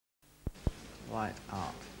light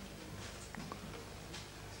art.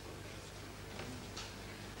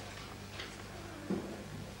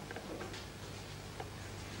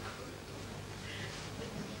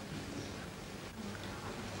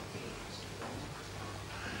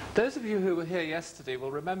 Those of you who were here yesterday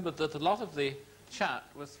will remember that a lot of the chat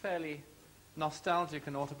was fairly nostalgic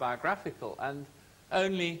and autobiographical, and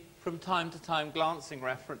only from time to time glancing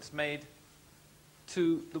reference made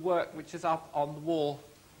to the work which is up on the wall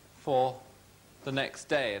for the next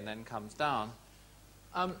day and then comes down.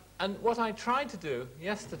 And what I tried to do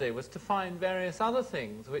yesterday was to find various other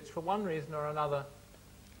things which, for one reason or another,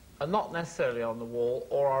 are not necessarily on the wall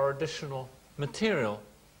or are additional material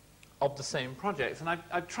of the same project. And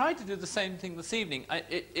I've tried to do the same thing this evening.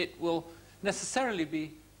 It will necessarily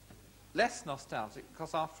be less nostalgic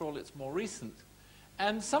because, after all, it's more recent.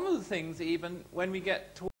 And some of the things, even when we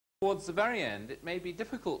get towards the very end, it may be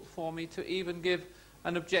difficult for me to even give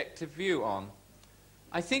an objective view on.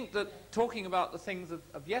 I think that talking about the things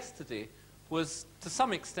of yesterday was, to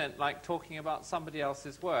some extent, like talking about somebody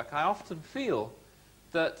else's work. I often feel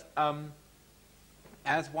that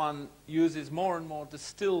as one uses more and more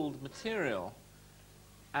distilled material,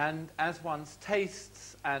 and as one's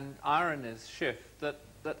tastes and ironies shift, that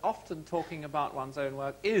often talking about one's own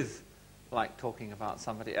work is like talking about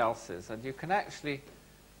somebody else's, and you can actually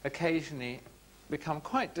occasionally become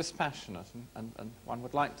quite dispassionate and one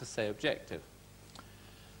would like to say objective.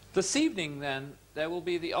 This evening, then, there will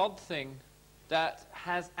be the odd thing that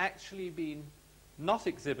has actually been not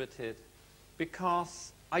exhibited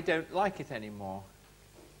because I don't like it anymore,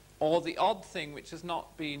 or the odd thing which has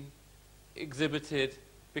not been exhibited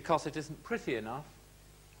because it isn't pretty enough,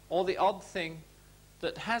 or the odd thing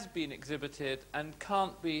that has been exhibited and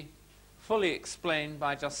can't be fully explained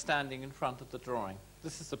by just standing in front of the drawing.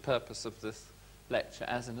 This is the purpose of this lecture,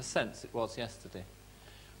 as in a sense it was yesterday.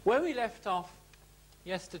 Where we left off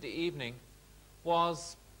yesterday evening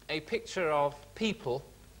was a picture of people,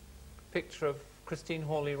 a picture of Christine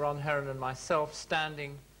Hawley, Ron Heron and myself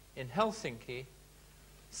standing in Helsinki,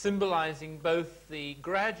 symbolizing both the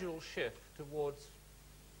gradual shift towards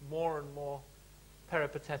more and more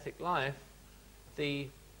peripatetic life, the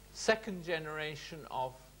second generation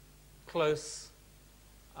of close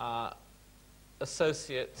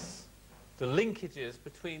associates, the linkages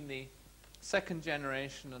between the second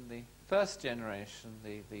generation and the first generation,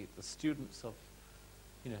 the students of,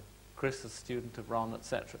 Chris, the student of Ron,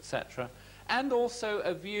 etc., and also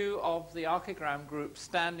a view of the archigram group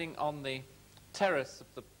standing on the terrace of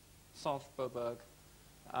the Centre-Beaubourg,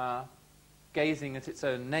 gazing at its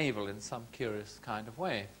own navel in some curious kind of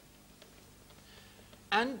way.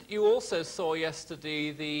 And you also saw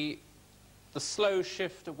yesterday the slow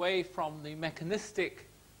shift away from the mechanistic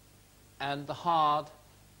and the hard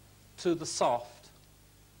to the soft.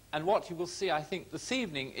 And what you will see, I think, this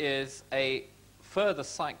evening is a further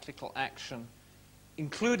cyclical action,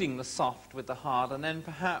 including the soft with the hard, and then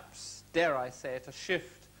perhaps, dare I say it, a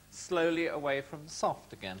shift slowly away from the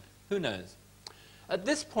soft again. Who knows? At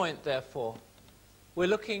this point, therefore, we're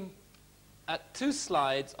looking at two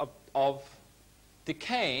slides of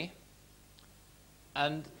decay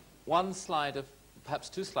and one slide of, perhaps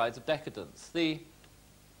two slides of decadence. The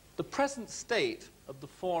present state of the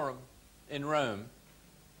Forum in Rome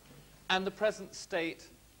and the present state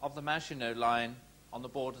of the Maginot Line on the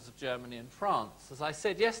borders of Germany and France. As I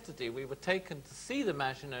said yesterday, we were taken to see the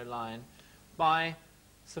Maginot Line by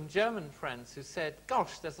some German friends who said,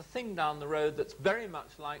 gosh, there's a thing down the road that's very much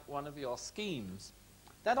like one of your schemes.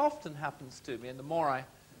 That often happens to me, and the more I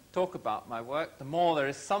talk about my work, the more there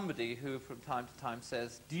is somebody who from time to time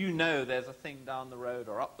says, do you know there's a thing down the road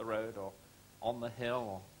or up the road or on the hill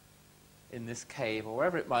or in this cave or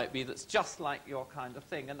wherever it might be that's just like your kind of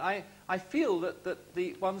thing. And I feel that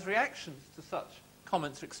one's reactions to such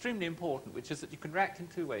comments are extremely important, which is that you can react in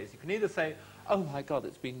two ways. You can either say, oh my God,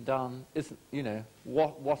 it's been done, isn't,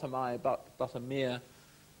 what am I but a mere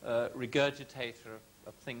regurgitator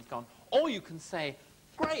of things gone? Or you can say,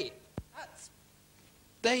 great,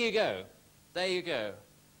 there you go,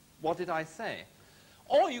 what did I say?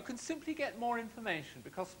 Or you can simply get more information,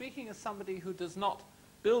 because speaking as somebody who does not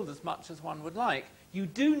build as much as one would like, you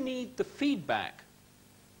do need the feedback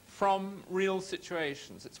from real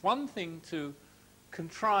situations. It's one thing to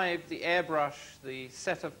contrive the airbrush, the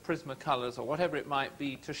set of Prismacolors, or whatever it might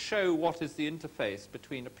be, to show what is the interface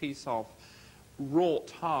between a piece of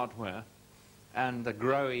wrought hardware and a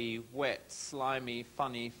growy, wet, slimy,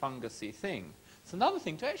 funny, fungusy thing. It's another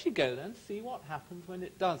thing to actually go there and see what happens when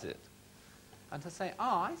it does it. And to say,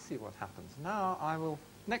 I see what happens. Now I will,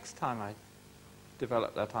 next time I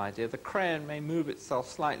develop that idea. The crayon may move itself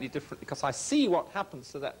slightly differently because I see what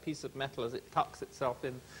happens to that piece of metal as it tucks itself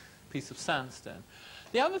in a piece of sandstone.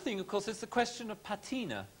 The other thing, of course, is the question of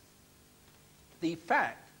patina. The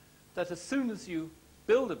fact that as soon as you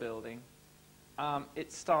build a building,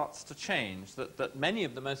 it starts to change, that many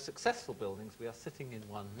of the most successful buildings, we are sitting in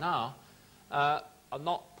one now, are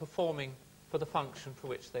not performing for the function for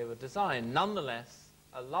which they were designed. Nonetheless,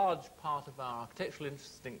 a large part of our architectural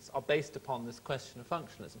instincts are based upon this question of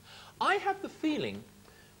functionalism. I have the feeling,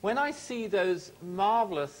 when I see those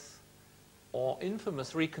marvelous or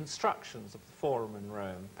infamous reconstructions of the Forum in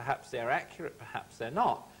Rome, perhaps they're accurate, perhaps they're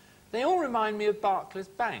not, they all remind me of Barclay's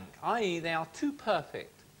Bank, i.e. they are too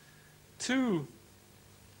perfect, too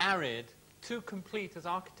arid, too complete as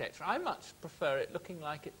architecture. I much prefer it looking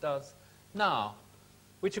like it does now,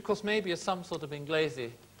 which of course maybe is some sort of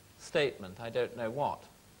Inglese statement, I don't know what.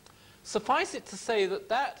 Suffice it to say that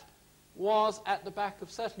that was at the back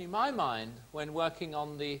of certainly my mind when working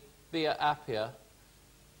on the Via Appia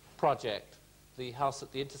project, the house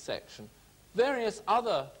at the intersection. Various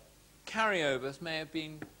other carryovers may have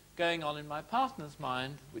been going on in my partner's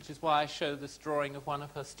mind, which is why I show this drawing of one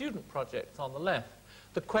of her student projects on the left.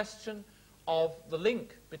 The question of the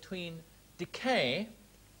link between decay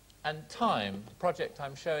and time. The project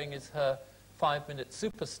I'm showing is her 5-minute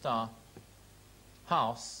superstar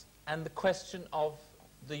house, and the question of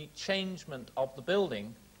the changement of the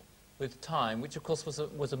building with time, which of course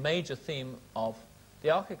was a major theme of the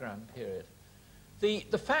archigram period.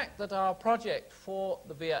 The fact that our project for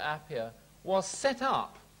the Via Appia was set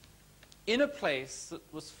up in a place that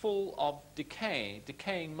was full of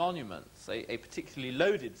decaying monuments, a particularly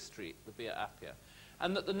loaded street, the Via Appia,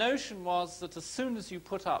 and that the notion was that as soon as you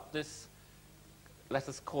put up this, let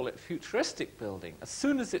us call it futuristic building, as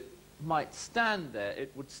soon as it might stand there,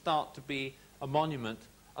 it would start to be a monument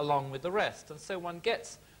along with the rest. And so one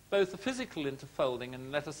gets both a physical interfolding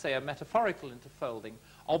and, let us say, a metaphorical interfolding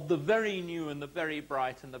of the very new and the very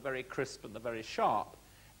bright and the very crisp and the very sharp,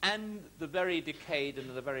 and the very decayed and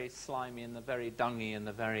the very slimy and the very dungy and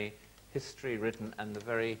the very history-ridden and the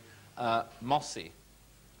very mossy.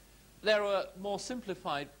 There were more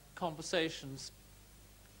simplified conversations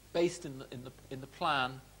based in the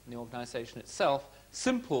plan, in the organization itself,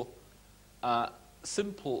 simple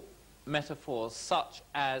metaphors such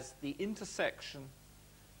as the intersection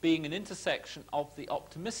being an intersection of the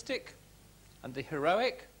optimistic and the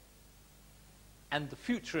heroic and the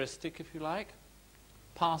futuristic, if you like,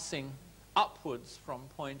 passing upwards from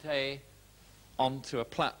point A onto a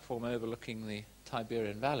platform overlooking the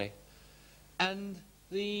Tiberian Valley, and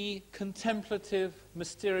the contemplative,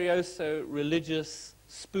 mysterioso, religious,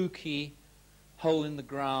 spooky, hole in the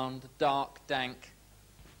ground, dark, dank,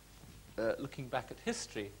 looking back at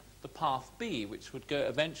history, the path B, which would go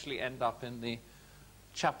eventually end up in the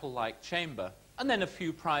chapel-like chamber, and then a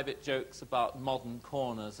few private jokes about modern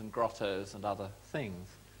corners and grottos and other things.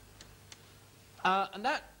 And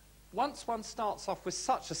that, once one starts off with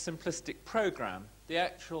such a simplistic program, the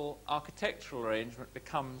actual architectural arrangement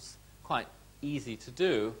becomes quite easy to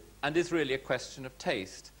do and is really a question of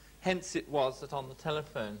taste. Hence it was that on the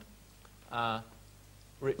telephone,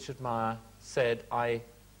 Richard Meyer said I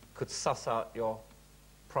could suss out your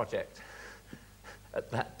project at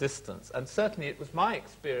that distance. And certainly it was my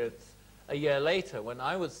experience a year later when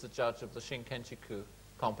I was the judge of the Shinkenchiku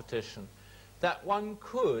competition that one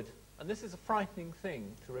could, and this is a frightening thing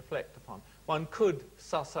to reflect upon, one could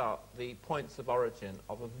suss out the points of origin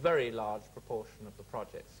of a very large proportion of the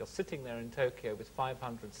projects. You're sitting there in Tokyo with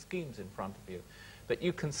 500 schemes in front of you, but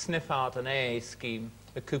you can sniff out an AA scheme,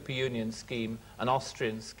 a Cooper Union scheme, an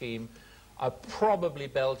Austrian scheme, a probably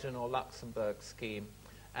Belgian or Luxembourg scheme,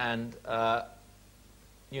 and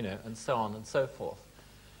you know, and so on and so forth.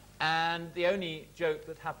 And the only joke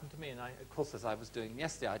that happened to me, and of course as I was doing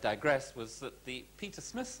yesterday, I digress, was that the Peter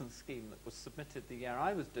Smithson scheme that was submitted the year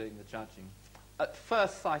I was doing the judging, at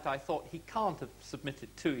first sight I thought he can't have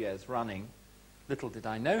submitted 2 years running, little did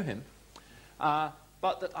I know him,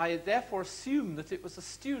 but that I therefore assumed that it was a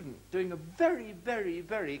student doing a very, very,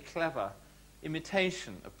 very clever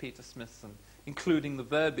imitation of Peter Smithson, including the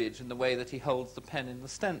verbiage and the way that he holds the pen in the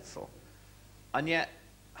stencil. And yet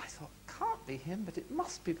I thought, can't be him, but it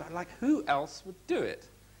must be, like, who else would do it?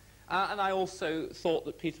 And I also thought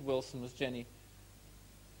that Peter Wilson was Jenny,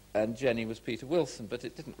 and Jenny was Peter Wilson, but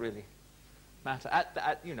it didn't really matter.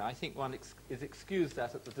 You know, I think one is excused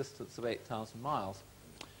that at the distance of 8,000 miles.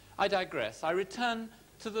 I digress. I return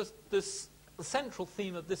to the central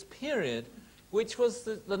theme of this period, which was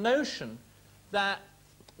the notion that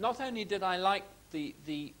not only did I like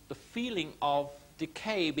the feeling of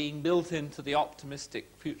decay being built into the optimistic,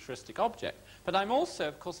 futuristic object, But I'm also,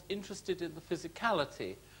 of course, interested in the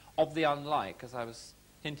physicality of the unlike, as I was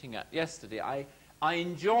hinting at yesterday. I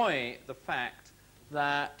enjoy the fact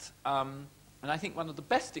that, and I think one of the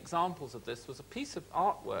best examples of this was a piece of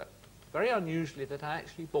artwork, very unusually, that I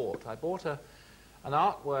actually bought. I bought an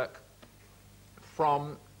artwork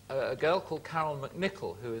from a girl called Carol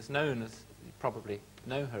McNichol, who is known as, you probably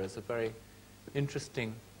know her, as a very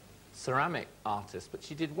interesting ceramic artist. But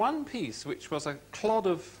she did one piece which was a clod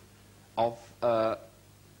of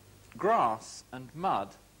grass and mud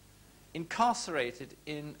incarcerated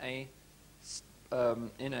in a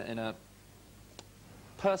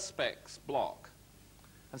perspex block.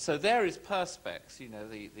 And so there is perspex, you know,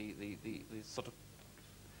 the sort of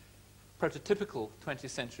prototypical 20th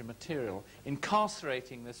century material,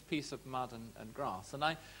 incarcerating this piece of mud and grass. And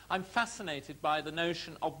I'm fascinated by the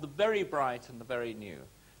notion of the very bright and the very new,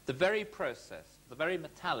 the very processed, the very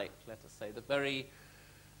metallic, let us say, the very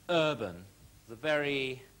urban, the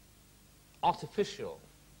very artificial,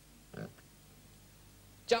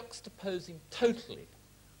 juxtaposing totally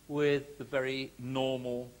with the very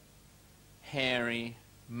normal, hairy,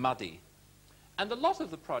 muddy. And a lot of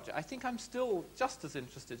the project, I think I'm still just as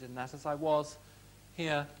interested in that as I was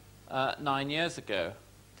here 9 years ago,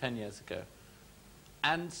 10 years ago.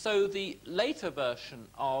 And so the later version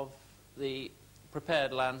of the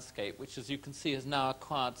prepared landscape, which as you can see has now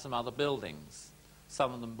acquired some other buildings,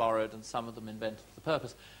 some of them borrowed and some of them invented for the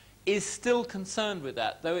purpose, is still concerned with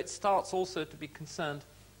that, though it starts also to be concerned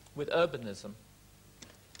with urbanism.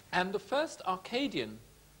 And the first Arcadian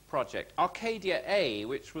project, Arcadia A,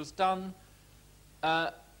 which was done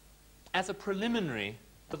as a preliminary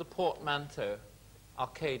to the portmanteau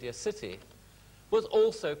Arcadia City, was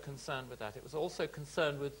also concerned with that. It was also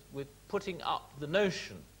concerned with putting up the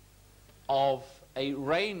notion of a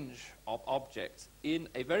range of objects in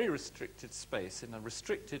a very restricted space, in a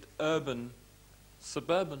restricted urban,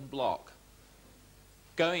 suburban block,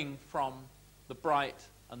 going from the bright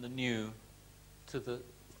and the new to the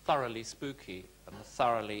thoroughly spooky and the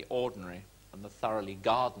thoroughly ordinary and the thoroughly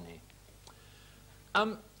gardeny.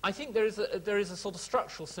 I think there is a sort of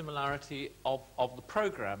structural similarity of the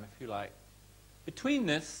program, if you like, between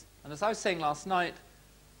this, and as I was saying last night,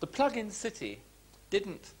 the plug-in city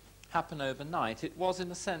didn't happen overnight. It was, in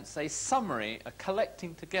a sense, a summary, a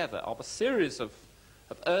collecting together of a series of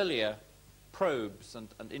earlier probes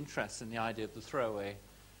and interests in the idea of the throwaway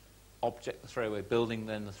object, the throwaway building,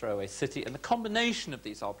 then the throwaway city, and the combination of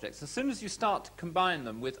these objects. As soon as you start to combine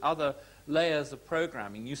them with other layers of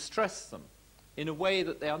programming, you stress them in a way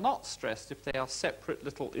that they are not stressed if they are separate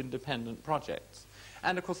little independent projects.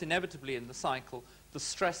 And of course, inevitably in the cycle, the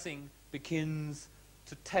stressing begins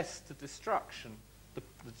to test to destruction the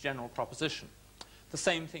general proposition. The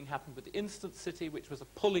same thing happened with the instant city, which was a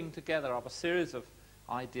pulling together of a series of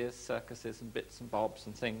ideas, circuses, and bits and bobs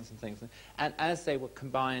and things. And as they were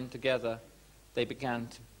combined together, they began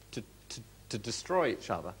to destroy each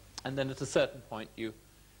other. And then at a certain point, you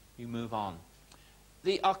move on.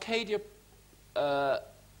 The Arcadia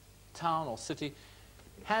town or city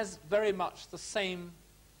has very much the same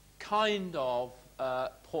kind of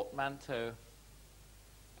portmanteau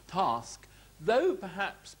task, though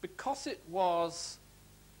perhaps because it was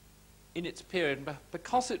in its period,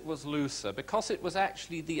 because it was looser, because it was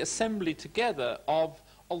actually the assembly together of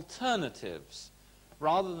alternatives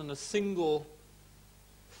rather than a single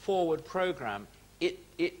forward program,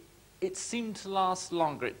 it seemed to last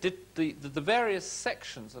longer. It did, the various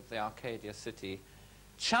sections of the Arcadia city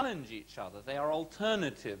challenge each other. They are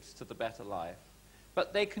alternatives to the better life,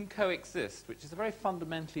 but they can coexist, which is a very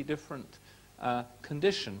fundamentally different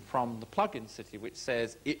condition from the plug-in city, which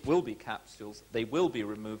says it will be capsules, they will be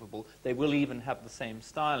removable, they will even have the same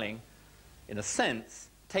styling. In a sense,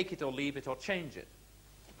 take it or leave it or change it.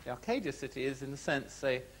 The Arcadia city is, in a sense,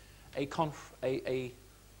 a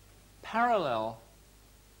parallel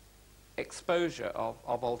exposure of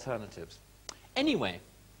alternatives. Anyway,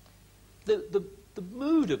 the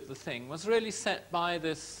mood of the thing was really set by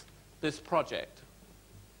this project.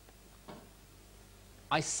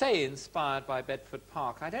 I say inspired by Bedford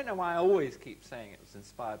Park. I don't know why I always keep saying it was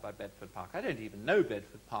inspired by Bedford Park. I don't even know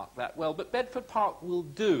Bedford Park that well, but Bedford Park will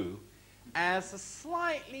do as a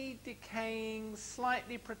slightly decaying,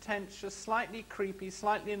 slightly pretentious, slightly creepy,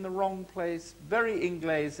 slightly in the wrong place, very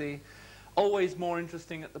Inglaisy, always more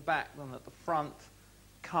interesting at the back than at the front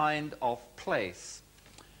kind of place.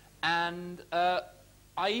 And I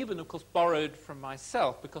even, of course, borrowed from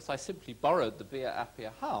myself, because I simply borrowed the Via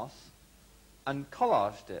Appia house and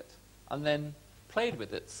collaged it, and then played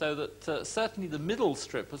with it, so that certainly the middle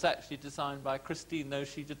strip was actually designed by Christine, though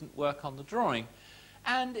she didn't work on the drawing.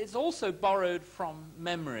 And it's also borrowed from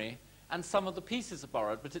memory, and some of the pieces are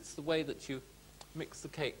borrowed, but it's the way that you mix the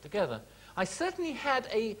cake together. I certainly had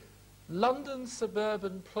a London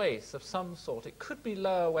suburban place of some sort. It could be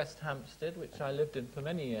Lower West Hampstead, which I lived in for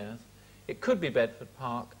many years. It could be Bedford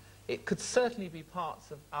Park. It could certainly be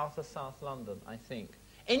parts of outer South London, I think.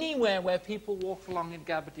 Anywhere where people walk along in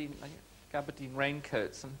gabardine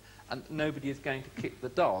raincoats and nobody is going to kick the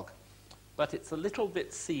dog. But it's a little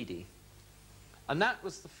bit seedy. And that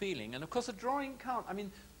was the feeling. And of course a drawing can't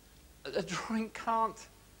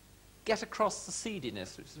get across the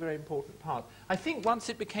seediness, which is a very important part. I think once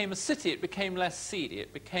it became a city, it became less seedy.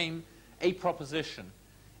 It became a proposition.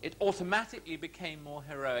 It automatically became more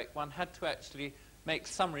heroic. One had to actually make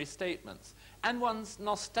summary statements. And one's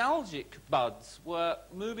nostalgic buds were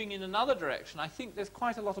moving in another direction. I think there's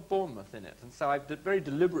quite a lot of Bournemouth in it. And so I very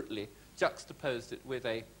deliberately juxtaposed it with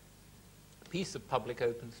a piece of public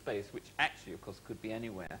open space, which actually, of course, could be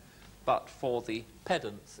anywhere, but for the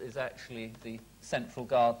pedants is actually the central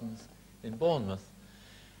gardens in Bournemouth.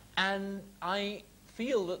 And I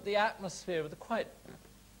feel that the atmosphere with a quite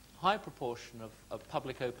high proportion of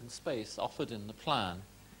public open space offered in the plan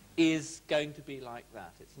is going to be like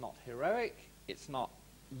that. It's not heroic, it's not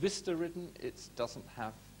vista-ridden, it doesn't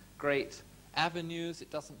have great avenues,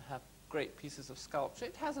 it doesn't have great pieces of sculpture.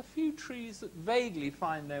 It has a few trees that vaguely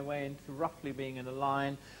find their way into roughly being in a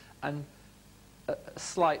line, and a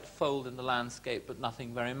slight fold in the landscape, but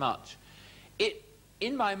nothing very much. It,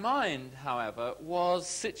 in my mind, however, was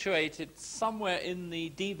situated somewhere in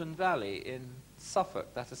the Deben Valley in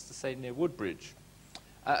Suffolk, that is to say near Woodbridge,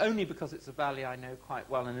 only because it's a valley I know quite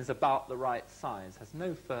well and is about the right size, has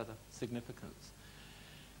no further significance.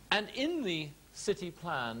 And in the city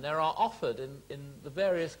plan, there are offered in the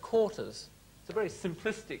various quarters, it's a very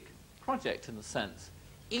simplistic project in a sense,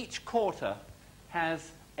 each quarter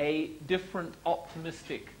has a different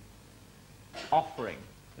optimistic offering,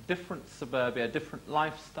 a different suburbia, a different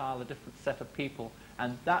lifestyle, a different set of people,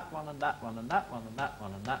 and that one and that one and that one and that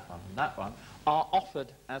one and that one and that one are offered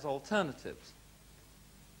as alternatives.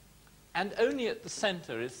 And only at the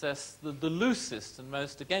center is this the loosest and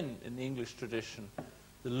most, again in the English tradition,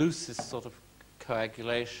 the loosest sort of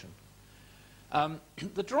coagulation.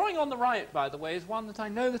 The drawing on the right, by the way, is one that I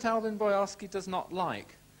know that Alvin Boyarsky does not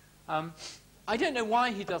like. I don't know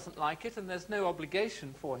why he doesn't like it, and there's no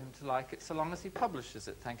obligation for him to like it so long as he publishes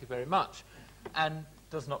it, thank you very much, and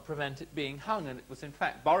does not prevent it being hung. And it was in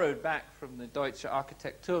fact borrowed back from the Deutsche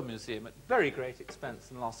Architekturmuseum at very great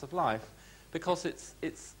expense and loss of life, because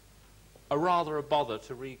it's a rather a bother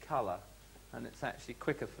to recolor, and it's actually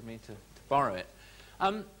quicker for me to borrow it.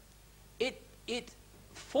 It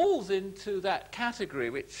falls into that category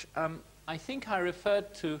which I think I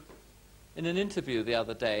referred to in an interview the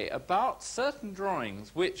other day about certain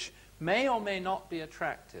drawings which may or may not be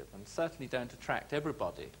attractive and certainly don't attract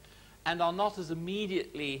everybody and are not as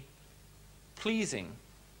immediately pleasing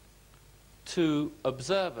to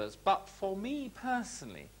observers, but for me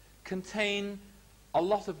personally contain a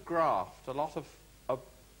lot of graft, a lot of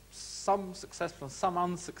some successful and some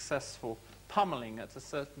unsuccessful pummeling at a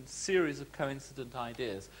certain series of coincident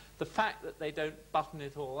ideas. The fact that they don't button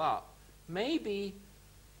it all up may be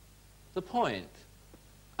the point.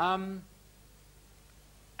 And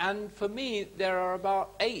for me, there are about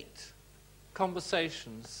 8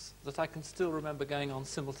 conversations that I can still remember going on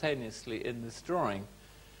simultaneously in this drawing,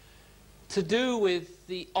 to do with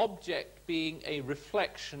the object being a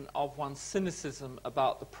reflection of one's cynicism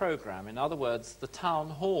about the program. In other words, the town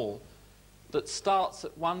hall that starts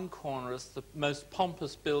at one corner as the most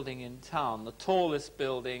pompous building in town, the tallest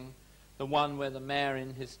building, the one where the mayor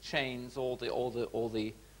in his chains or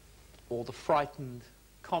the frightened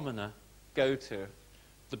commoner go to,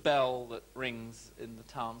 the bell that rings in the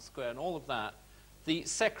town square, and all of that. The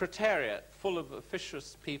secretariat, full of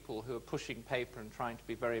officious people who are pushing paper and trying to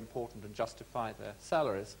be very important and justify their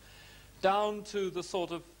salaries, down to the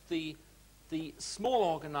sort of the small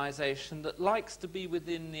organization that likes to be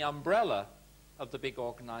within the umbrella of the big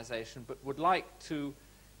organization, but would like to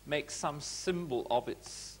make some symbol of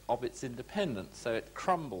its independence. So it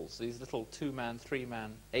crumbles, these little 2-man,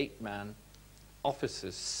 3-man, 8-man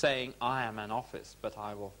offices saying, I am an office, but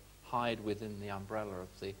I will hide within the umbrella of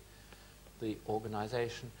the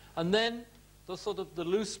organization. And then the sort of the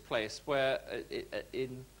loose place where,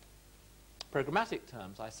 in programmatic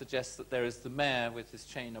terms, I suggest that there is the mayor with his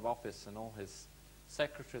chain of office and all his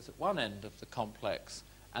secretaries at one end of the complex,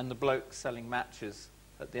 and the bloke selling matches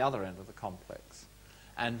at the other end of the complex,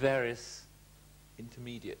 and various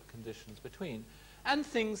intermediate conditions between. And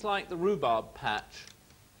things like the rhubarb patch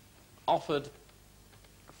offered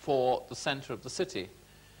for the center of the city.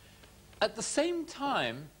 At the same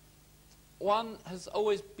time, one has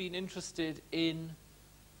always been interested in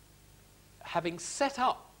having set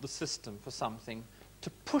up the system for something, to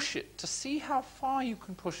push it, to see how far you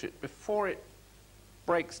can push it before it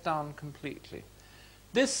breaks down completely.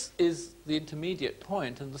 This is the intermediate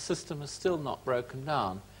point, and the system has still not broken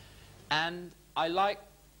down. And I like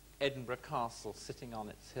Edinburgh Castle sitting on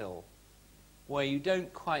its hill, where you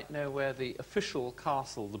don't quite know where the official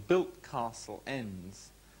castle, the built castle, ends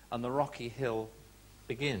and the rocky hill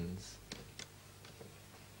begins.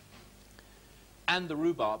 And the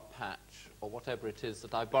rhubarb patch, or whatever it is,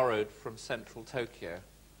 that I borrowed from central Tokyo.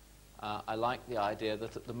 I like the idea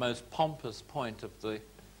that at the most pompous point of the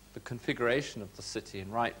configuration of the city,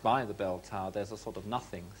 and right by the bell tower, there's a sort of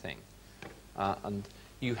nothing thing. And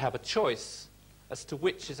you have a choice as to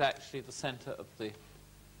which is actually the center of the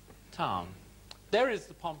town. There is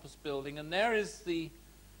the pompous building, and there is the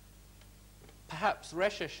perhaps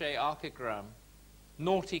recherché archigram,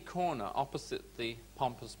 naughty corner opposite the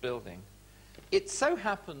pompous building. It so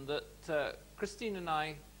happened that Christine and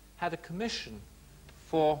I had a commission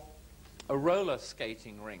for a roller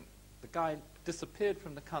skating rink. The guy disappeared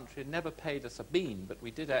from the country and never paid us a bean, but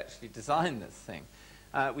we did actually design this thing.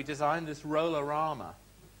 We designed this roller-rama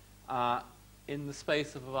in the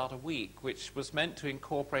space of about a week, which was meant to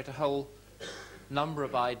incorporate a whole number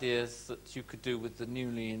of ideas that you could do with the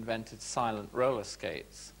newly invented silent roller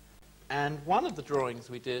skates. And one of the drawings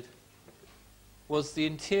we did was the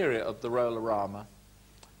interior of the roller-rama.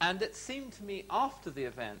 And it seemed to me, after the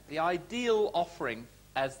event, the ideal offering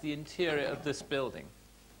as the interior of this building.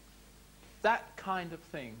 That kind of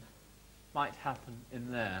thing might happen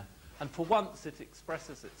in there. And for once, it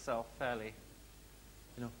expresses itself fairly,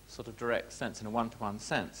 in a sort of direct sense, in a one-to-one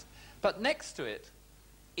sense. But next to it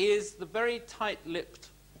is the very tight-lipped,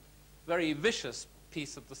 very vicious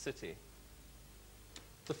piece of the city.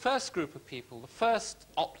 The first group of people, the first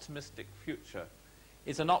optimistic future,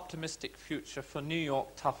 is an optimistic future for New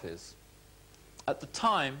York toughies. At the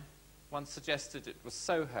time, one suggested it was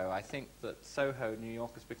Soho. I think that Soho, New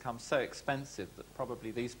York, has become so expensive that probably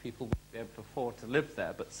these people wouldn't be able to afford to live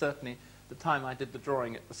there. But certainly, the time I did the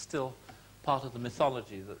drawing, it was still part of the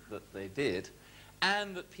mythology that they did.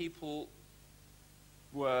 And that people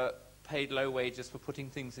were paid low wages for putting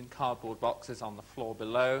things in cardboard boxes on the floor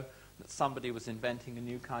below, that somebody was inventing a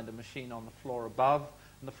new kind of machine on the floor above,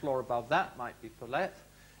 and the floor above that might be for let,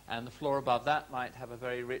 and the floor above that might have a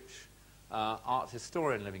very rich art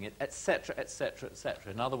historian living in it, etc., etc.,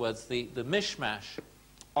 etc. In other words, the mishmash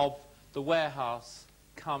of the warehouse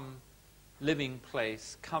come living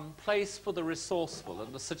place, come place for the resourceful.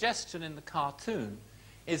 And the suggestion in the cartoon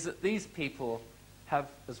is that these people have,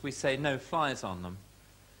 as we say, no flies on them,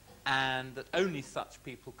 and that only such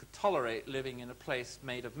people could tolerate living in a place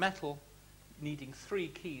made of metal, needing 3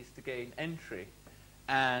 keys to gain entry,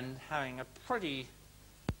 and having a pretty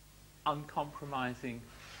uncompromising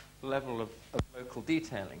level of local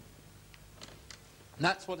detailing. And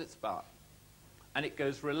that's what it's about. And it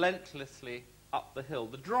goes relentlessly up the hill.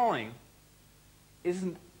 The drawing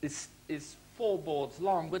is 4 boards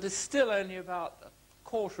long, but is still only about a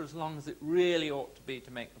quarter as long as it really ought to be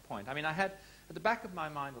to make the point. I mean, I had at the back of my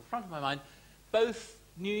mind, or the front of my mind, both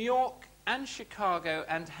New York and Chicago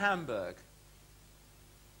and Hamburg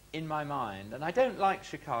in my mind. And I don't like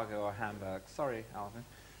Chicago or Hamburg. Sorry, Alvin.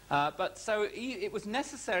 But so it was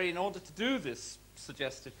necessary in order to do this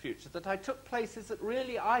suggested future that I took places that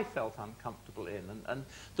really I felt uncomfortable in. And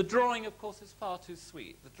the drawing, of course, is far too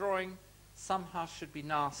sweet. The drawing somehow should be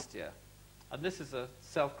nastier. And this is a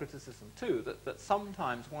self-criticism, too, that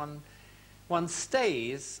sometimes one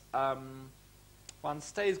stays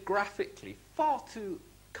graphically far too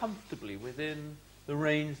comfortably within the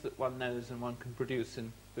range that one knows and one can produce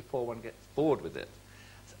before one gets bored with it.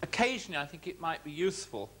 Occasionally, I think it might be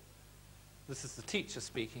useful, this is the teacher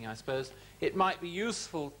speaking, I suppose, it might be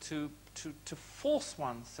useful to force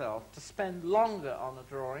oneself to spend longer on a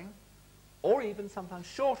drawing, or even sometimes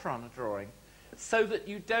shorter on a drawing, so that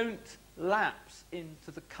you don't lapse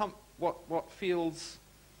into the what feels,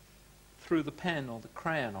 through the pen or the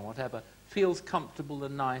crayon or whatever, feels comfortable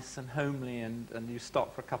and nice and homely, and you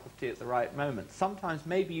stop for a cup of tea at the right moment. Sometimes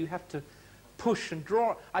maybe you have to push and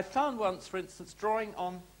draw. I found once, for instance, drawing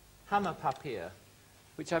on Hammerpapier,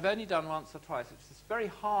 which I've only done once or twice. It's this very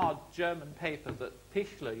hard German paper that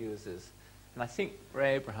Pichler uses, and I think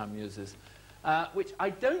Ray Abraham uses, which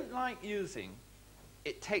I don't like using.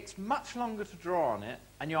 It takes much longer to draw on it,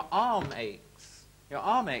 and your arm aches. Your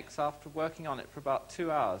arm aches after working on it for about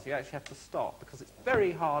 2 hours. You actually have to stop because it's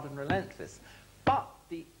very hard and relentless. But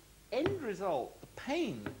the end result, the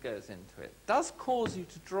pain that goes into it, does cause you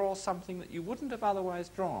to draw something that you wouldn't have otherwise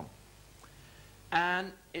drawn.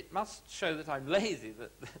 And it must show that I'm lazy,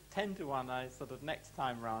 that 10 to 1, I sort of next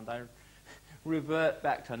time round, I revert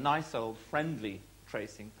back to a nice old friendly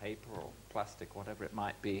tracing paper or plastic, whatever it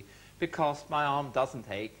might be, because my arm doesn't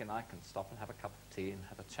ache and I can stop and have a cup of tea and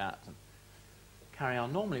have a chat and carry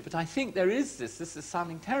on normally. But I think there is this is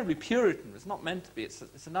sounding terribly Puritan, it's not meant to be,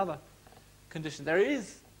 it's another condition. There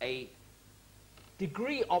is a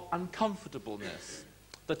degree of uncomfortableness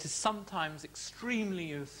that is sometimes extremely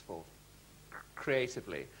useful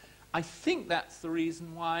creatively. I think that's the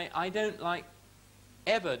reason why I don't like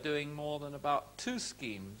ever doing more than about 2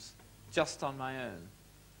 schemes just on my own,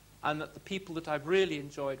 and that the people that I've really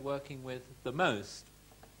enjoyed working with the most,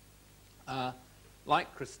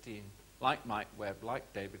 like Christine, like Mike Webb,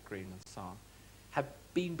 like David Green and so on, have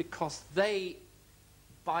been because they,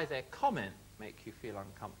 by their comment, make you feel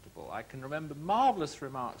uncomfortable. I can remember marvelous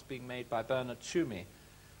remarks being made by Bernard Tschumi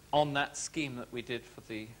on that scheme that we did for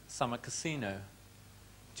the summer casino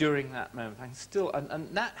during that moment. I can still,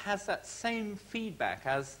 and that has that same feedback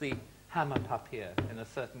as the hammer papier in a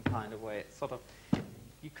certain kind of way. It's sort of,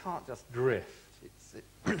 you can't just drift.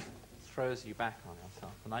 It throws you back on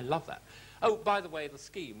yourself, and I love that. Oh, by the way, the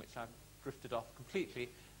scheme, which I've drifted off completely,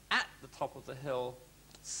 at the top of the hill,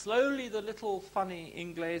 slowly the little funny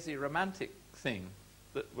Inglese romantic thing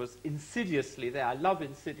that was insidiously there. I love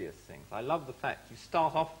insidious things. I love the fact you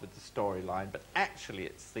start off with the storyline, but actually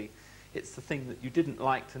it's the thing that you didn't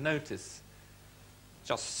like to notice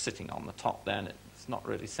just sitting on the top there, and it's not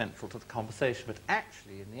really central to the conversation, but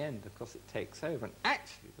actually in the end, of course, it takes over, and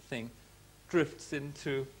actually the thing drifts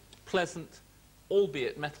into pleasant,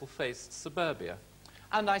 albeit metal-faced suburbia.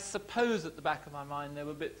 And I suppose at the back of my mind there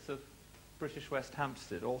were bits of British West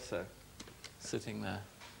Hampstead also sitting there.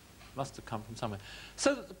 Must have come from somewhere.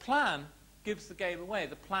 So that the plan gives the game away.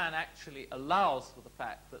 The plan actually allows for the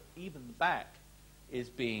fact that even the back is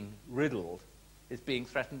being riddled, is being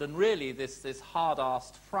threatened, and really this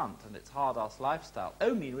hard-assed front and its hard-assed lifestyle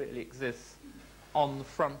only really exists on the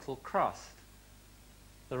frontal crust.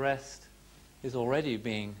 The rest is already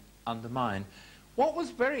being undermined. What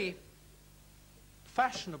was very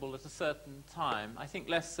fashionable at a certain time, I think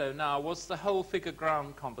less so now, was the whole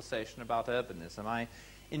figure-ground conversation about urbanism. I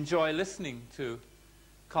enjoy listening to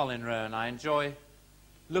Colin Rowan. I enjoy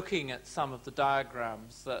looking at some of the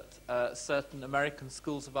diagrams that certain American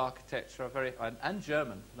schools of architecture are very, and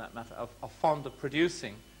German for that matter, are fond of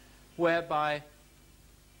producing, whereby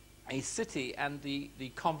a city and the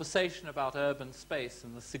conversation about urban space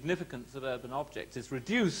and the significance of urban objects is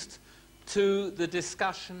reduced to the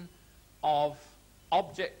discussion of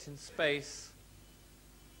object in space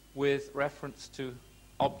with reference to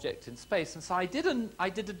object in space. And so I did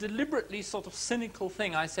a deliberately sort of cynical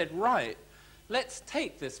thing. I said, right, let's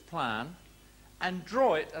take this plan and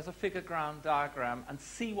draw it as a figure ground diagram and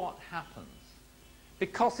see what happens.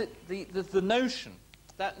 Because the notion,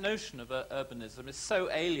 that notion of urbanism is so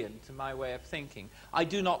alien to my way of thinking. I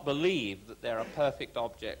do not believe that there are perfect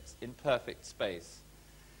objects in perfect space.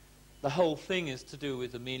 The whole thing is to do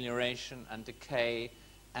with amelioration and decay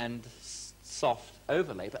and soft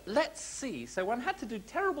overlay. But let's see. So one had to do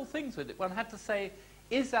terrible things with it. One had to say,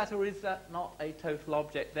 is that or is that not a total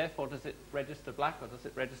object? Therefore, does it register black or does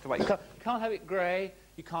it register white? You can't have it grey.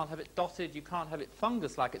 You can't have it dotted. You can't have it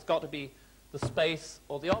fungus-like. It's got to be the space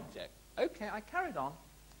or the object. Okay, I carried on,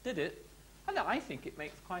 did it. And I think it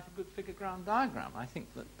makes quite a good figure ground diagram. I think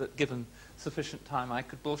that given sufficient time, I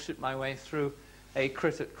could bullshit my way through a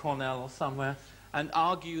crit at Cornell or somewhere and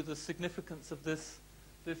argue the significance of this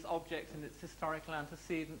object and its historical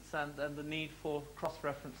antecedents and the need for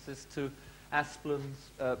cross-references to Asplin's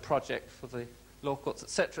project for the law courts,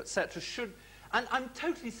 etc., etc. And I'm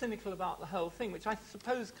totally cynical about the whole thing, which I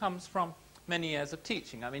suppose comes from many years of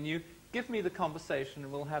teaching. I mean, you give me the conversation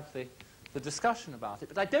and we'll have the discussion about it,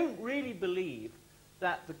 but I don't really believe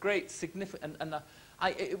that the great significance,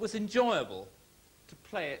 it was enjoyable to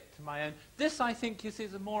play it to my own. This, I think, you see,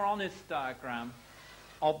 is a more honest diagram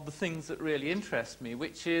of the things that really interest me,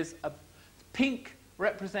 which is a pink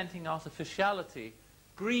representing artificiality,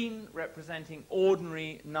 green representing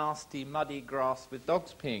ordinary, nasty, muddy grass with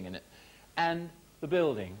dogs peeing in it, and the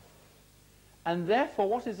building. And therefore,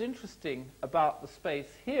 what is interesting about the space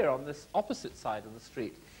here on this opposite side of the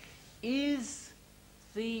street is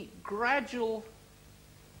the gradual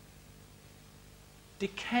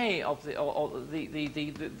decay of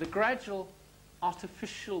the gradual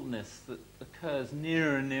artificialness that occurs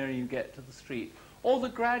nearer and nearer you get to the street, or the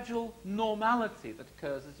gradual normality that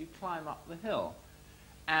occurs as you climb up the hill,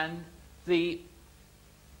 and the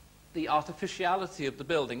artificiality of the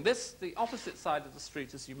building. The opposite side of the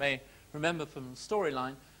street, as you may remember from the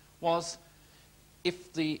storyline, was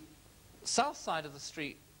if the south side of the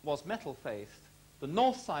street was metal-faced. The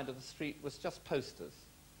north side of the street was just posters.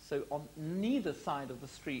 So on neither side of the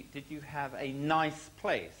street did you have a nice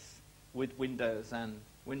place with windows and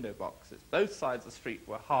window boxes. Both sides of the street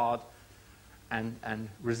were hard and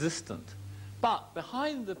resistant. But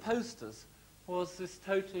behind the posters was this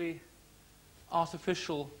totally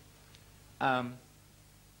artificial,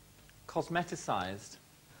 cosmeticized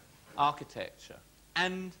architecture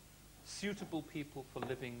and suitable people for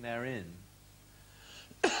living therein.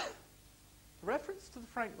 Reference to the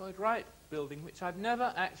Frank Lloyd Wright building, which I've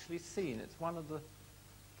never actually seen. It's one of the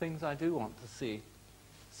things I do want to see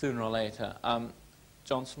sooner or later,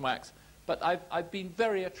 Johnson Wax. But I've been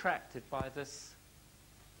very attracted by this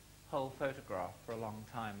whole photograph for a long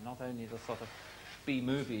time. Not only the sort of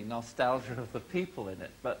B-movie nostalgia of the people in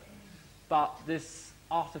it, but this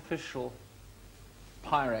artificial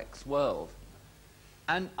Pyrex world.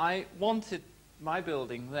 And I wanted my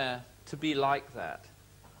building there to be like that,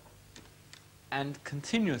 and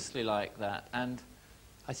continuously like that. And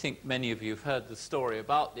I think many of you have heard the story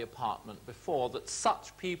about the apartment before, that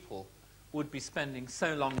such people would be spending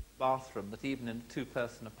so long in the bathroom that even in a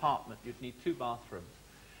two-person apartment you'd need 2 bathrooms,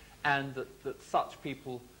 and that such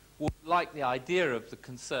people would like the idea of the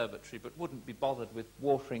conservatory but wouldn't be bothered with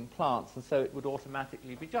watering plants, and so it would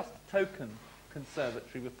automatically be just a token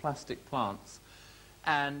conservatory with plastic plants,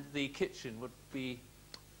 and the kitchen would be,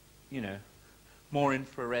 you know, more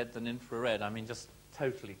infrared than infrared. I mean, just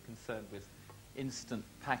totally concerned with instant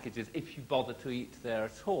packages, if you bother to eat there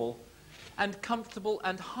at all, and comfortable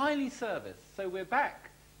and highly serviced. So we're back,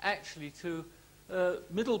 actually, to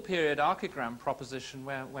middle period archigram proposition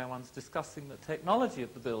where one's discussing the technology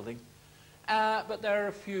of the building, but there are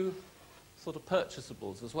a few sort of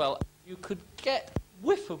purchasables as well. You could get a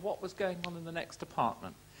whiff of what was going on in the next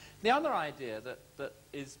apartment. The other idea that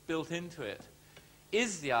is built into it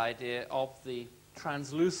is the idea of the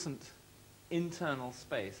translucent internal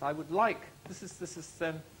space. I would like, this is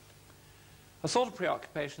a sort of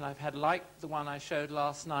preoccupation I've had, like the one I showed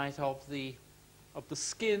last night of the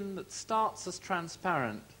skin that starts as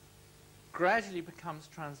transparent, gradually becomes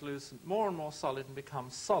translucent, more and more solid, and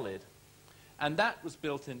becomes solid. And that was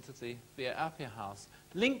built into the Via Appia house.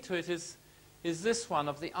 Linked to it is this one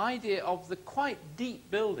of the idea of the quite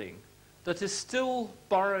deep building that is still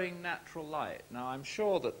borrowing natural light. Now, I'm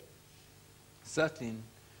sure that certainly in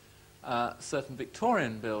certain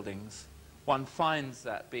Victorian buildings, one finds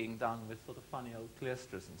that being done with sort of funny old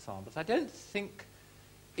clerestories and so on. But I don't think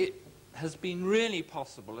it has been really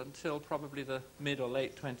possible until probably the mid or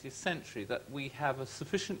late 20th century that we have a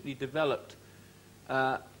sufficiently developed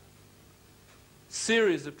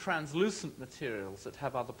series of translucent materials that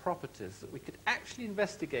have other properties that we could actually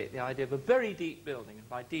investigate the idea of a very deep building. And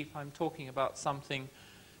by deep, I'm talking about something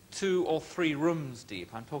 2 or 3 rooms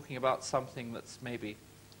deep. I'm talking about something that's maybe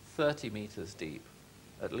 30 meters deep,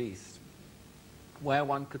 at least, where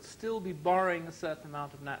one could still be borrowing a certain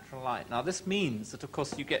amount of natural light. Now, this means that, of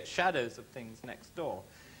course, you get shadows of things next door.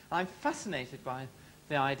 I'm fascinated by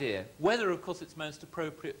the idea, whether, of course, it's most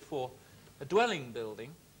appropriate for a dwelling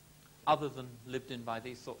building, other than lived in by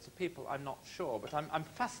these sorts of people, I'm not sure. But I'm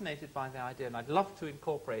fascinated by the idea, and I'd love to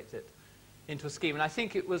incorporate it into a scheme. And I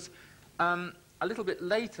think it was a little bit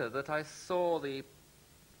later that I saw the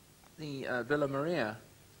Villa Maria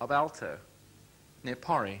of Alto, near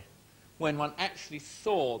Pori, when one actually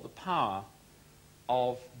saw the power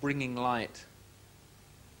of bringing light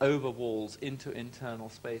over walls into internal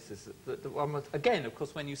spaces. Again, of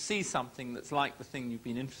course, when you see something that's like the thing you've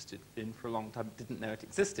been interested in for a long time, didn't know it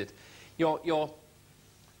existed, you're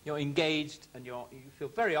engaged and you feel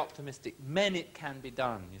very optimistic. Men, it can be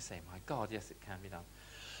done. You say, my God, yes, it can be done.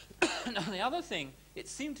 Now, the other thing, it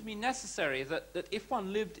seemed to me necessary that if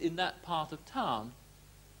one lived in that part of town,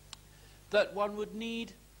 that one would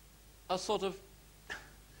need a sort of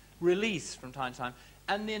release from time to time.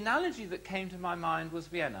 And the analogy that came to my mind was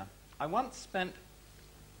Vienna. I once spent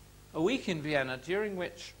a week in Vienna during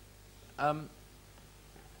which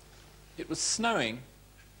it was snowing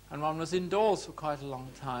and one was indoors for quite a long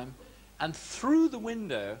time, and through the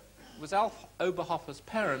window was Alf Oberhofer's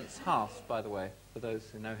parents' house, by the way, for those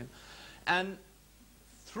who know him, and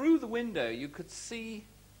through the window you could see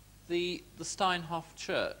the Steinhoff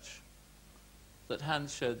church that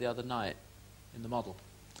Hans showed the other night in the model.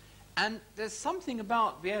 And there's something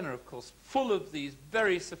about Vienna, of course, full of these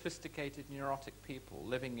very sophisticated, neurotic people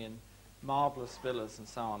living in marvelous villas and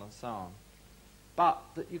so on and so on. But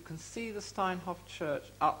that you can see the Steinhoff church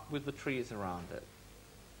up with the trees around it.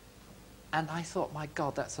 And I thought, my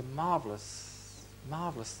God, that's a marvelous,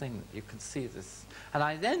 marvelous thing that you can see this. And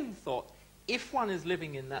I then thought, if one is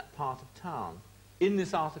living in that part of town, in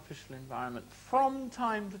this artificial environment. From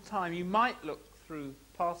time to time, you might look through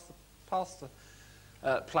past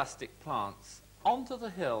the plastic plants onto the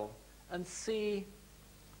hill and see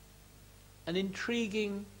an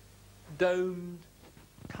intriguing, domed,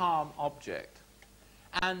 calm object.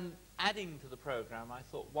 And adding to the program, I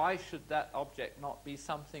thought, why should that object not be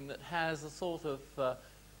something that has a sort of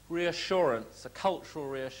reassurance, a cultural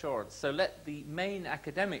reassurance? So let the main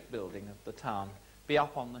academic building of the town be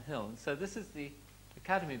up on the hill. And so this is the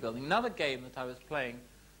Academy building. Another game that I was playing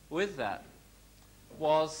with that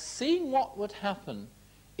was seeing what would happen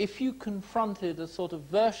if you confronted a sort of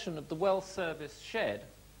version of the well-serviced shed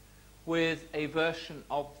with a version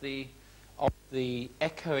of the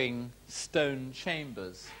echoing stone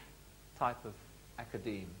chambers type of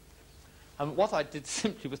academe. And what I did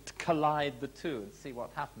simply was to collide the two and see what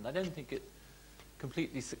happened. I don't think it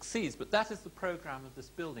completely succeeds, but that is the program of this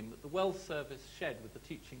building, that the well-serviced shed with the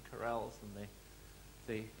teaching corrals and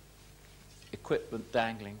the equipment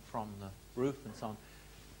dangling from the roof and so on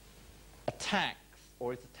attacks,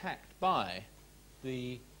 or is attacked by,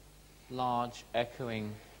 the large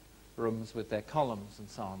echoing rooms with their columns and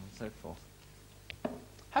so on and so forth.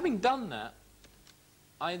 Having done that,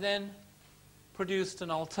 I then produced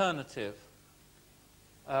an alternative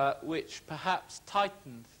which perhaps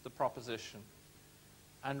tightened the proposition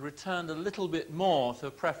and returned a little bit more to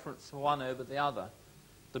a preference for one over the other.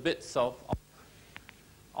 The bits of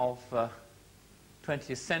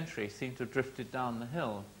 20th century seem to have drifted down the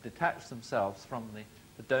hill, detached themselves from the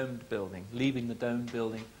domed building, leaving the domed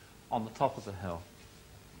building on the top of the hill.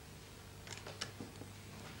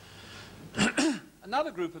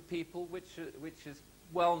 Another group of people which is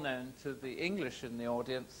well known to the English in the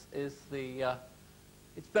audience is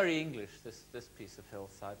it's very English, this piece of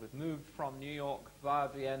hillside. We've moved from New York via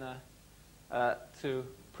Vienna to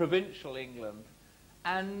provincial England,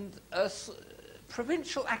 and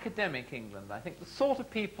provincial academic England. I think the sort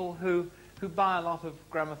of people who buy a lot of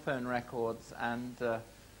gramophone records and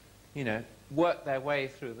you know, work their way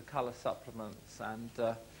through the colour supplements and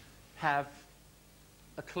have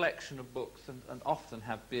a collection of books and often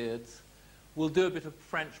have beards, will do a bit of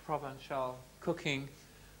French Provençal cooking,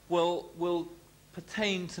 will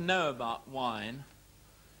pertain to know about wine,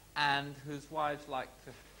 and whose wives like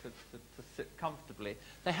to sit comfortably.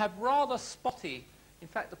 They have rather spotty, in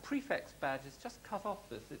fact the prefect's badge is just cut off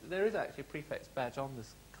this. There is actually a prefect's badge on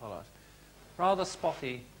this collage. Rather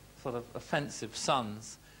spotty, sort of offensive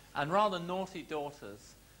sons, and rather naughty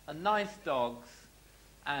daughters, and nice dogs,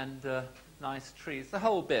 and nice trees, the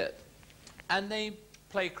whole bit. And they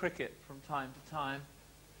play cricket from time to time,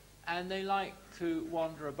 and they like to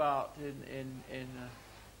wander about in a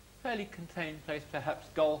fairly contained place, perhaps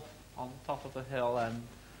golf on top of the hill and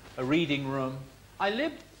a reading room. I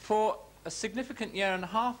lived for a significant year and a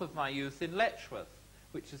half of my youth in Letchworth,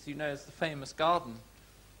 which, as you know, is the famous garden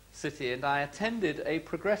city, and I attended a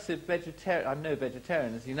progressive vegetarian, I'm no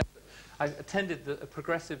vegetarian, as you know, but I attended a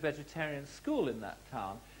progressive vegetarian school in that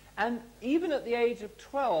town. And even at the age of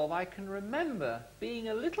 12, I can remember being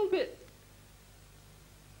a little bit,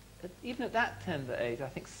 even at that tender age, I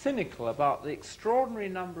think, cynical about the extraordinary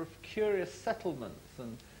number of curious settlements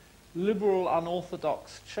and liberal,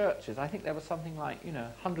 unorthodox churches. I think there was something like,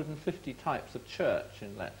 150 types of church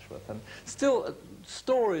in Letchworth, and still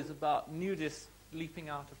stories about nudists leaping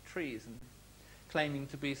out of trees and claiming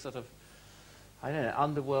to be sort of, I don't know,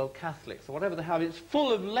 underworld Catholics or whatever the hell. It's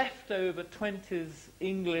full of leftover 20s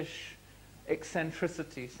English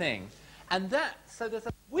eccentricity thing. And so there's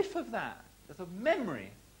a whiff of that. There's a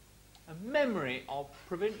memory of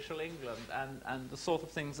provincial England and the sort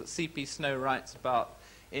of things that C.P. Snow writes about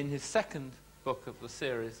in his second book of the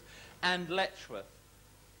series, and Letchworth,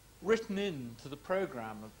 written into the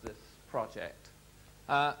program of this project.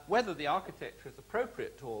 Whether the architecture is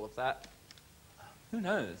appropriate to all of that, who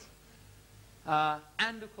knows?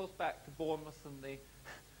 And of course back to Bournemouth and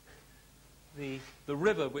the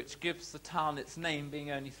river which gives the town its name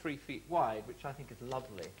being only 3 feet wide, which I think is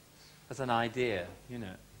lovely as an idea,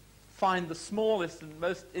 Find the smallest and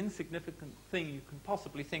most insignificant thing you can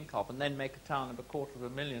possibly think of and then make a town of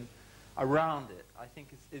 250,000 around it, I think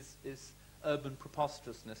is urban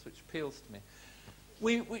preposterousness, which appeals to me.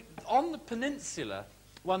 On the peninsula,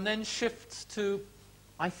 one then shifts to,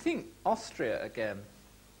 I think, Austria again.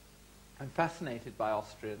 I'm fascinated by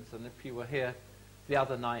Austrians, and if you were here the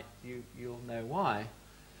other night, you'll know why.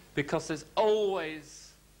 Because there's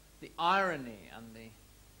always the irony and the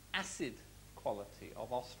acid quality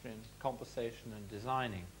of Austrian conversation and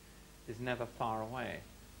designing is never far away.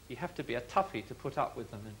 You have to be a toughie to put up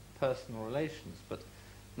with them in personal relations, but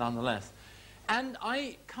nonetheless. And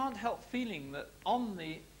I can't help feeling that on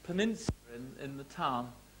the peninsula in the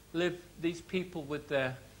town live these people with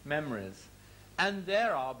their memories and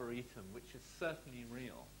their arboretum, which is certainly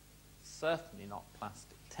real, certainly not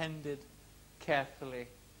plastic, tended carefully,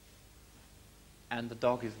 and the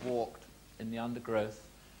dog is walked in the undergrowth,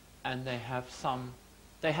 and they have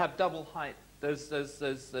double height, those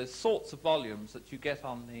sorts of volumes that you get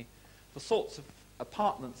on the sorts of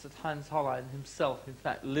apartments that Hans Hollein himself, in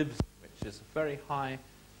fact, lives in, which is a very high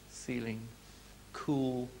ceiling,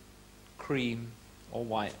 cool, cream or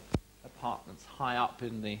white apartments high up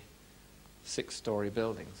in the 6-story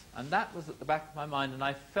buildings. And that was at the back of my mind, and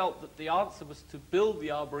I felt that the answer was to build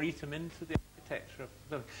the arboretum into the architecture of the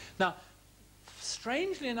building. Now,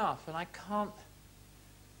 strangely enough, and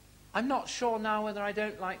I'm not sure now whether I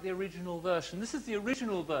don't like the original version. This is the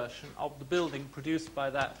original version of the building produced by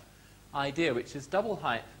that idea, which is double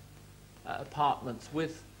height apartments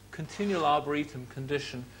with continual arboretum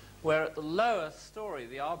condition, where at the lower story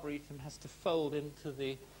the arboretum has to fold into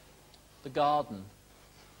the garden,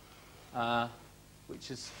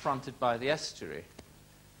 which is fronted by the estuary.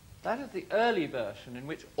 That is the early version, in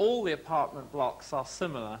which all the apartment blocks are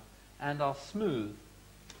similar and are smooth.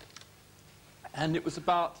 And it was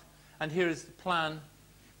about, and here is the plan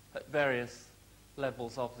at various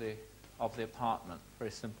levels of the apartment,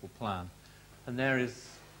 very simple plan. And there is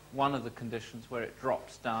one of the conditions where it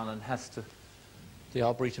drops down and the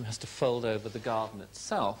arboretum has to fold over the garden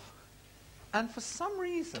itself. And for some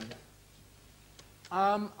reason,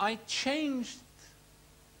 I changed,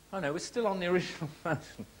 oh no, we're still on the original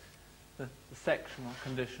version, the sectional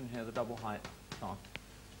condition here, the double height tower.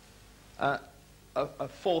 A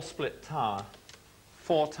 4-split tower,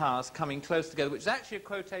 4 towers coming close together, which is actually a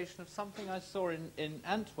quotation of something I saw in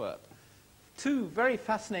Antwerp. 2 very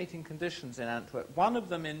fascinating conditions in Antwerp, one of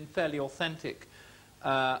them in fairly authentic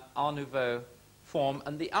Art Nouveau form,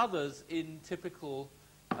 and the others in typical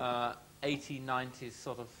 1890s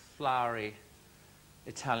sort of flowery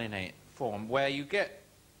Italianate form, where you get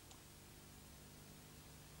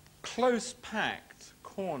close-packed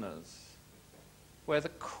corners, where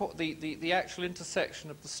the actual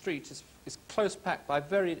intersection of the street is close-packed by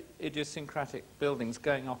very idiosyncratic buildings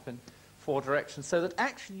going off in 4 directions, so that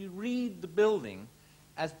actually you read the building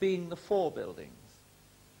as being the 4 buildings,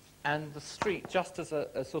 and the street just as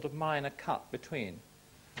a sort of minor cut between.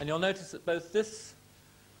 And you'll notice that both this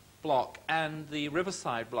block and the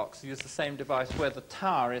riverside blocks use the same device, where the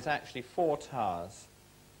tower is actually 4 towers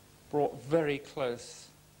brought very close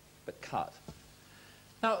but cut.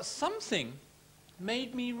 Now, something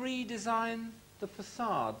made me redesign the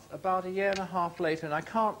facades about 1.5 years later, and I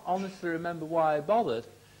can't honestly remember why I bothered,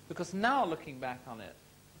 because now looking back on it,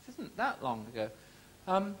 which isn't that long ago,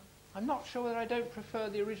 I'm not sure whether I don't prefer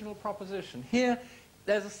the original proposition. Here,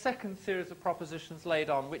 there's a second series of propositions laid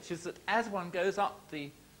on, which is that as one goes up the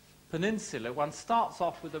peninsula, one starts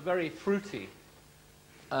off with a very fruity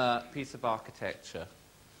piece of architecture,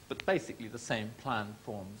 but basically the same plan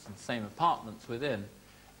forms and same apartments within.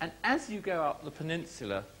 And as you go up the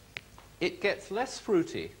peninsula, it gets less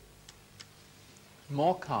fruity,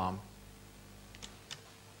 more calm,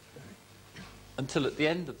 until at the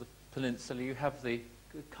end of the peninsula you have the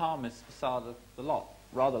calmest facade of the lot,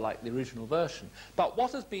 rather like the original version. But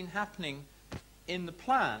what has been happening in the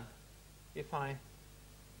plan, if I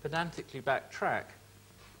pedantically backtrack,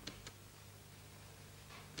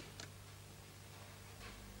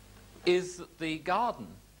 is that the garden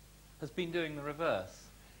has been doing the reverse.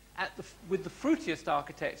 With the fruitiest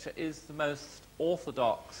architecture is the most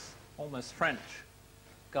orthodox, almost French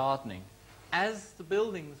gardening. As the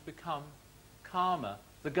buildings become calmer,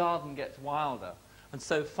 the garden gets wilder. And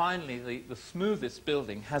so finally the smoothest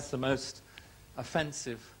building has the most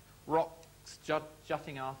offensive rocks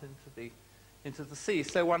jutting out into the sea.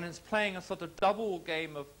 So one is playing a sort of double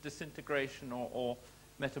game of disintegration or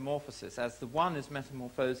metamorphosis, as the one is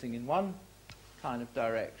metamorphosing in one kind of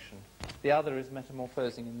direction, the other is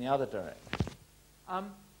metamorphosing in the other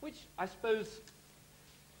direction, which I suppose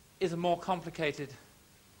is a more complicated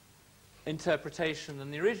interpretation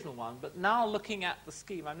than the original one. But now looking at the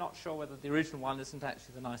scheme, I'm not sure whether the original one isn't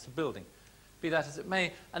actually the nicer building. Be that as it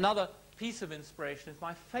may, another piece of inspiration is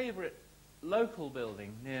my favorite local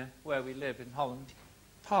building near where we live in Holland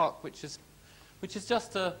Park, which is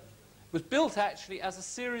just was built actually as a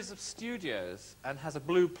series of studios and has a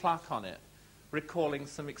blue plaque on it, recalling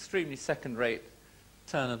some extremely second-rate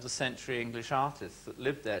turn-of-the-century English artists that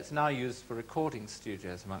lived there. It's now used for recording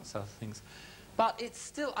studios, amongst other things. But it's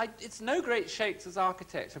still, it's no great shakes as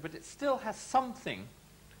architecture, but it still has something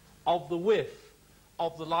of the whiff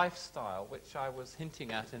of the lifestyle which I was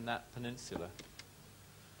hinting at in that peninsula.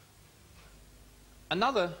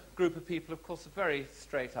 Another group of people, of course, are very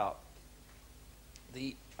straight up.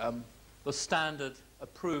 The standard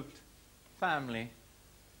approved family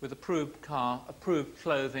with approved car, approved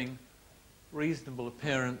clothing, reasonable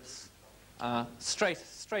appearance, straight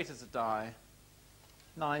as a die,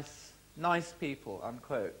 nice people,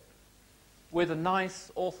 unquote, with a nice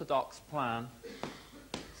orthodox plan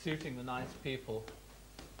suiting the nice people.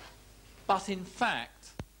 But in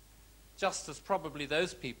fact, just as probably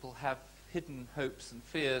those people have hidden hopes and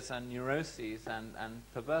fears and neuroses and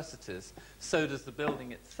perversities, so does the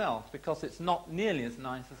building itself, because it's not nearly as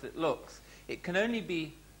nice as it looks. It can only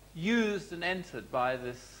be used and entered by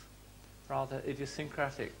this rather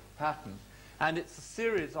idiosyncratic pattern. And it's a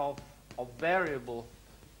series of variable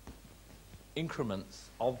increments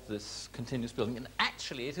of this continuous building. And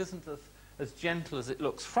actually, it isn't as gentle as it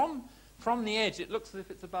looks. From the edge, it looks as if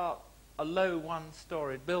it's about a low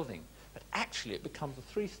one-storied building. But actually, it becomes a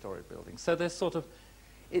three-storied building. So there's sort of,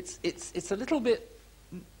 it's a little bit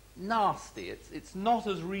nasty. It's not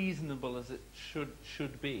as reasonable as it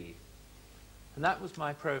should be. And that was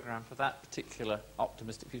my program for that particular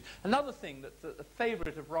optimistic view. Another thing that's a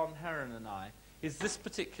favorite of Ron Heron and I is this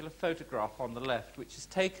particular photograph on the left, which is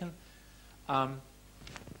taken, I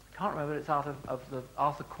can't remember if it's out of the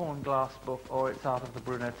Arthur Kornglass book or it's out of the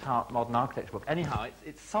Bruno Taut Modern Architecture book. Anyhow,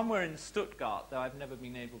 it's somewhere in Stuttgart, though I've never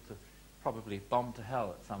been able to probably bomb to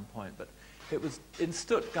hell at some point, but it was in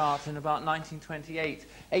Stuttgart in about 1928,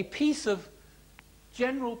 a piece of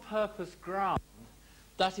general purpose ground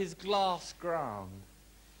that is glass ground.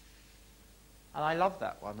 And I love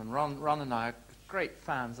that one, and Ron and I are great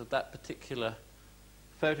fans of that particular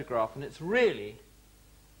photograph, and it's really,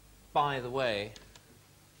 by the way,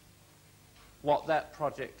 what that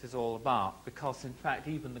project is all about, because in fact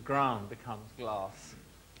even the ground becomes glass,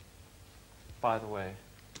 by the way.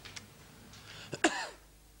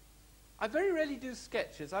 I very rarely do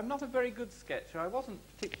sketches. I'm not a very good sketcher. I wasn't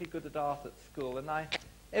particularly good at art at school, and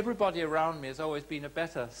everybody around me has always been a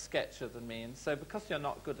better sketcher than me, and so because you're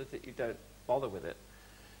not good at it, you don't bother with it.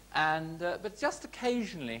 And but just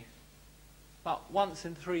occasionally, about once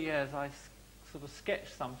in 3 years, I sort of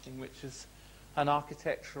sketch something which is an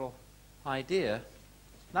architectural idea.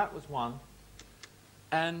 That was one.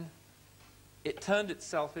 And it turned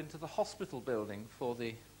itself into the hospital building for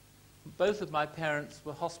the... Both of my parents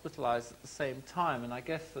were hospitalized at the same time, and I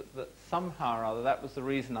guess that somehow or other that was the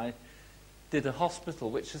reason I did a hospital,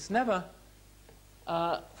 which has never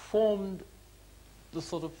formed the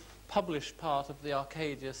sort of published part of the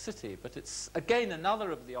Arcadia city, but it's again another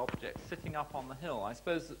of the objects sitting up on the hill. I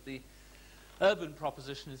suppose that the urban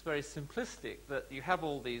proposition is very simplistic, that you have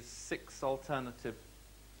all these 6 alternative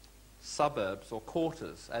suburbs or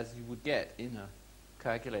quarters, as you would get in a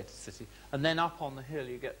coagulated city, and then up on the hill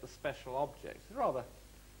you get the special objects. It's a rather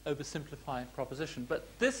oversimplified proposition, but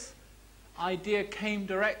this idea came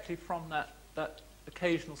directly from that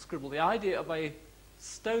occasional scribble, the idea of a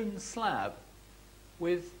stone slab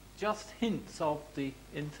with just hints of the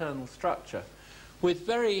internal structure, with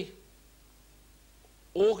very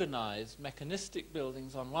organized mechanistic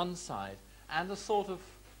buildings on one side and a sort of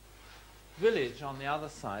village on the other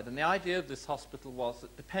side. And the idea of this hospital was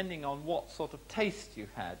that depending on what sort of taste you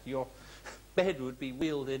had, your bed would be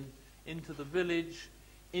wheeled into the village,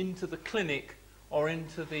 into the clinic, or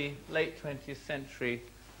into the late 20th century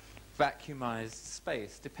vacuumized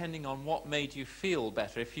space, depending on what made you feel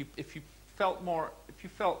better. If you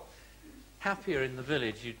felt happier in the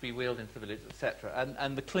village, you'd be wheeled into the village, etc.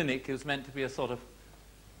 And the clinic is meant to be a sort of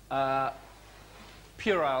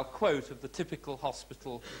puerile quote of the typical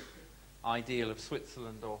hospital ideal of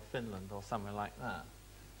Switzerland or Finland or somewhere like that.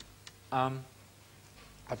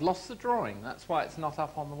 I've lost the drawing. That's why it's not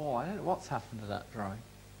up on the wall. I don't know what's happened to that drawing.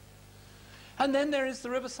 And then there is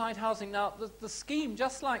the riverside housing. Now, the scheme,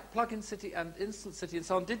 just like Plug-in City and Instant City and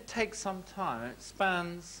so on, did take some time. It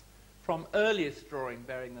spans from earliest drawing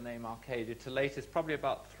bearing the name Arcadia to latest, probably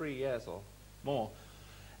about 3 years or more.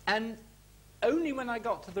 And only when I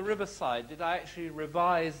got to the riverside did I actually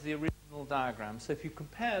revise the original diagram. So if you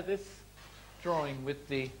compare this drawing with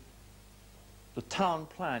the town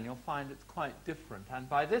plan, you'll find it's quite different. And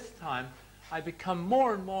by this time, I become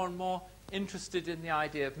more and more and more interested in the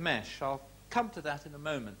idea of mesh. I'll come to that in a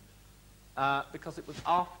moment, because it was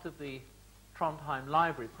after the Trondheim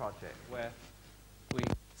Library project where we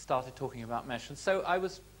started talking about mesh. And so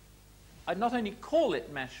I'd not only call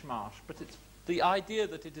it mesh marsh, but it's the idea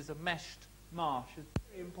that it is a meshed marsh is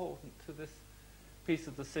very important to this piece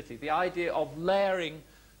of the city. The idea of layering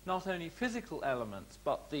not only physical elements,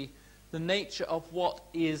 but the nature of what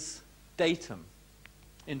is datum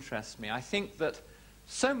interests me. I think that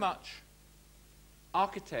so much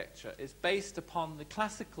architecture is based upon the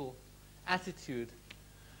classical attitude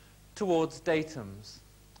towards datums,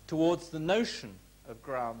 towards the notion of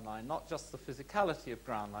ground line, not just the physicality of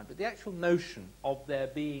ground line, but the actual notion of there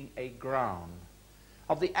being a ground,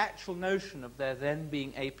 of the actual notion of there then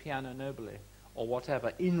being a piano nobile or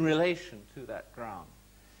whatever in relation to that ground,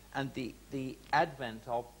 and the advent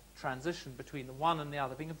of transition between the one and the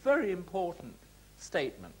other being a very important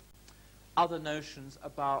statement. Other notions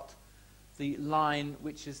about the line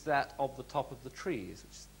which is that of the top of the trees,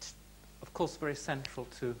 which is of course very central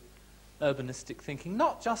to urbanistic thinking,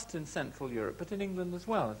 not just in Central Europe, but in England as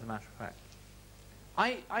well, as a matter of fact.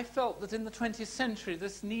 I felt that in the 20th century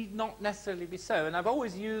this need not necessarily be so, and I've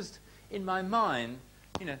always used in my mind,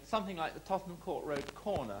 you know, something like the Tottenham Court Road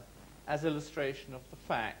corner as illustration of the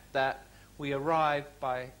fact that we arrive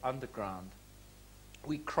by underground,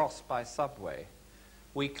 we cross by subway,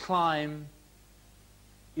 we climb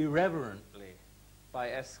irreverently by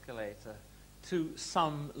escalator to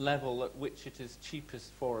some level at which it is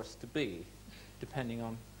cheapest for us to be, depending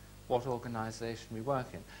on what organization we work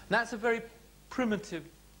in. And that's a very primitive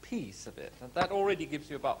piece of it. And that already gives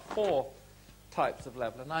you about 4 types of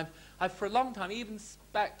level. And I've for a long time, even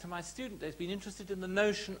back to my student days, been interested in the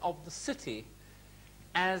notion of the city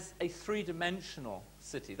as a 3-dimensional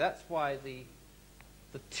city. That's why the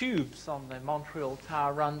tubes on the Montreal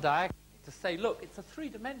Tower run diagonally, to say, look, it's a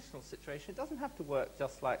 3-dimensional situation. It doesn't have to work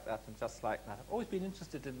just like that and just like that. I've always been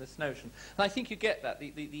interested in this notion. And I think you get that.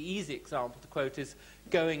 The easy example to quote is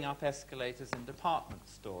going up escalators in department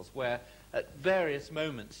stores, where at various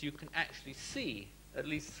moments you can actually see at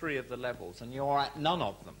least 3 of the levels, and you're at none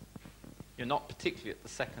of them. You're not particularly at the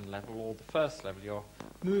second level or the first level. You're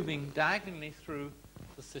moving diagonally through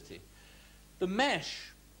the city. The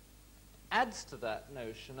mesh adds to that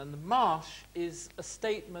notion, and the marsh is a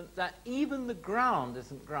statement that even the ground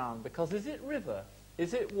isn't ground, because is it river,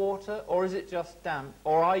 is it water, or is it just damp,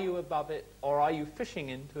 or are you above it, or are you fishing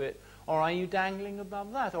into it, or are you dangling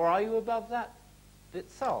above that, or are you above that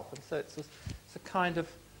itself? And so it's a kind of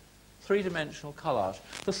 3-dimensional collage.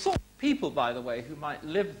 The sort of people, by the way, who might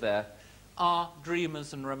live there are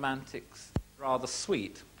dreamers and romantics, rather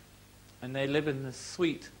sweet, and they live in this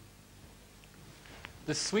sweet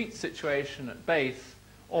situation at base,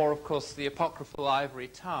 or of course the apocryphal ivory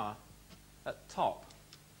tower at top.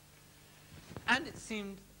 And it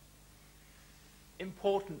seemed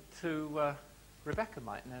important to, Rebecca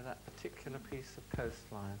might know that particular piece of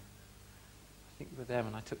coastline. I think you were there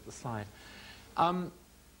when I took the slide.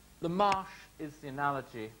 The marsh is the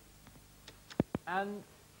analogy. And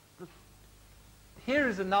here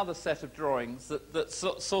is another set of drawings that's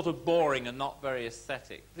sort of boring and not very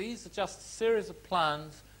aesthetic. These are just a series of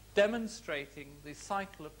plans demonstrating the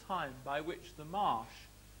cycle of time by which the marsh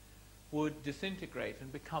would disintegrate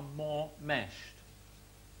and become more meshed.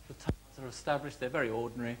 The towers are established. They're very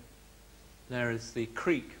ordinary. There is the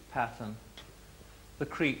creek pattern. The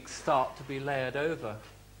creeks start to be layered over.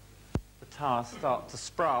 The towers start to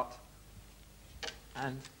sprout,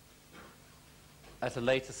 and at a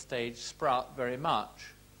later stage sprout very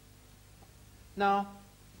much. Now,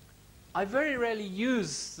 I very rarely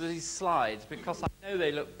use these slides because I know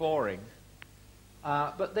they look boring,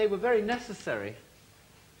 but they were very necessary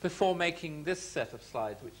before making this set of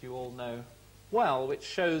slides, which you all know well, which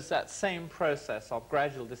shows that same process of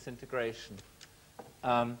gradual disintegration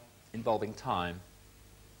involving time.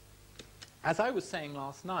 As I was saying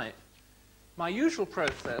last night, my usual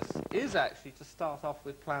process is actually to start off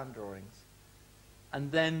with plan drawings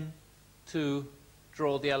and then to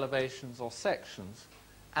draw the elevations or sections,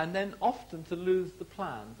 and then often to lose the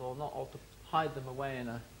plans or to hide them away in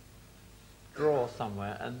a drawer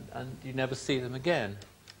somewhere, and you never see them again.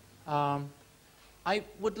 I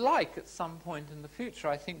would like at some point in the future,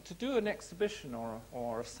 I think, to do an exhibition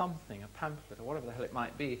or something, a pamphlet or whatever the hell it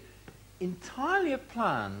might be, entirely of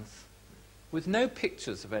plans with no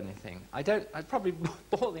pictures of anything. I'd probably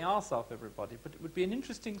bore the arse off everybody, but it would be an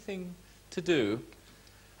interesting thing to do,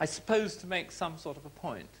 I suppose, to make some sort of a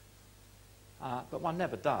point. But one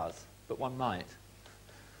never does, but one might.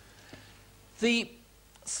 The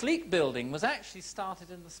Sleek building was actually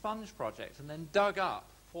started in the Sponge project and then dug up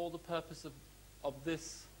for the purpose of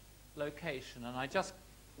this location. And I just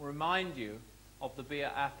remind you of the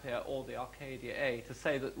Via Appia or the Arcadia A to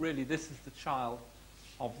say that really this is the child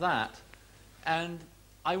of that. And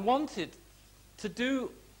I wanted to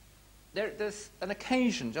do, there's an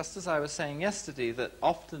occasion, just as I was saying yesterday, that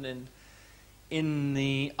often in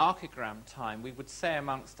the archigram time we would say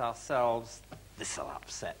amongst ourselves, this'll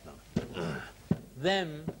upset them.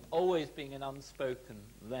 Them always being an unspoken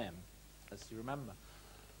them, as you remember.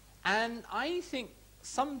 And I think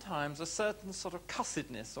sometimes a certain sort of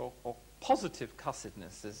cussedness or positive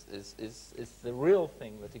cussedness is the real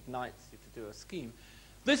thing that ignites you to do a scheme.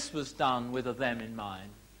 This was done with a them in mind.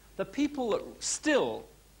 The people that still,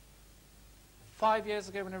 5 years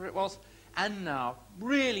ago, whenever it was, and now,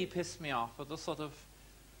 really pissed me off are the sort of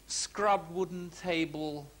scrubbed wooden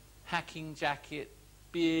table, hacking jacket,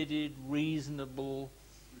 bearded, reasonable,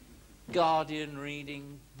 Guardian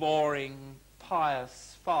reading, boring,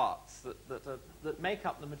 pious farts that make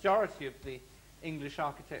up the majority of the English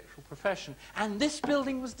architectural profession. And this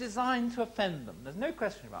building was designed to offend them. There's no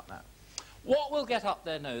question about that. What will get up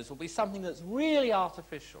their nose will be something that's really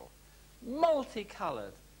artificial,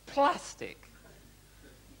 multicoloured, plastic,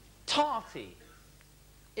 tarty.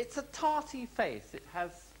 It's a tarty face. It has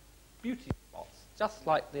beauty spots, just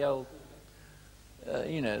like the old,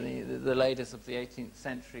 you know, the ladies of the 18th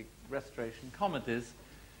century Restoration comedies,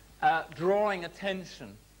 drawing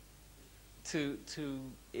attention to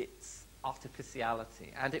its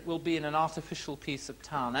artificiality. And it will be in an artificial piece of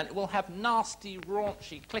town. And it will have nasty,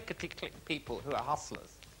 raunchy, clickety-click people who are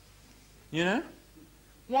hustlers. You know?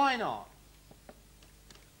 Why not?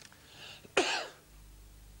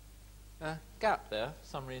 Gap there, for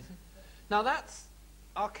some reason. Now that's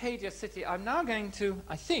Arcadia City. I'm now going to,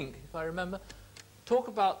 I think, if I remember, talk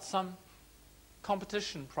about some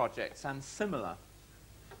competition projects and similar.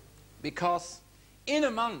 Because in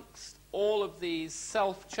amongst all of these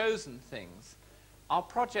self-chosen things are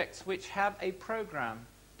projects which have a program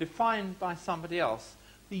defined by somebody else.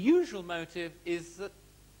 The usual motive is that,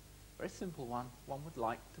 very simple one would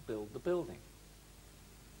like to build the building.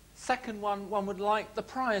 Second one would like the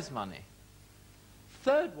prize money.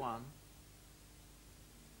 Third one,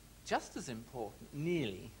 just as important,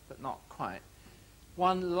 nearly, but not quite,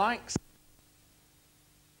 one likes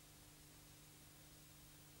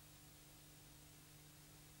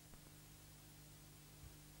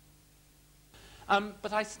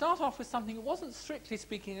but I start off with something that wasn't strictly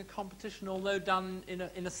speaking a competition, although done in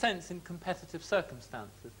a sense in competitive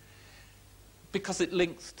circumstances, because it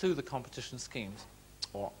links to the competition schemes,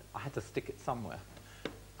 or I had to stick it somewhere.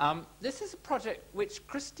 This is a project which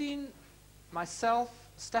Christine, myself,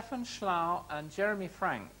 Stefan Schlau and Jeremy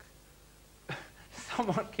Frank,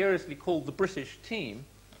 somewhat curiously called the British team,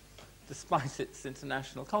 despite its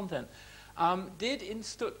international content, did in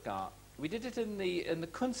Stuttgart. We did it in the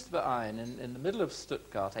Kunstverein in the middle of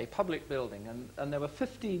Stuttgart, a public building, and there were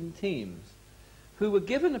 15 teams who were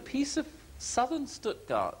given a piece of southern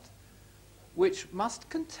Stuttgart which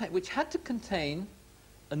had to contain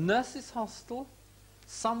a nurses' hostel,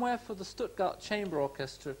 somewhere for the Stuttgart Chamber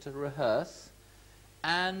Orchestra to rehearse,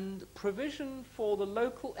 and provision for the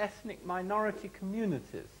local ethnic minority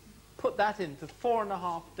communities. Put that into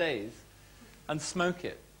 4.5 days and smoke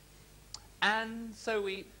it. And so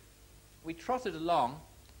we trotted along,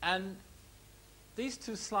 and these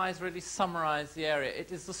two slides really summarize the area.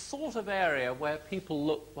 It is the sort of area where people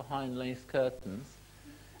look behind lace curtains,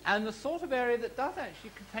 and the sort of area that does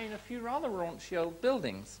actually contain a few rather raunchy old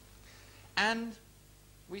buildings. And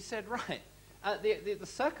we said, right, the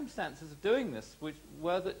circumstances of doing this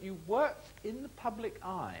were that you worked in the public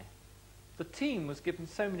eye. The team was given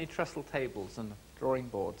so many trestle tables and drawing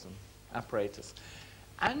boards and apparatus.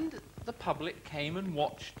 And the public came and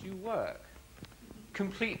watched you work,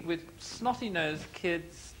 complete with snotty-nosed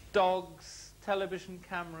kids, dogs, television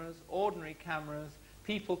cameras, ordinary cameras,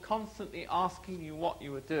 people constantly asking you what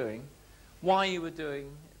you were doing, why you were doing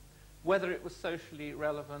it, whether it was socially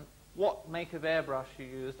relevant, what make of airbrush you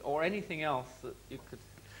used, or anything else that you could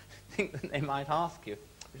think that they might ask you,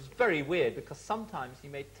 which is very weird because sometimes you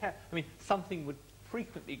may something would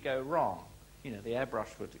frequently go wrong. You know, the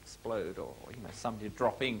airbrush would explode, or you know, somebody would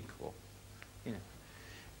drop ink, or you know,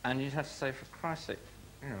 and you'd have to say, for Christ's sake,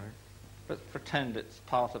 you know, but pretend it's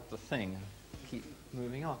part of the thing and keep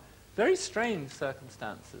moving on. Very strange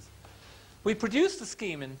circumstances. We produced a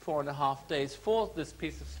scheme in 4.5 days for this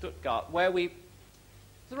piece of Stuttgart, where it's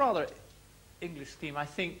a rather English scheme, I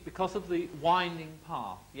think, because of the winding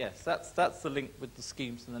path. Yes, that's the link with the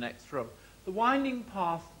schemes in the next room. The winding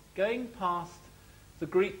path going past the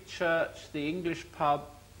Greek church, the English pub,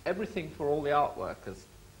 everything for all the art workers.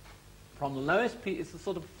 From the lowest piece, it's a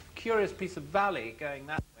sort of curious piece of valley going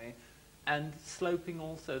that way, and sloping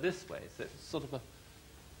also this way. So it's sort of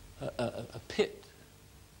a pit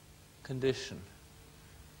condition.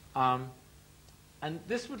 And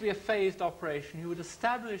this would be a phased operation. You would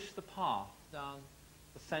establish the path down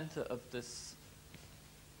the center of this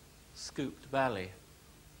scooped valley,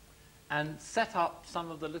 and set up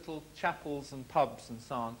some of the little chapels and pubs and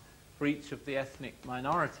so on for each of the ethnic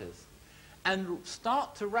minorities, and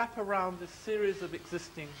start to wrap around this series of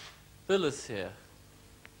existing villas here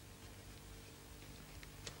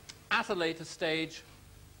at a later stage,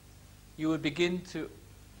 you would begin to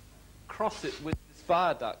cross it with this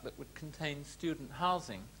viaduct that would contain student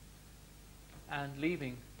housing and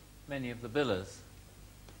leaving many of the villas,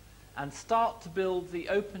 and start to build the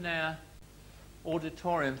open-air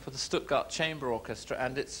auditorium for the Stuttgart Chamber Orchestra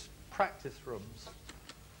and its practice rooms.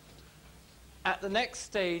 At the next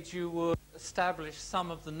stage, you would establish some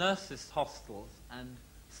of the nurses' hostels and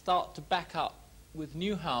start to back up with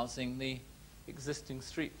new housing the existing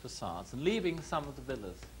street facades and leaving some of the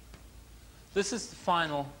villas. This is the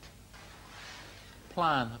final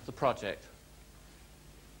plan of the project.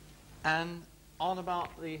 And on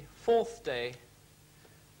about the fourth day,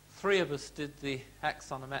 3 of us did the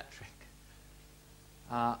axonometric.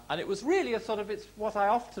 And it was really a sort of, it's what I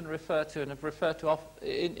often refer to and have referred to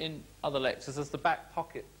in other lectures as the back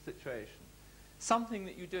pocket situation. Something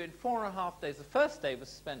that you do in 4.5 days. The first day was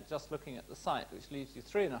spent just looking at the site, which leaves you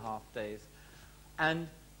 3.5 days. And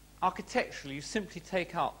architecturally, you simply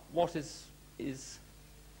take out what is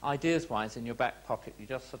ideas-wise in your back pocket. You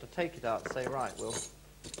just sort of take it out and say, right, we'll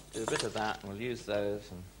do a bit of that, and we'll use those,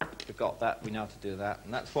 and we've got that, we know how to do that,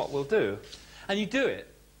 and that's what we'll do. And you do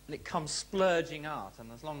it, and it comes splurging out,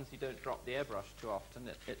 and as long as you don't drop the airbrush too often,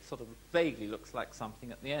 it sort of vaguely looks like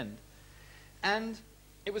something at the end. And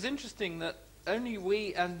it was interesting that only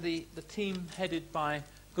we and the team headed by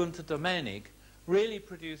Gunther Domenig really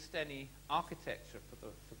produced any architecture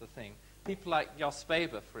for the thing. People like Jos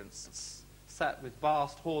Weber, for instance, sat with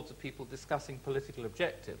vast hordes of people discussing political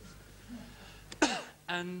objectives.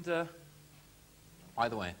 And, by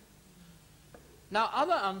the way, now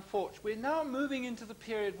other unfortunate, we're now moving into the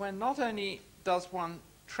period when not only does one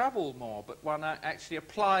travel more, but one actually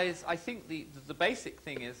applies. I think the basic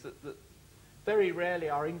thing is that very rarely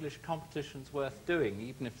are English competitions worth doing,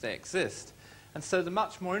 even if they exist. And so the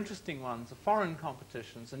much more interesting ones are foreign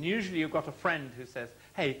competitions, and usually you've got a friend who says,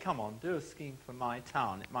 hey, come on, do a scheme for my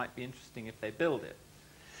town. It might be interesting if they build it.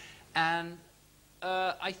 And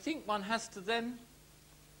I think one has to then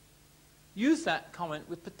use that comment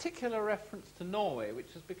with particular reference to Norway,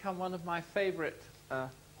 which has become one of my favorite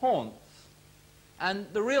haunts. And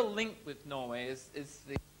the real link with Norway is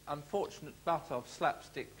the unfortunate butt of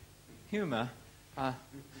slapstick humor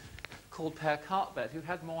called Per Cartbed, who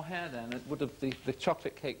had more hair then. It would have, the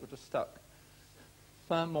chocolate cake would have stuck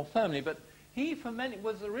more firmly. But he, for many,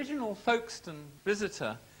 was original Folkestone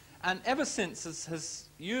visitor, and ever since has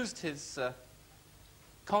used his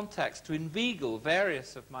contacts to inveigle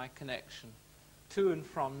various of my connection to and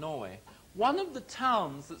from Norway. One of the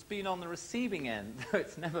towns that's been on the receiving end, though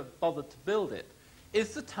it's never bothered to build it,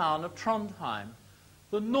 is the town of Trondheim,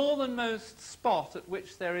 the northernmost spot at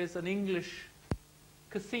which there is an English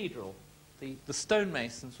cathedral. The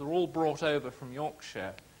stonemasons were all brought over from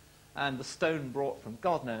Yorkshire, and the stone brought from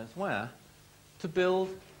God knows where, to build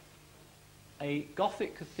a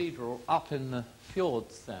Gothic cathedral up in the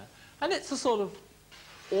fjords there. And it's a sort of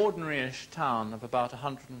ordinary-ish town of about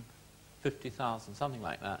 150,000, something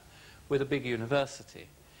like that, with a big university.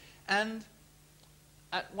 And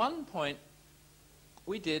at one point,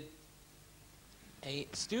 we did a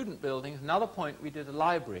student building. At another point, we did a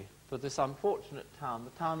library for this unfortunate town.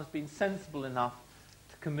 The town has been sensible enough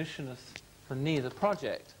to commission us for neither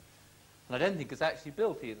project. And I don't think it's actually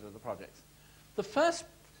built either of the projects. The first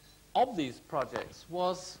of these projects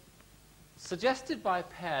was suggested by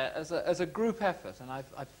Per as a group effort, and I've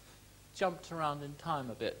jumped around in time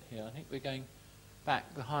a bit here. I think we're going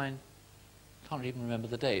back behind, can't even remember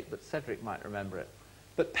the date, but Cedric might remember it.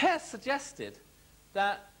 But Per suggested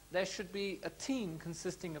that there should be a team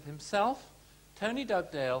consisting of himself, Tony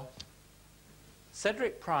Dugdale,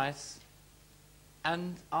 Cedric Price,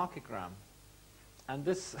 and Archigram. And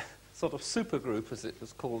this sort of supergroup, as it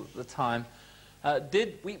was called at the time,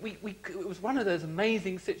 it was one of those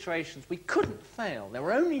amazing situations. We couldn't fail. There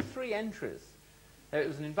were only 3 entries. It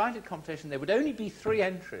was an invited competition. There would only be 3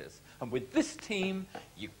 entries. And with this team,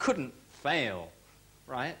 you couldn't fail,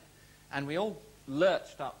 right? And we all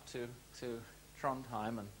lurched up to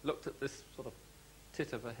Trondheim and looked at this sort of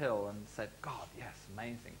tit of a hill and said, God, yes,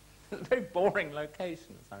 amazing. It's a very boring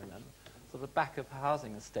location, as I remember. Sort of the back of a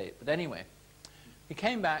housing estate. But anyway, we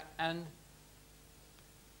came back, and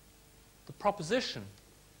the proposition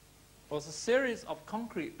was a series of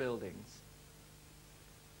concrete buildings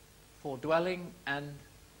for dwelling and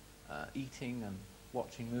eating and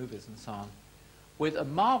watching movies and so on, with a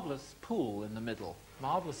marvelous pool in the middle,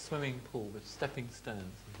 marvelous swimming pool with stepping stones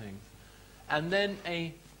and things, and then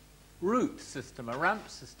a route system, a ramp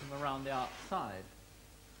system around the outside.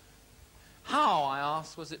 How, I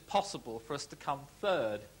asked, was it possible for us to come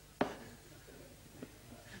third?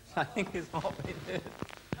 I think is what we did.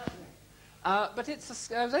 But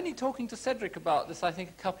I was only talking to Cedric about this, I think,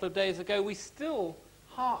 a couple of days ago. We still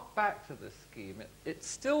hark back to this scheme. It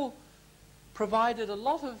still provided a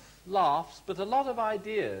lot of laughs, but a lot of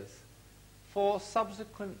ideas for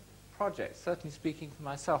subsequent projects, certainly speaking for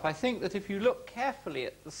myself. I think that if you look carefully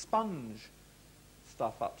at the sponge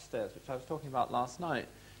stuff upstairs, which I was talking about last night,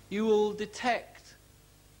 you will detect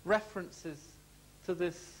references to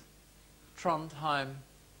this Trondheim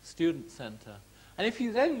Student Centre. And if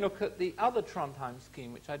you then look at the other Trondheim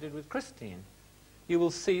scheme, which I did with Christine, you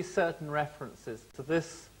will see certain references to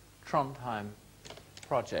this Trondheim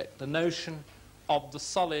project, the notion of the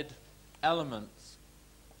solid elements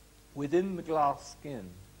within the glass skin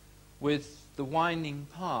with the winding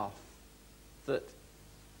path that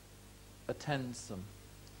attends them.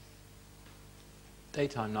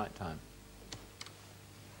 Daytime, nighttime.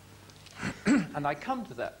 And I come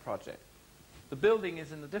to that project. The building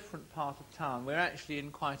is in a different part of town. We're actually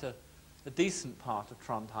in quite a decent part of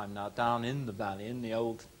Trondheim now, down in the valley, in the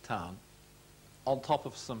old town, on top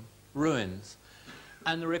of some ruins.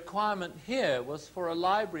 And the requirement here was for a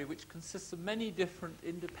library which consists of many different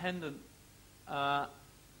independent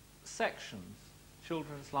sections.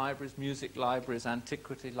 Children's libraries, music libraries,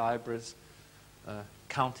 antiquity libraries,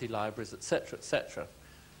 county libraries, etc., etc.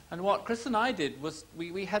 And what Chris and I did was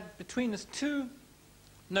we had between us two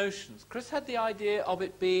notions. Chris had the idea of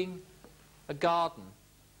it being a garden,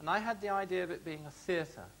 and I had the idea of it being a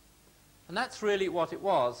theatre. And that's really what it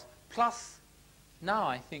was, plus now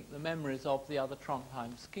I think the memories of the other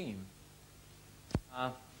Trondheim scheme.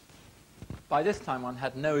 By this time one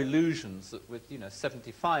had no illusions that with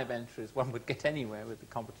 75 entries one would get anywhere with the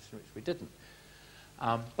competition, which we didn't.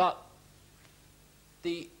 But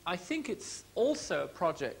I think it's also a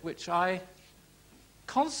project which I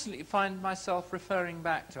constantly find myself referring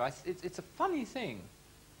back to. It's a funny thing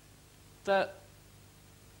that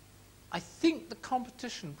I think the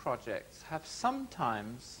competition projects have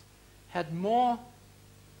sometimes had more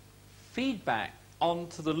feedback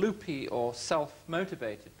onto the loopy or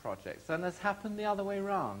self-motivated projects than has happened the other way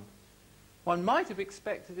around. One might have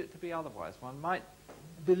expected it to be otherwise. One might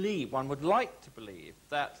believe, one would like to believe,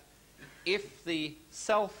 that if the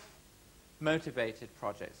self-motivated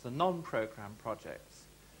projects, the non-program projects,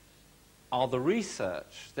 are the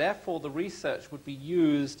research, therefore the research would be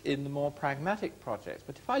used in the more pragmatic projects.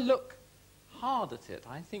 But if I look hard at it,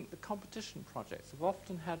 I think the competition projects have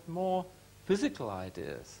often had more physical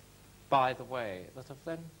ideas, by the way, that have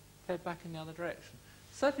then fed back in the other direction.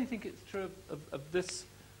 I certainly think it's true of this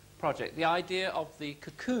project. The idea of the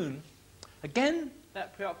cocoon, again,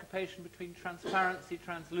 that preoccupation between transparency,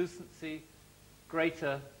 translucency,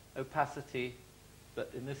 greater opacity,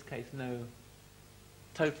 but in this case no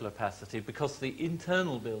total opacity, because the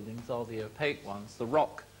internal buildings are the opaque ones, the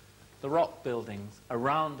rock buildings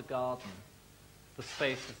around the garden, the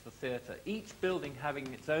space is the theatre, each building having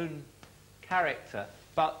its own character,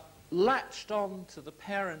 but latched on to the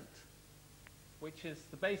parent, which is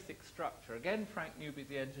the basic structure. Again, Frank Newby,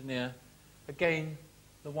 the engineer, again,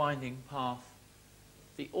 the winding path,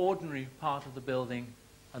 the ordinary part of the building,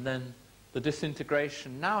 and then the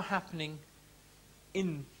disintegration now happening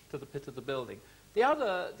into the pit of the building. The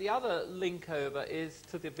other link over is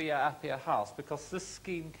to the Via Appia house, because this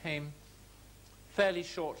scheme came fairly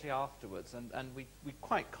shortly afterwards, and we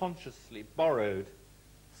quite consciously borrowed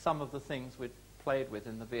some of the things we'd played with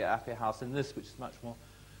in the Via Appia house in this, which is much more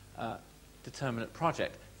determinate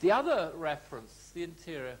project. The other reference, the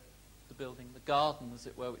interior of the building, the garden, as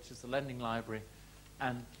it were, which is the lending library,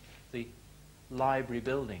 and the library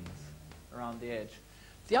buildings around the edge.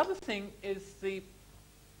 The other thing is the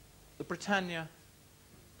Britannia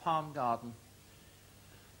Palm Garden,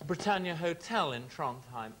 the Britannia Hotel in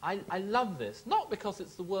Trondheim. I love this, not because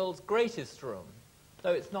it's the world's greatest room,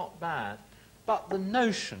 though it's not bad, but the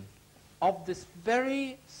notion of this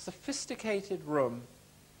very sophisticated room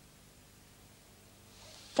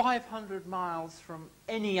 500 miles from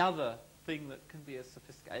any other thing that can be as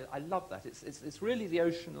sophisticated. I love that. It's really the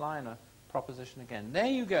ocean liner proposition again. There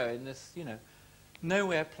you go in this,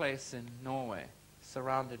 nowhere place in Norway,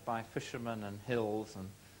 surrounded by fishermen and hills and,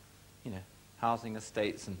 housing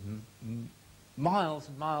estates and miles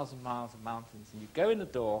and miles and miles of mountains. And you go in the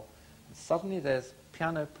door, and suddenly there's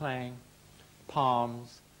piano playing,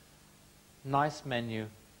 palms, nice menu,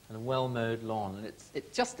 and a well-mowed lawn. And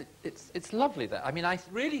it's lovely there. I mean, I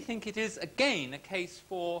really think it is, again, a case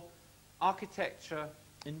for architecture,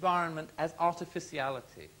 environment as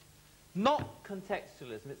artificiality, not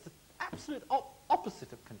contextualism. It's the absolute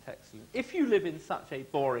opposite of contextualism. If you live in such a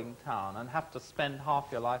boring town and have to spend half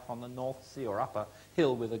your life on the North Sea or up a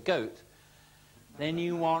hill with a goat, then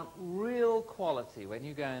you want real quality when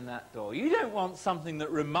you go in that door. You don't want something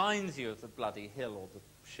that reminds you of the bloody hill or the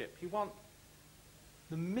ship. You want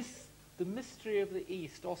the mystery of the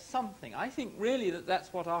East or something. I think really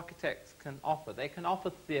that's what architects can offer. They can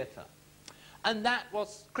offer theatre. And that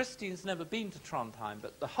was, Christine's never been to Trondheim,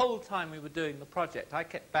 but the whole time we were doing the project, I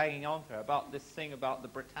kept banging on to her about this thing about the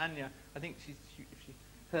Britannia. I think if she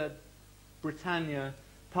heard Britannia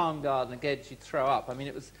Palm Garden again, she'd throw up. I mean,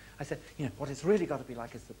 it was, I said, you know, what it's really got to be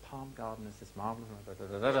like is the Palm Garden is this marvelous,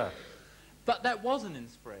 But that was an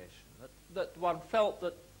inspiration, that one felt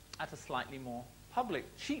that at a slightly more public,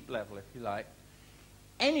 cheap level, if you like,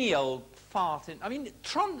 any old fart in, I mean,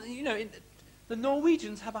 you know, the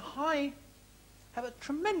Norwegians have a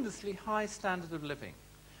tremendously high standard of living.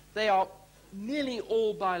 They are nearly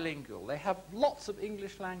all bilingual. They have lots of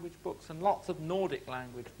English language books and lots of Nordic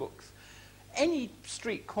language books. Any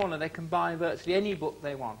street corner they can buy virtually any book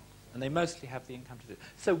they want, and they mostly have the income to do it.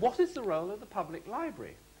 So what is the role of the public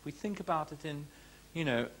library? If we think about it in, you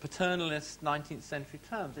know, paternalist 19th century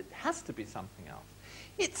terms, it has to be something else.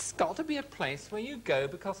 It's got to be a place where you go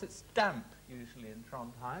because it's damp, usually in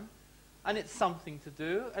Trondheim, and it's something to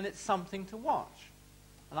do, and it's something to watch.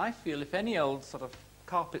 And I feel if any old sort of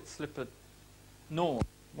carpet-slippered Nord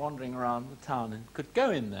wandering around the town and could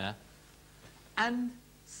go in there and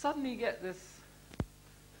suddenly get this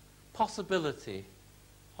possibility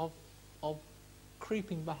of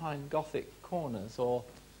creeping behind Gothic corners or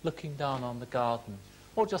looking down on the garden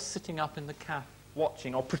or just sitting up in the cafe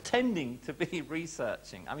watching or pretending to be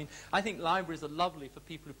researching. I mean, I think libraries are lovely for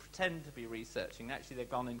people who pretend to be researching. Actually, they've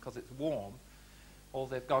gone in because it's warm, or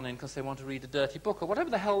they've gone in because they want to read a dirty book, or whatever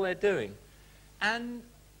the hell they're doing. And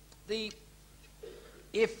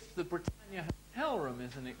if the Britannia hotel room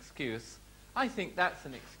is an excuse, I think that's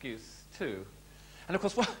an excuse too. And of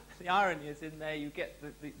course, what the irony is in there, you get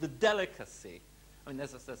the delicacy. I mean,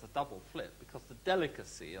 there's a double flip, because the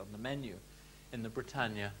delicacy on the menu in the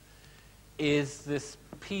Britannia is this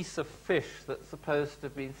piece of fish that's supposed to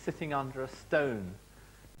have been sitting under a stone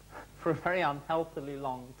for a very unhealthily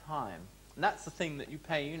long time. And that's the thing that you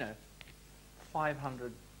pay, you know,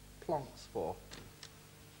 500 plonks for.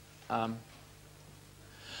 The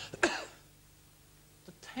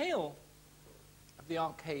tail of the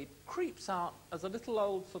arcade creeps out as a little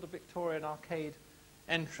old sort of Victorian arcade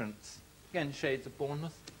entrance. Again, shades of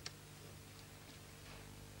Bournemouth.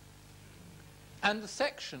 And the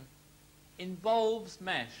section involves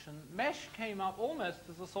mesh, and mesh came up almost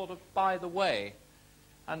as a sort of by the way.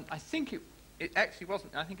 And I think it actually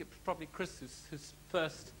wasn't. I think it was probably Chris who's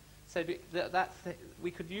first said that we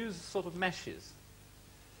could use sort of meshes.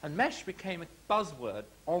 And mesh became a buzzword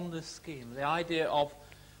on this scheme, the idea of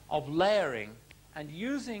layering and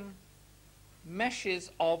using meshes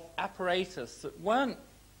of apparatus that weren't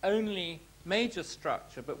only major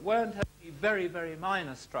structure, but weren't only very, very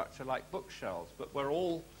minor structure like bookshelves, but were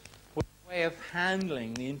all a way of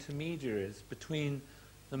handling the intermediaries between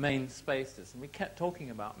the main spaces. And we kept talking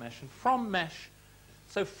about mesh. And from mesh,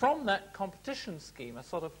 so from that competition scheme, a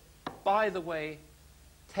sort of by-the-way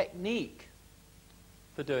technique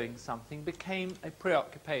for doing something became a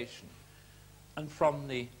preoccupation. And from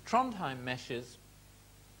the Trondheim meshes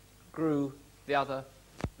grew the other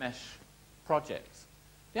mesh projects.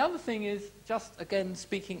 The other thing is, just again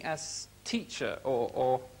speaking as teacher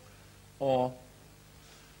or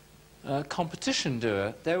competition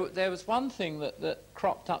doer, there was one thing that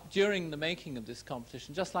cropped up during the making of this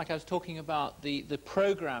competition, just like I was talking about the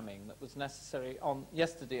programming that was necessary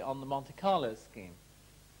yesterday on the Monte Carlo scheme.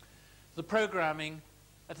 The programming,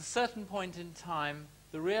 at a certain point in time,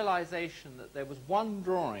 the realization that there was one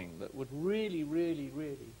drawing that would really, really,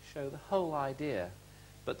 really show the whole idea,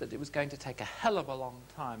 but that it was going to take a hell of a long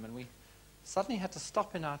time, and we suddenly had to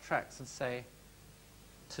stop in our tracks and say,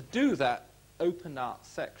 to do that open art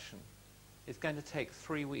section is going to take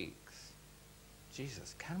 3 weeks.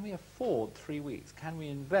 Jesus, can we afford 3 weeks? Can we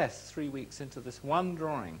invest 3 weeks into this one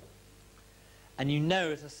drawing? And you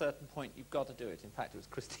know at a certain point you've got to do it. In fact, it was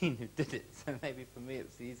Christine who did it, so maybe for me it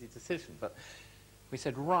was the easy decision. But we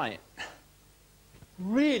said, right,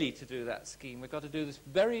 really to do that scheme, we've got to do this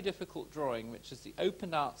very difficult drawing, which is the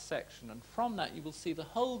open art section, and from that you will see the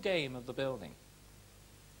whole game of the building.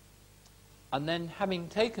 And then, having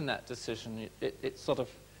taken that decision, it's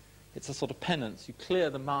a sort of penance. You clear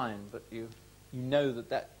the mind, but you know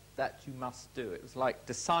that you must do. It was like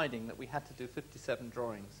deciding that we had to do 57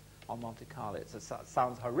 drawings on Monte Carlo. It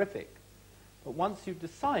sounds horrific, but once you've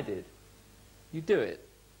decided, you do it.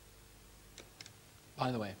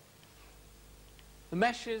 By the way, the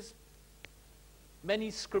meshes, many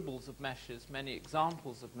scribbles of meshes, many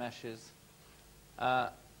examples of meshes,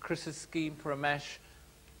 Chris's scheme for a mesh.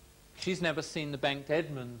 She's never seen the Bengt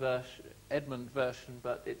Edmund version,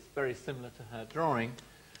 but it's very similar to her drawing.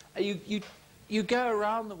 You go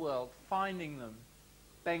around the world finding them.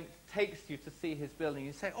 Bengt takes you to see his building.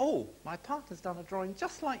 You say, oh, my partner's done a drawing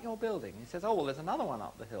just like your building. He says, oh, well, there's another one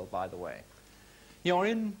up the hill, by the way. You're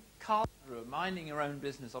in Karlsruhe, minding your own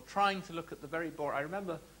business, or trying to look at the very boring... I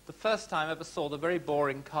remember the first time I ever saw the very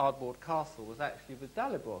boring cardboard castle was actually with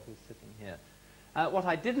Dalibor, who's sitting here. What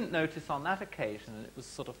I didn't notice on that occasion, and it was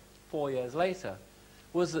sort of 4 years later,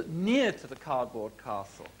 was that near to the cardboard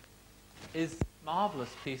castle is a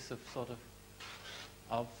marvelous piece of sort of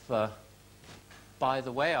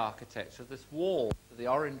by-the-way architecture, this wall to the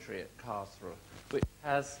orangery at Karlsruhe, which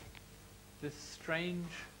has this strange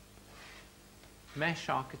mesh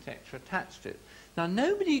architecture attached to it. Now,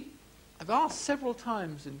 I've asked several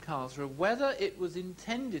times in Karlsruhe whether it was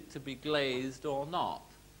intended to be glazed or not.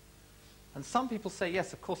 And some people say,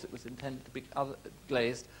 yes, of course it was intended to be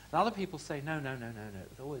glazed. And other people say, no, it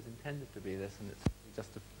was always intended to be this, and it's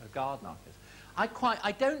just a garden artist.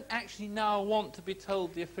 I don't actually now want to be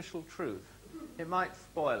told the official truth. It might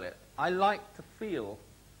spoil it. I like to feel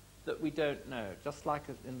that we don't know. Just like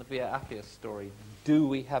in the Via Appia story, do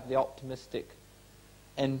we have the optimistic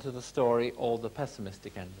end to the story or the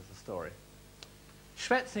pessimistic end of the story?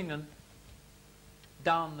 Schwetzingen,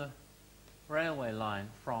 down the railway line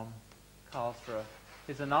from Karlsruhe,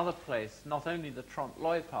 is another place, not only the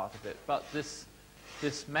trompe-l'oeil part of it, but this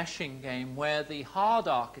meshing game where the hard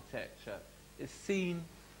architecture is seen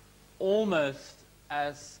almost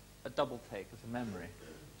as a double take, as a memory.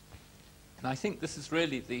 And I think this is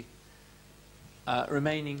really the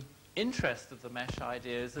remaining interest of the mesh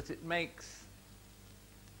idea, is that it makes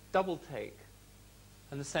double take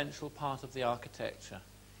an essential part of the architecture.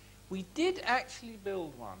 We did actually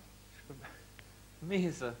build one, which for me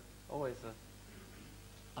is always an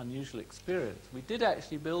unusual experience. We did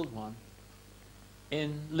actually build one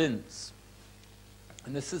in Linz.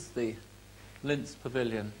 And this is the Linz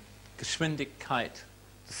Pavilion, Geschwindigkeit,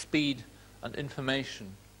 the speed and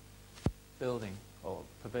information building or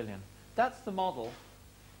pavilion. That's the model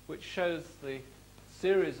which shows the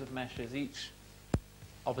series of meshes, each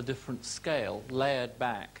of a different scale, layered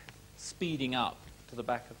back, speeding up to the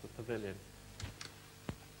back of the pavilion.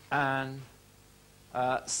 And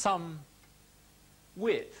some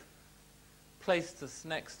wit placed us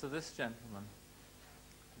next to this gentleman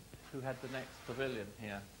who had the next pavilion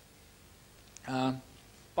here.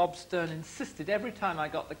 Bob Stern insisted, every time I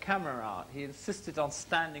got the camera out, he insisted on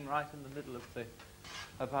standing right in the middle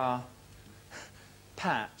of our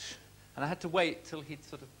patch. And I had to wait till he'd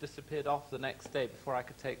sort of disappeared off the next day before I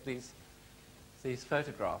could take these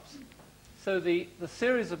photographs. So the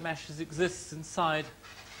series of meshes exists inside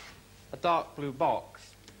a dark blue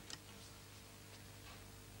box.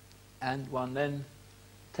 And one then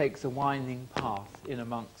takes a winding path in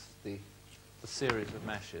amongst the series of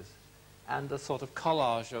meshes. And a sort of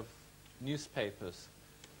collage of newspapers,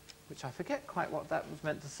 which I forget quite what that was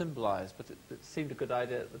meant to symbolize, but it seemed a good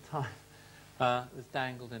idea at the time, was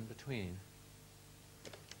dangled in between.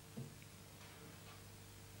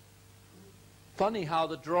 Funny how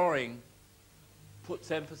the drawing puts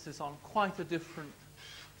emphasis on quite a different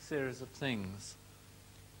series of things.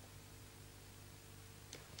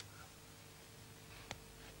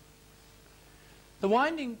 The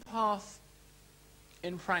winding path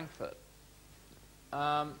in Frankfurt.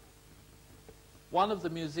 One of the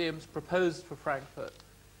museums proposed for Frankfurt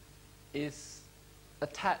is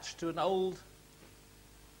attached to an old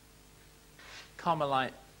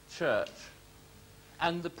Carmelite church.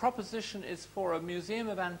 And the proposition is for a museum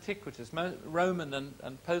of antiquities, Roman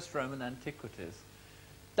and post-Roman antiquities.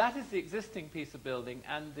 That is the existing piece of building,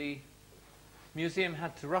 and the museum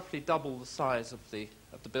had to roughly double the size of the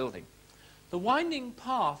building. The winding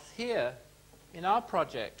path here in our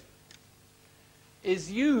project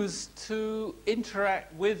is used to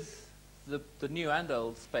interact with the new and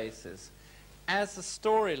old spaces as a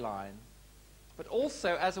storyline, but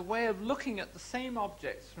also as a way of looking at the same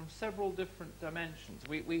objects from several different dimensions.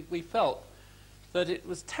 We felt that it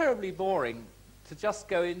was terribly boring to just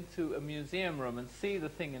go into a museum room and see the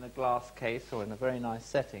thing in a glass case or in a very nice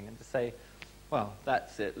setting and to say, well,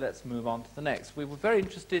 that's it, let's move on to the next. We were very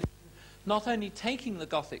interested in not only taking the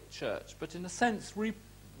Gothic church, but in a sense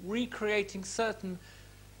recreating certain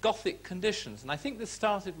Gothic conditions. And I think this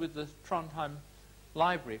started with the Trondheim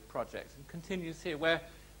Library project and continues here, where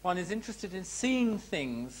one is interested in seeing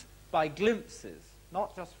things by glimpses,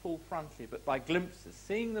 not just full frontally, but by glimpses,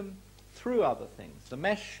 seeing them through other things. The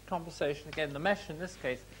mesh conversation, again, the mesh in this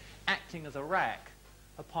case, acting as a rack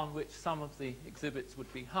upon which some of the exhibits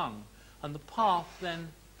would be hung, and the path then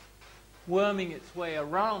worming its way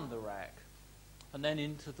around the rack and then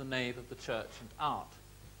into the nave of the church and out.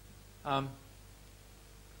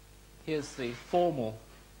 Here's the formal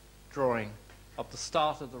drawing of the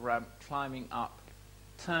start of the ramp, climbing up,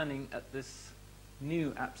 turning at this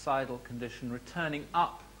new apsidal condition, returning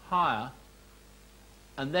up higher,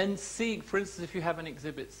 and then see, for instance, if you have an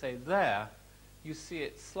exhibit, say, there, you see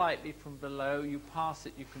it slightly from below, you pass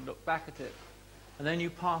it, you can look back at it, and then you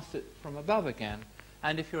pass it from above again.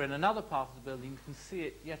 And if you're in another part of the building, you can see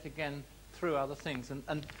it yet again through other things.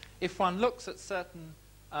 And if one looks at certain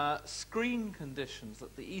screen conditions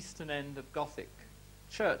at the eastern end of Gothic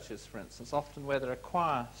churches, for instance, often where there are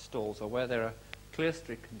choir stalls or where there are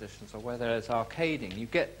clerestory conditions or where there is arcading, you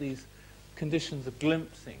get these conditions of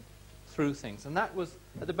glimpsing through things. And that was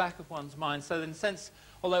at the back of one's mind. So in a sense,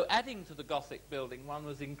 although adding to the Gothic building, one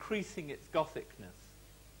was increasing its Gothicness.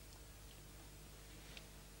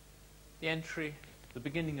 The entry, the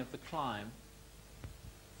beginning of the climb,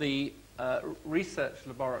 the research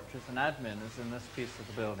laboratories and admin is in this piece of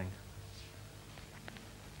the building.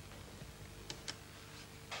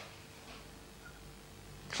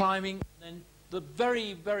 Climbing, then the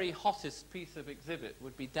very, very hottest piece of exhibit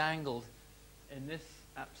would be dangled in this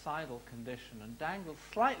apsidal condition and dangled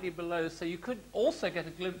slightly below, so you could also get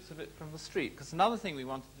a glimpse of it from the street, because another thing we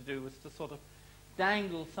wanted to do was to sort of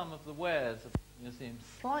dangle some of the wares of the museum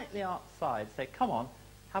slightly outside, say, come on,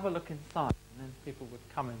 have a look inside, and then people would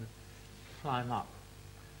come in and climb up.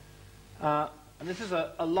 And this is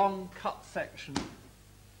a long cut section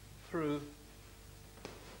through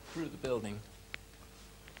the building.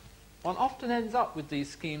 One often ends up with these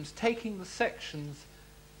schemes taking the sections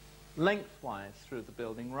lengthwise through the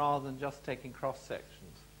building rather than just taking cross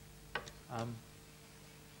sections.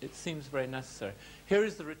 It seems very necessary. Here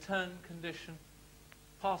is the return condition,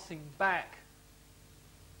 passing back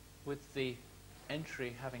with the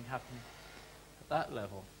entry having happened at that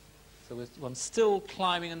level. So one's still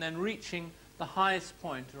climbing and then reaching the highest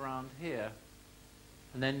point around here,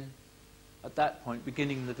 and then at that point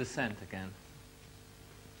beginning the descent again.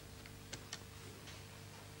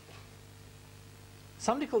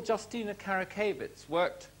 Somebody called Justina Karakevitz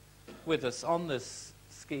worked with us on this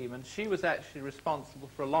scheme, and she was actually responsible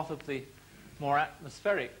for a lot of the more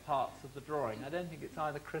atmospheric parts of the drawing. I don't think it's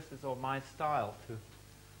either Chris's or my style to,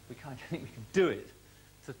 I don't think we can do it,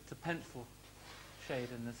 to pencil shade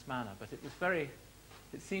in this manner, but it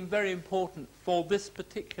seemed very important for this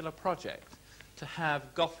particular project to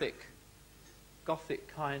have Gothic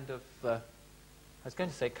kind of, I was going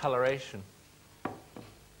to say coloration.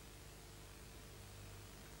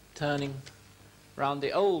 Turning around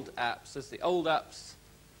the old apse, there's the old apse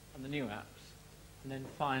and the new apse, and then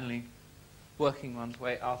finally working one's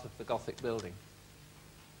way out of the Gothic building.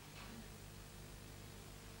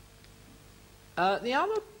 I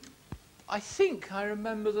think I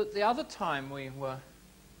remember that the other thing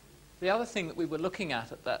that we were looking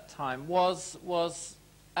at that time was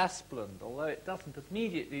Asplund, although it doesn't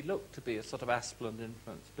immediately look to be a sort of Asplund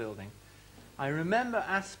influenced building. I remember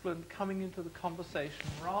Asplund coming into the conversation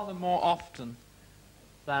rather more often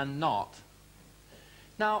than not.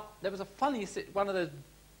 Now, there was a funny, one of those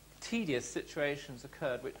tedious situations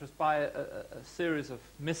occurred, which was by a series of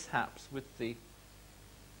mishaps with the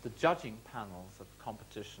judging panels of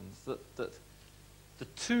competitions, that the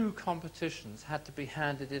two competitions had to be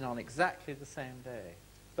handed in on exactly the same day.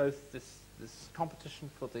 Both this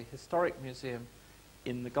competition for the Historic Museum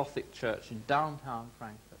in the Gothic Church in downtown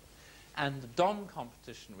Frankfurt, and the Dom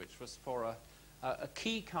competition, which was for a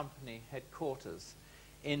key company headquarters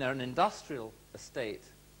in an industrial estate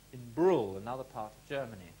in Brühl, another part of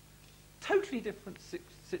Germany. Totally different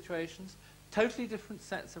situations, totally different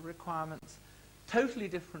sets of requirements, totally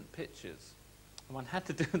different pitches. And one had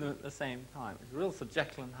to do them at the same time. It was a real sort of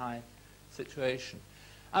Jekyll and Hyde situation.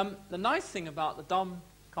 The nice thing about the Dom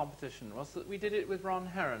competition was that we did it with Ron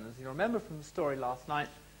Heron. As you remember from the story last night,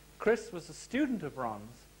 Chris was a student of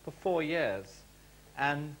Ron's for 4 years,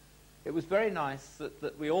 and it was very nice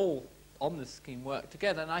that we all on this scheme worked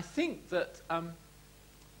together. And I think that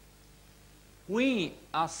we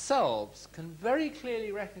ourselves can very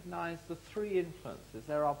clearly recognize the three influences.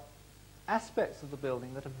 There are aspects of the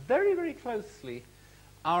building that are very, very closely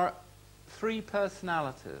our three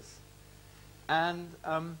personalities, and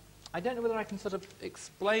I don't know whether I can sort of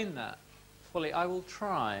explain that fully. I will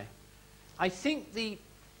try. I think the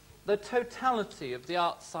totality of the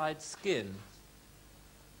outside skin,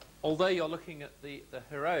 although you're looking at the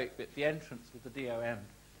heroic bit, the entrance with the DOM,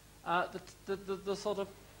 the sort of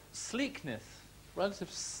sleekness, relative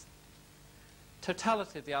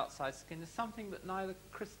totality of the outside skin is something that neither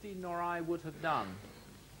Christine nor I would have done.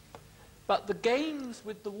 But the games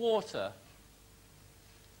with the water,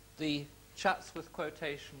 the Chatsworth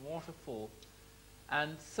quotation waterfall,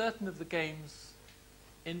 and certain of the games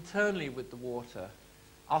internally with the water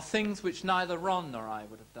are things which neither Ron nor I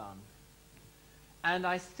would have done. And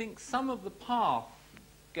I think some of the path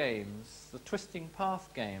games, the twisting path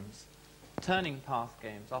games, turning path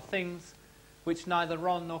games, are things which neither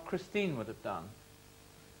Ron nor Christine would have done.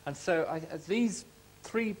 And so these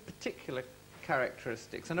three particular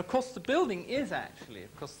characteristics, and of course the building is actually,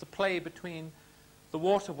 of course, the play between the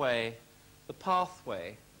waterway, the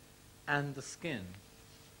pathway, and the skin.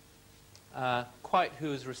 Quite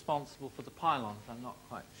who is responsible for the pylons, I'm not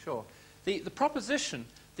quite sure. The proposition,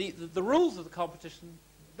 the rules of the competition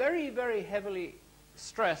very, very heavily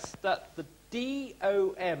stress that the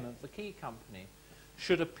DOM of the key company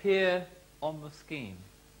should appear on the scheme.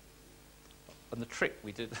 And the trick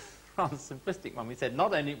we did, rather simplistic one, we said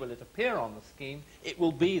not only will it appear on the scheme, it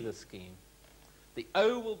will be the scheme. The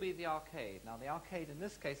O will be the arcade. Now the arcade in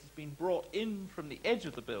this case has been brought in from the edge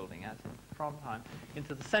of the building, as in Trondheim,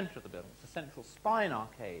 into the centre of the building. It's a central spine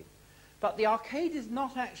arcade. But the arcade is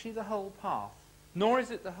not actually the whole path, nor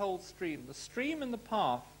is it the whole stream. The stream and the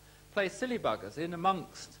path play silly buggers in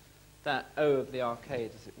amongst that O of the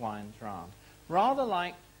arcade as it winds round. Rather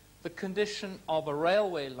like the condition of a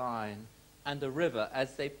railway line and a river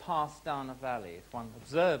as they pass down a valley. If one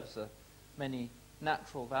observes many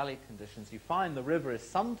natural valley conditions, you find the river is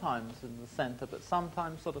sometimes in the centre, but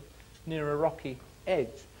sometimes sort of near a rocky edge.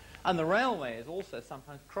 And the railway is also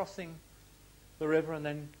sometimes crossing the river and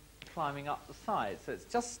then climbing up the side. So it's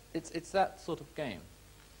just, it's that sort of game.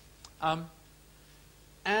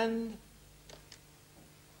 And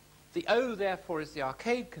the O, therefore, is the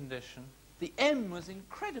arcade condition. The M was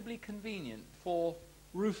incredibly convenient for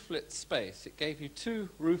rooflit space. It gave you two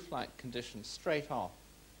roof-like conditions straight off.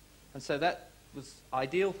 And so that was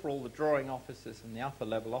ideal for all the drawing offices and the upper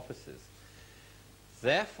level offices.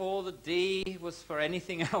 Therefore, the D was for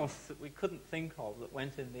anything else that we couldn't think of that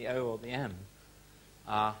went in the O or the M.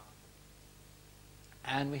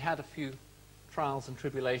 And we had a few trials and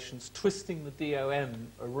tribulations twisting the DOM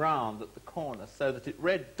around at the corner so that it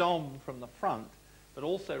read DOM from the front, but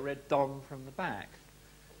also read DOM from the back.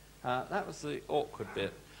 That was the awkward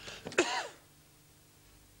bit.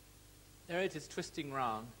 There it is twisting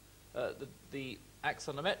round. The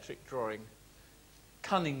axonometric drawing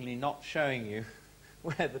cunningly not showing you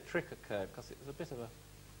where the trick occurred because it was a bit of a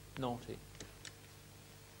naughty.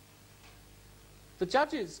 The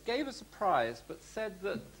judges gave us a prize but said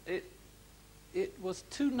that it was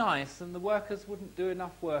too nice and the workers wouldn't do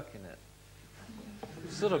enough work in it.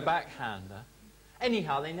 Sort of backhander.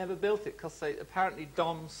 Anyhow, they never built it because apparently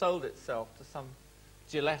Dom sold itself to some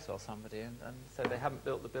Gillette or somebody, and so they haven't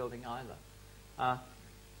built the building either.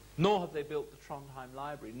 Nor have they built the Trondheim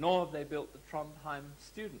Library, nor have they built the Trondheim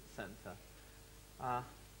Student Centre.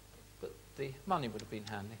 But the money would have been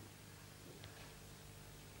handy.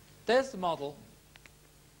 There's the model,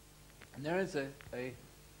 and there is a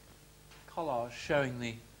collage showing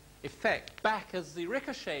the effect back as the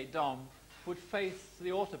ricochet Dom would face the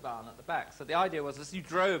Autobahn at the back. So the idea was as you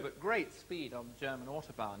drove at great speed on the German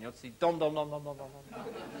Autobahn, you'd see Dom, Dom, Dom, Dom, Dom, Dom, Dom.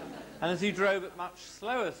 And as you drove at much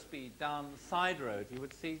slower speed down the side road, you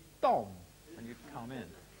would see Dom, and you'd come in.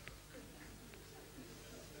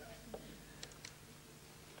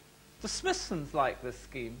 The Smithsons liked this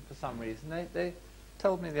scheme for some reason. They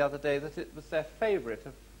told me the other day that it was their favourite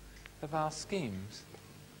of our schemes.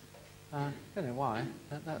 I don't know why.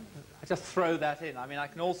 I just throw that in. I mean, I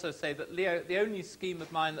can also say that the only scheme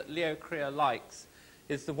of mine that Leo Krier likes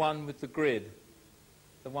is the one with the grid,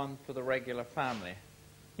 the one for the regular family.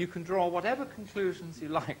 You can draw whatever conclusions you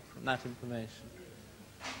like from that information.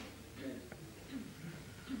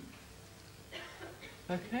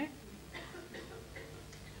 Okay?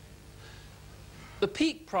 The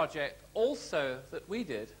Peak project also that we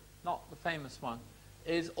did, not the famous one,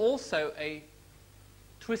 is also a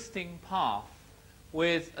twisting path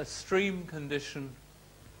with a stream condition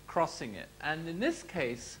crossing it. And in this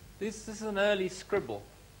case, this is an early scribble,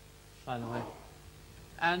 by the way.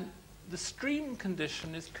 And the stream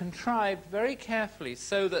condition is contrived very carefully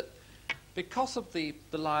so that because of the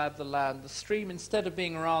lie of the land, the stream, instead of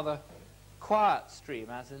being a rather quiet stream,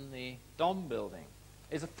 as in the Dom building,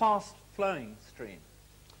 is a fast-flowing stream.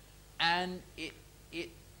 And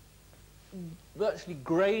it virtually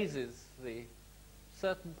grazes the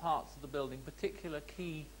certain parts of the building, particular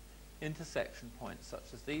key intersection points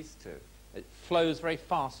such as these two. It flows very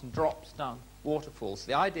fast and drops down waterfalls.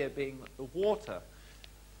 The idea being that the water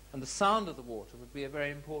and the sound of the water would be a very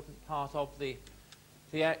important part of the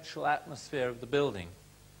actual atmosphere of the building.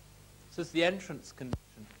 This is the entrance condition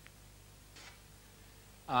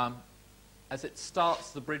as it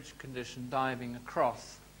starts the bridge condition diving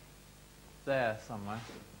across there somewhere.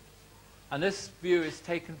 And this view is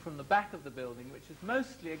taken from the back of the building, which is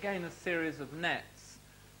mostly, again, a series of nets.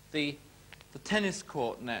 The tennis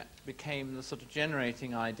court net became the sort of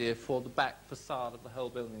generating idea for the back facade of the whole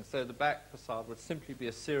building. So the back facade would simply be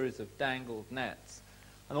a series of dangled nets,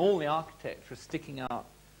 and all the architecture sticking out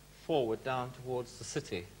forward down towards the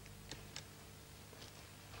city.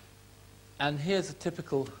 And here's a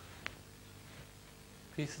typical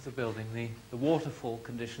piece of the building, the waterfall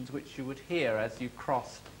conditions, which you would hear as you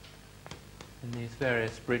crossed in these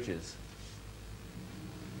various bridges.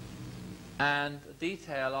 And a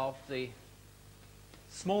detail of the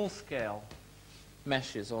small-scale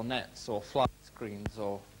meshes or nets or fly screens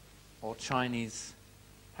or Chinese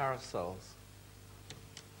parasols.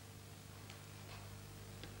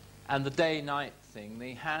 And the day-night thing,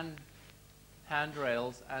 the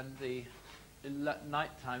handrails and the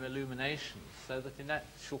nighttime illumination, so that in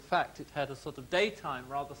actual fact it had a sort of daytime,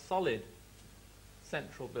 rather solid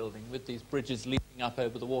central building with these bridges leaping up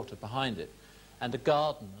over the water behind it, and a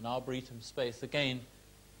garden, an arboretum space, again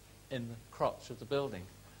in the crotch of the building.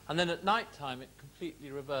 And then at night time it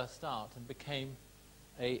completely reversed out and became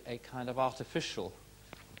a kind of artificial,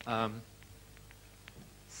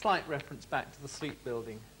 slight reference back to the sleep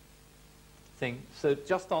building thing. So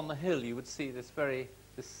just on the hill you would see this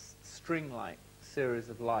string-like series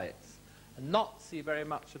of lights and not see very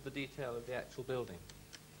much of the detail of the actual building.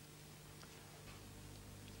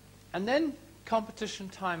 And then competition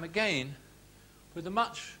time again, with a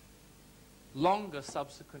much longer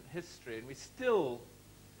subsequent history, and we still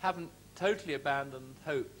haven't totally abandoned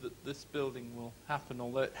hope that this building will happen,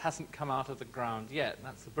 although it hasn't come out of the ground yet. And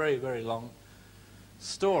that's a very, very long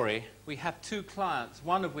story. We have two clients,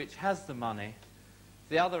 one of which has the money,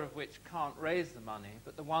 the other of which can't raise the money,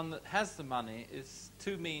 but the one that has the money is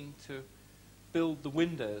too mean to build the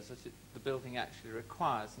windows that the building actually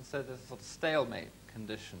requires, and so there's a sort of stalemate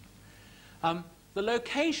condition. The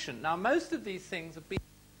location, now most of these things have been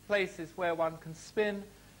places where one can spin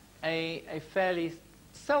a fairly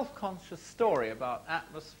self-conscious story about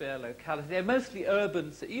atmosphere, locality. They're mostly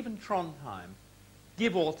urban, so even Trondheim,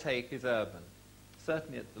 give or take, is urban,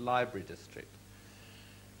 certainly at the library district.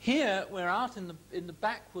 Here we're out in the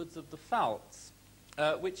backwoods of the Pfalz,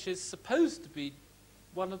 which is supposed to be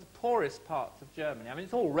one of the poorest parts of Germany. I mean,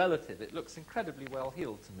 it's all relative. It looks incredibly well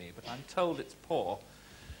heeled to me, but I'm told it's poor.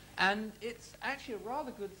 And it's actually a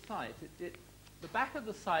rather good site. The back of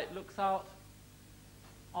the site looks out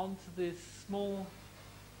onto these small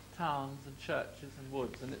towns and churches and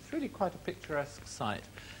woods, and it's really quite a picturesque site.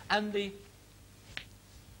 And the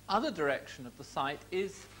other direction of the site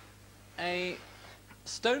is a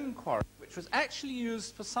stone quarry, which was actually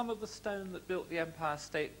used for some of the stone that built the Empire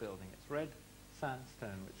State Building. It's red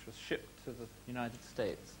sandstone, which was shipped to the United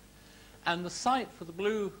States. And the site for the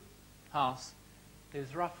blue house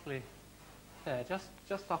is roughly there,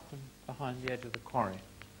 just up and behind the edge of the quarry.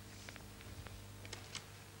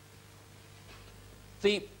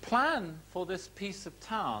 The plan for this piece of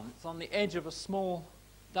town, it's on the edge of a small,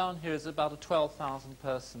 down here is about a 12,000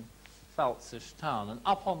 person Pfalzish town, and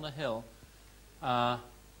up on the hill,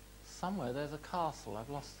 somewhere there's a castle. I've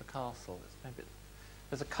lost the castle.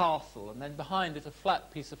 There's a castle, and then behind it a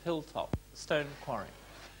flat piece of hilltop, a stone quarry.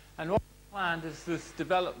 And what we planned is this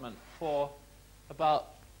development for about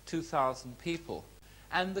 2,000 people.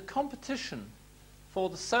 And the competition for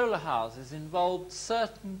the solar houses involved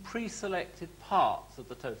certain pre-selected parts of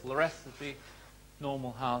the total. The rest would be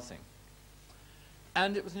normal housing.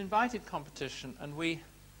 And it was an invited competition, and we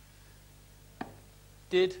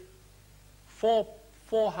did four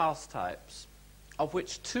house types, of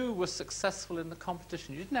which two were successful in the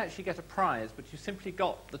competition. You didn't actually get a prize, but you simply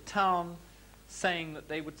got the town saying that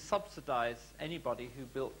they would subsidize anybody who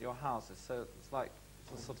built your houses. So it's like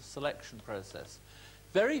a sort of selection process.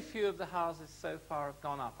 Very few of the houses so far have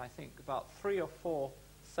gone up. I think about 3 or 4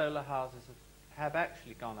 solar houses have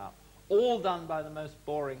actually gone up, all done by the most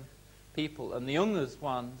boring people. And the Unger's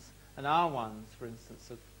ones and our ones, for instance,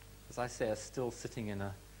 have, as I say, are still sitting in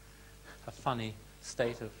a funny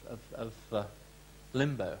state of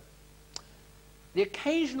limbo. The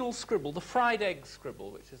occasional scribble, the fried egg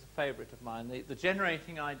scribble, which is a favorite of mine, the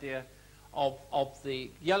generating idea of the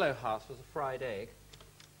yellow house was a fried egg,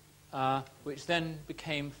 which then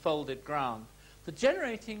became folded ground. The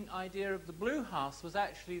generating idea of the blue house was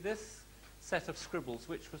actually this set of scribbles,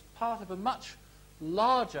 which was part of a much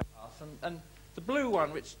larger house. And the blue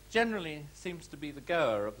one, which generally seems to be the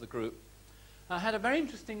goer of the group, had a very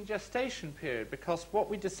interesting gestation period, because what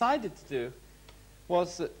we decided to do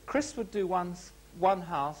was that Chris would do one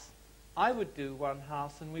house, I would do one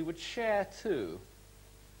house and we would share two.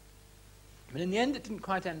 But in the end, it didn't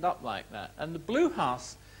quite end up like that. And the blue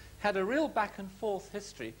house had a real back and forth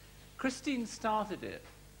history. Christine started it,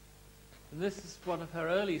 and this is one of her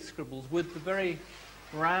early scribbles, with the very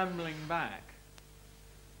rambling back.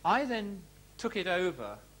 I then took it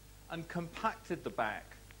over and compacted the back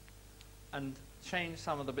and changed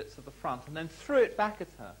some of the bits of the front, and then threw it back at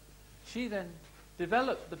her. She then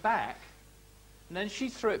developed the back, and then she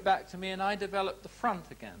threw it back to me, and I developed the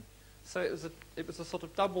front again. So it was a sort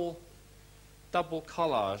of double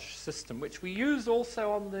collage system, which we used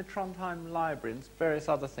also on the Trondheim Library and various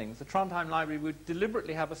other things. The Trondheim Library would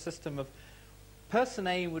deliberately have a system of person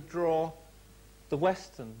A would draw the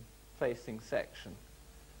western-facing section,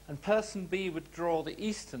 and person B would draw the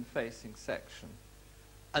eastern-facing section.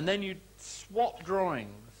 And then you'd swap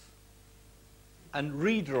drawings and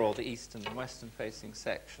redraw the eastern and western-facing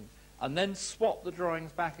section, and then swap the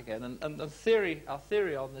drawings back again. And our theory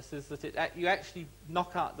on this is that you actually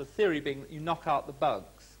knock out, the theory being that you knock out the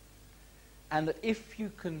bugs, and that if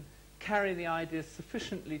you can carry the ideas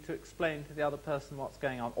sufficiently to explain to the other person what's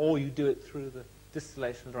going on, or you do it through the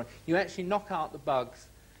distillation of the drawing, you actually knock out the bugs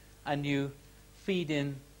and you feed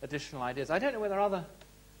in additional ideas. I don't know whether other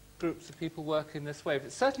groups of people work in this way, but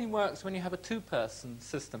it certainly works when you have a two-person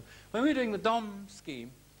system. When we were doing the DOM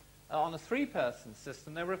scheme on a three-person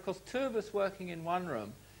system, there were, of course, two of us working in one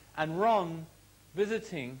room and Ron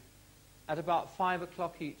visiting at about 5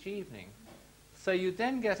 o'clock each evening. So you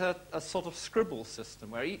then get a sort of scribble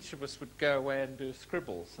system where each of us would go away and do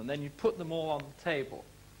scribbles, and then you put them all on the table.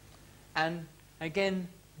 And again,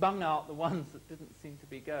 bung out the ones that didn't seem to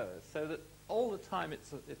be goers, so that all the time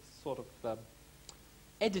it's sort of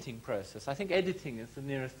editing process. I think editing is the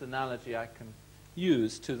nearest analogy I can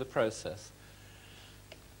use to the process.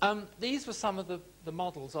 These were some of the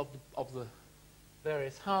models of the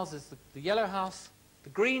various houses. The yellow house, the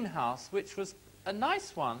green house, which was a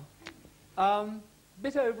nice one,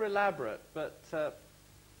 bit over-elaborate, but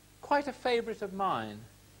quite a favourite of mine,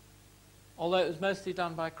 although it was mostly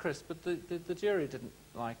done by Chris, but the jury didn't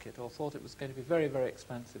like it or thought it was going to be very, very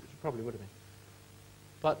expensive, which it probably would have been.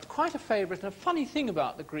 But quite a favourite. And a funny thing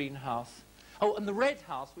about the green house, oh, and the red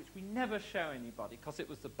house, which we never show anybody because it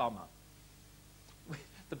was the bummer.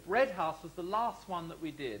 The red house was the last one that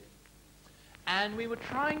we did. And we were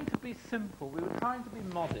trying to be simple. We were trying to be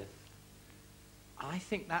modest. I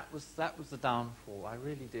think that was the downfall. I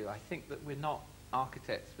really do. I think that we're not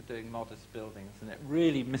architects for doing modest buildings, and it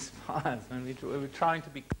really misfires when we were trying to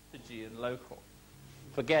be cottagey and local.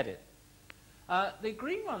 Forget it. The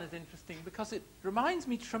green one is interesting because it reminds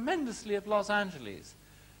me tremendously of Los Angeles.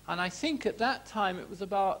 And I think at that time it was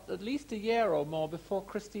about at least a year or more before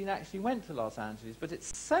Christine actually went to Los Angeles. But it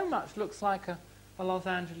so much looks like a Los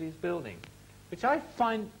Angeles building, which I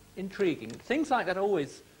find intriguing. Things like that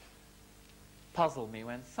always puzzle me.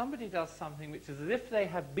 When somebody does something which is as if they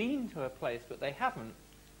have been to a place but they haven't,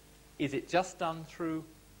 is it just done through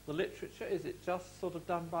the literature? Is it just sort of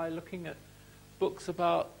done by looking at books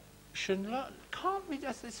about Schindler? Can't we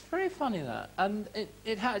just, it's very funny that. And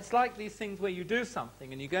it's like these things where you do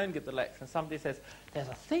something and you go and give the lecture and somebody says, there's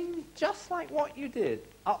a thing just like what you did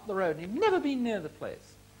up the road and you've never been near the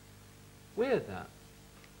place. Weird that.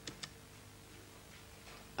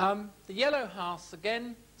 The yellow house,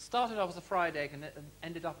 again, started off as a fried egg and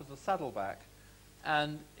ended up as a saddleback.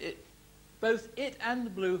 And both it and the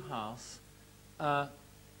blue house are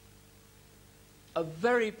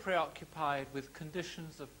very preoccupied with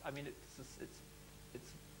conditions of, I mean,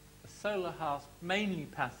 it's a solar house, mainly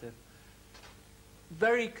passive,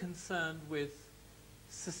 very concerned with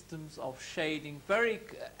systems of shading,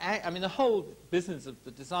 I mean, the whole business of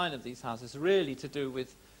the design of these houses is really to do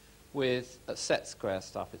with set square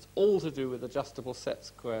stuff. It's all to do with adjustable set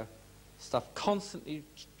square stuff, constantly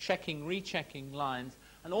checking, rechecking lines,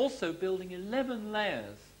 and also building 11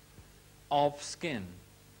 layers of skin.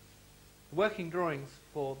 Working drawings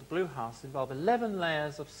for the blue house involve 11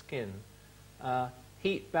 layers of skin,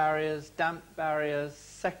 heat barriers, damp barriers,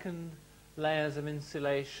 second layers of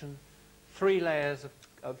insulation, 3 layers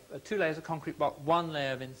of 2 layers of concrete block, 1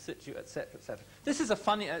 layer of in situ, etc., etc. This is a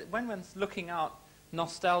funny, when one's looking out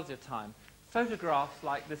nostalgia time, photographs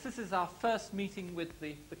like this is our first meeting with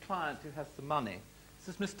the client who has the money.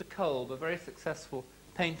 This is Mr. Kolb, a very successful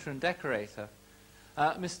painter and decorator.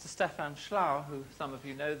 Mr. Stefan Schlau, who some of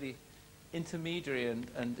you know, the intermediary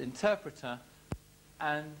and interpreter,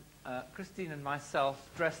 and Christine and myself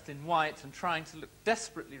dressed in white and trying to look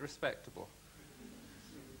desperately respectable.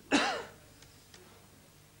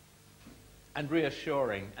 And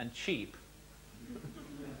reassuring and cheap.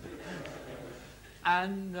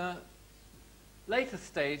 And later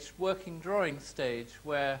stage, working drawing stage,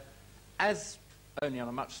 where, as only on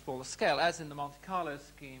a much smaller scale, as in the Monte Carlo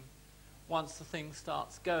scheme, once the thing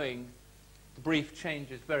starts going, the brief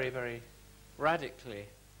changes very, very radically,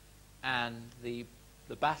 and the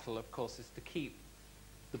battle, of course, is to keep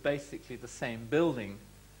basically the same building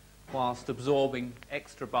whilst absorbing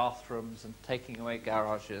extra bathrooms and taking away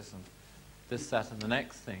garages and this, that, and the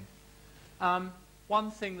next thing.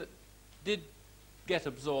 One thing that did get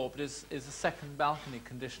absorbed is a second balcony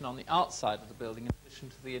condition on the outside of the building in addition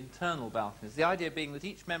to the internal balconies. The idea being that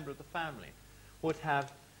each member of the family would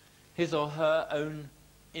have his or her own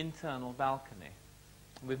internal balcony.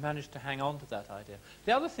 And we've managed to hang on to that idea.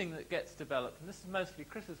 The other thing that gets developed, and this is mostly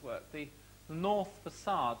Chris's work, the north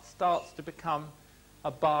facade starts to become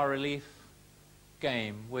a bas-relief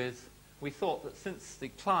game with, we thought that since the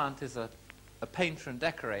client is a painter and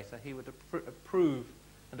decorator, he would approve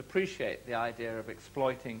and appreciate the idea of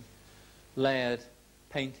exploiting layered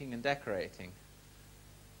painting and decorating.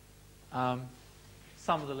 Some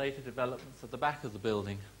of the later developments at the back of the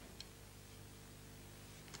building.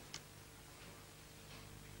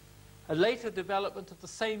 A later development of the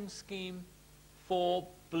same scheme for,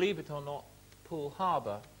 believe it or not, Poole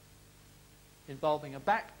Harbour, involving a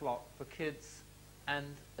back block for kids and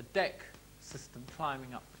a deck system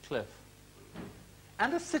climbing up the cliff.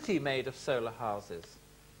 And a city made of solar houses.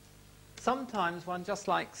 Sometimes one just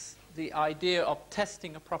likes the idea of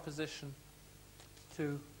testing a proposition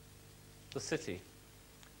to the city.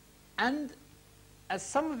 And as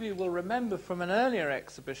some of you will remember from an earlier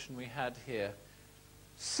exhibition we had here,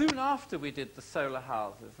 soon after we did the solar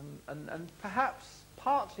houses, and perhaps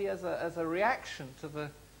partly as a reaction to the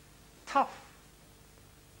tough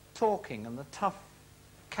talking and the tough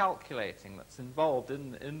calculating that's involved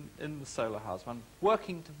in the solar house, one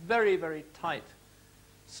working to very, very tight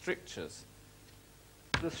strictures.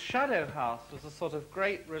 The shadow house was a sort of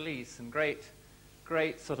great release and great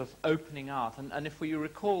sort of opening out. And if you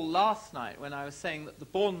recall last night when I was saying that the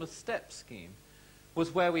Bournemouth Step scheme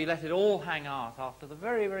was where we let it all hang out after the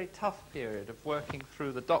very, very tough period of working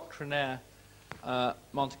through the doctrinaire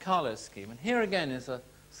Monte Carlo scheme. And here again is a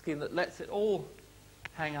scheme that lets it all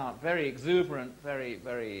hang out, very exuberant, very,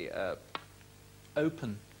 very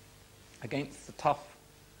open against the tough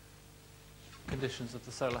conditions of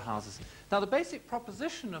the solar houses. Now, the basic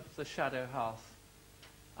proposition of the shadow house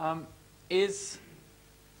is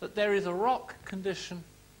that there is a rock condition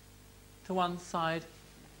to one side,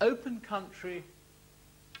 open country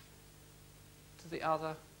to the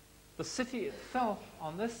other, the city itself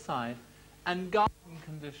on this side, and garden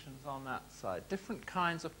conditions on that side. Different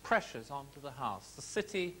kinds of pressures onto the house. The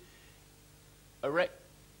city, a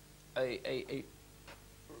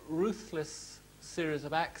ruthless series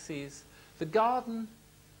of axes. The garden,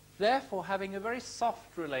 therefore, having a very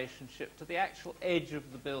soft relationship to the actual edge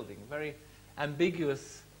of the building, a very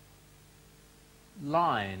ambiguous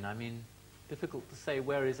line. I mean, difficult to say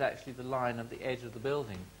where is actually the line of the edge of the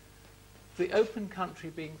building. The open country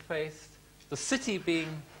being faced, the city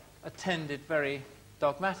being attended very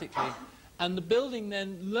dogmatically, and the building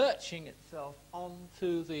then lurching itself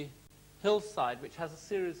onto the hillside, which has a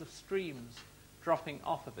series of streams dropping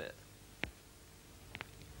off of it.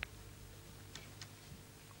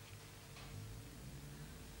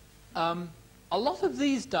 A lot of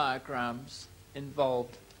these diagrams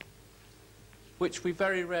involved, which we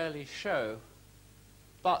very rarely show,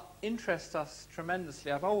 but interest us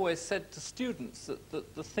tremendously. I've always said to students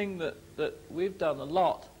that the thing that we've done a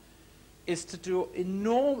lot is to do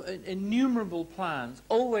innumerable plans,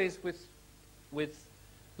 always with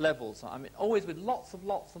levels. I mean, always with lots and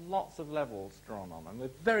lots of levels drawn on. And we're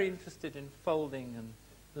very interested in folding and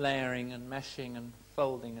layering and meshing and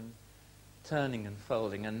folding and turning and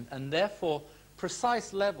folding. And therefore,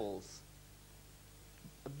 precise levels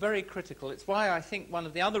are very critical. It's why I think one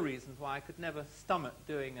of the other reasons why I could never stomach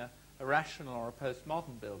doing a rational or a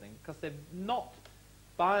postmodern building, because they're not,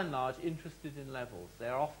 by and large, interested in levels.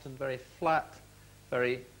 They're often very flat,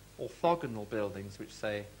 very orthogonal buildings, which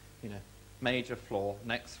say, you know, major floor,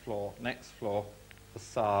 next floor,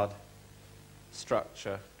 facade,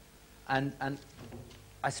 structure. And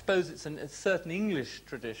I suppose it's a certain English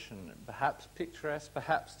tradition, perhaps picturesque,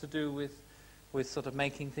 perhaps to do with sort of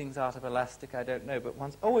making things out of elastic, I don't know, but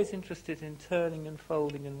one's always interested in turning and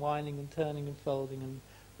folding and winding and turning and folding and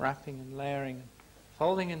wrapping and layering and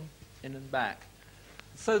folding in and back.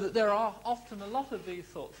 So that there are often a lot of these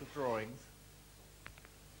sorts of drawings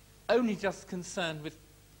only just concerned with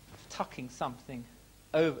tucking something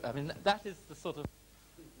over. I mean, that is the sort of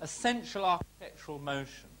essential architectural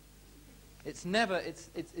motion. It's never, it's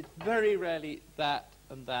very rarely that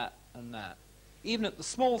and that and that. even at the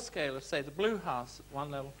small scale of, say, the Blue House at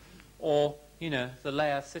one level, or, you know, the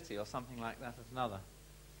Layer City or something like that at another.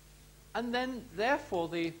 And then, therefore,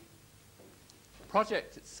 the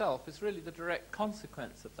project itself is really the direct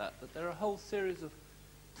consequence of that, that there are a whole series of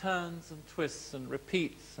turns and twists and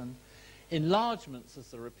repeats and enlargements as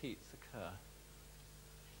the repeats occur.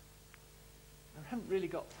 I haven't really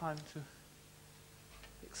got time to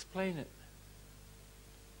explain it.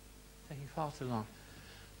 Taking far too long.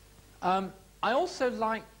 I also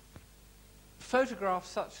like photographs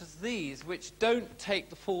such as these, which don't take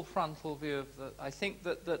the full frontal view of the... I think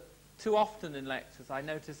that too often in lectures I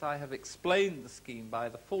notice I have explained the scheme by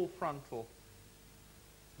the full frontal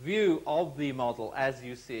view of the model as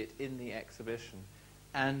you see it in the exhibition,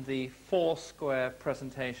 and the four-square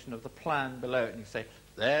presentation of the plan below it. And you say,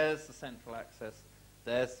 there's the central axis,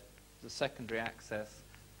 there's the secondary axis,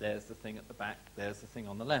 there's the thing at the back, there's the thing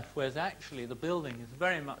on the left. Whereas actually the building is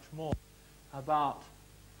very much more about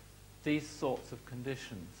these sorts of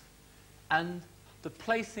conditions. And the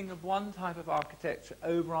placing of one type of architecture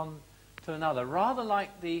over on to another, rather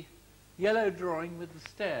like the yellow drawing with the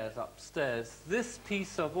stairs upstairs. This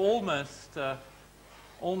piece of almost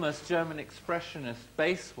German expressionist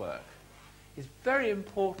basework is very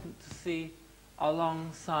important to see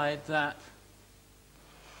alongside that,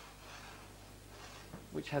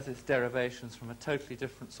 which has its derivations from a totally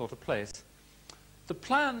different sort of place. The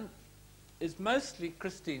plan is mostly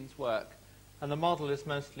Christine's work, and the model is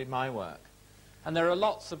mostly my work. And there are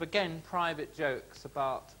lots of, again, private jokes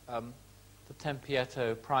about the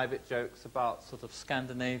Tempietto, private jokes about sort of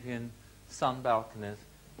Scandinavian sun balconies,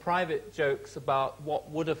 private jokes about what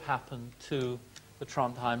would have happened to the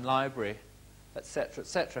Trondheim Library, etc.,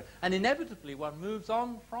 etc. And inevitably one moves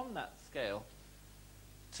on from that scale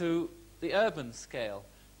to the urban scale.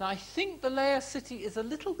 Now, I think the Layer City is a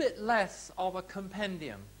little bit less of a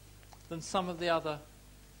compendium than some of the other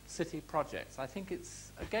city projects. I think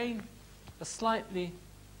it's, again, a slightly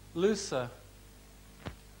looser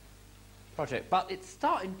project. But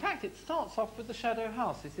in fact, it starts off with the shadow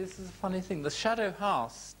house. This is a funny thing. The shadow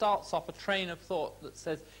house starts off a train of thought that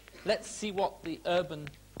says, let's see what the urban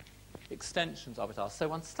extensions of it are. So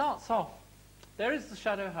one starts off, there is the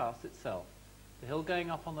shadow house itself. The hill going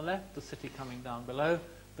up on the left, the city coming down below,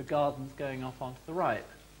 the gardens going off onto the right.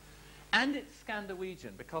 And it's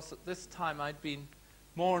Scandinavian, because at this time I'd been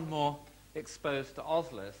more and more exposed to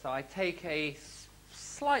Oslo. So I take a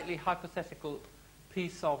slightly hypothetical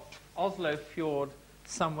piece of Oslo fjord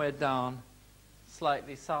somewhere down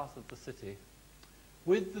slightly south of the city,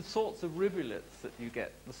 with the sorts of rivulets that you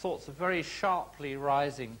get, the sorts of very sharply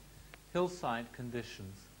rising hillside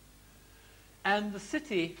conditions. And the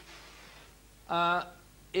city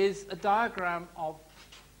is a diagram of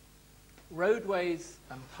roadways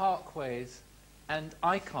and parkways and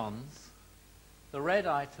icons. The red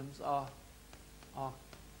items are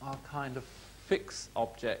kind of fixed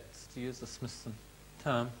objects, to use the Smithson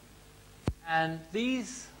term. And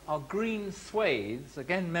these are green swathes,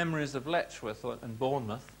 again memories of Letchworth and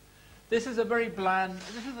Bournemouth. This is a very bland,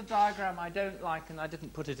 this is a diagram I don't like, and I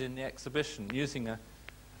didn't put it in the exhibition, using a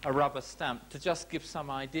rubber stamp to just give some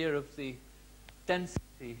idea of the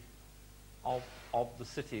density of the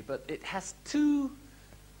city. But it has two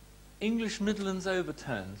English Midlands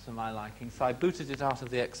overtones for my liking, so I booted it out of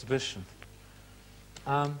the exhibition.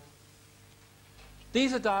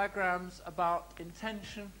 These are diagrams about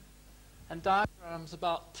intention and diagrams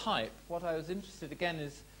about type. What I was interested, again,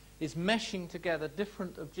 is meshing together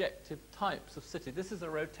different objective types of city. This is a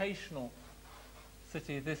rotational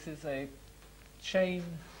city. This is a chain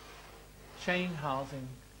housing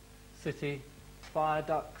city,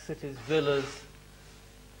 viaduct cities, villas,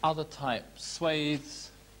 other types,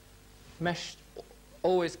 swathes, meshed,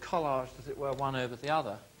 always collaged, as it were, one over the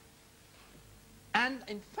other. And,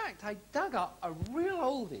 in fact, I dug up a real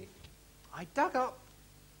oldie. I dug up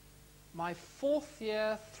my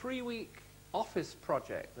fourth-year, 3-week office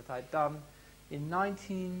project that I'd done in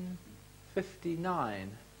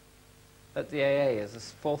 1959 at the AA as a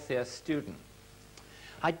fourth-year student.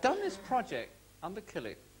 I'd done this project under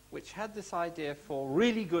Killick, which had this idea for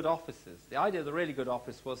really good offices. The idea of the really good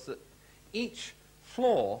office was that each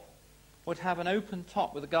floor would have an open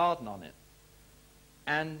top with a garden on it,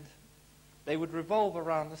 and they would revolve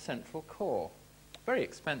around the central core. Very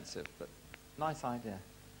expensive, but nice idea.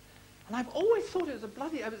 And I've always thought it was a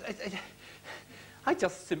bloody... I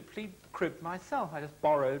just simply cribbed myself. I just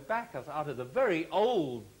borrowed back out of the very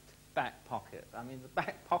old back pocket. I mean, the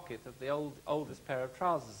back pocket of the oldest pair of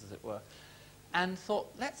trousers, as it were. And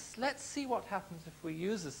thought, let's see what happens if we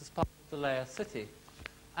use this as part of the Layer City.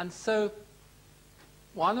 And so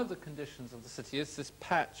one of the conditions of the city is this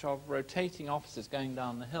patch of rotating offices going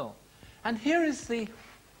down the hill. And here is the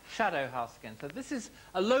shadow house again. So this is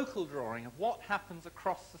a local drawing of what happens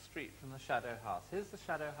across the street from the shadow house. Here's the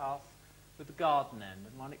shadow house with the garden end,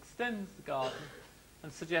 and one extends the garden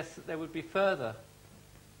and suggests that there would be further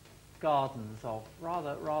gardens of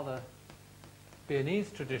rather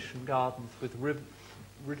Viennese tradition, gardens with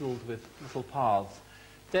riddled with little paths.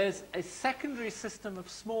 There's a secondary system of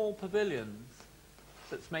small pavilions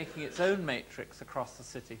that's making its own matrix across the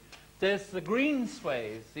city. There's the green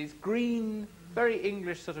sways, these green, very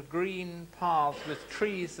English sort of green paths with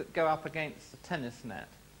trees that go up against the tennis net.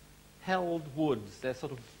 Held woods, they're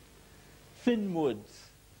sort of thin woods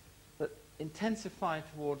that intensify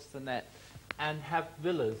towards the net and have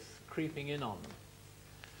villas creeping in on them.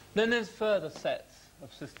 Then there's further sets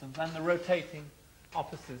of systems and the rotating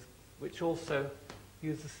offices, which also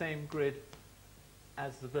use the same grid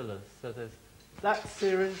as the villas. So there's that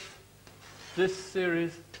series, this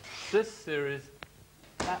series, this series,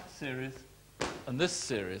 that series, and this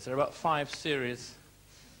series. There are about 5 series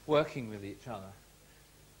working with each other.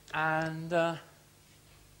 And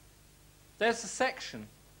there's a section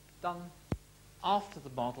done after the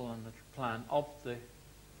model and the plan of the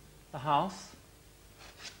house,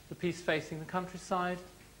 the piece facing the countryside,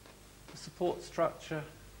 the support structure,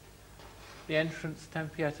 the entrance,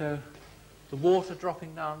 Tempietto, the water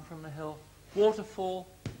dropping down from the hill, waterfall,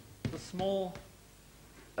 the small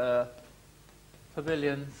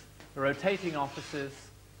pavilions, the rotating offices,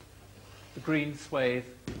 the green swathe,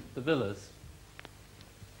 the villas,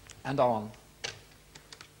 and on.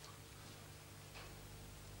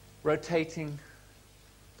 Rotating,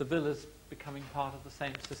 the villas becoming part of the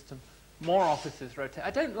same system. More offices rotate.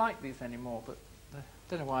 I don't like these anymore, but I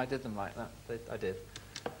don't know why I did them like that. I did.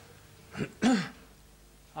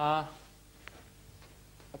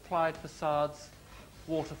 Applied facades,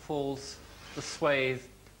 waterfalls, the swathe,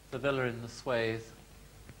 the villa in the swathe,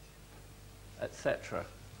 etc.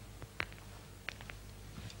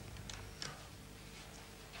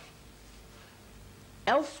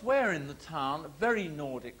 Elsewhere in the town, a very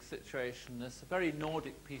Nordic situation, this a very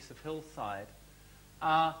Nordic piece of hillside,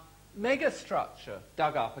 megastructure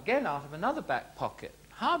dug up again out of another back pocket.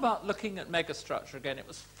 How about looking at megastructure again? It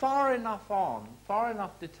was far enough on, far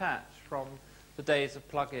enough detached from the days of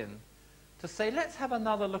plug-in to say, let's have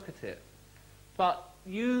another look at it, but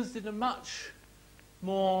used in a much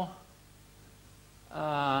more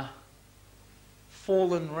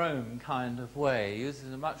fallen Rome kind of way, used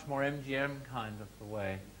in a much more MGM kind of the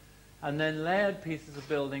way, and then layered pieces of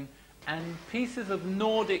building and pieces of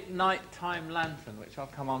Nordic nighttime lantern, which I'll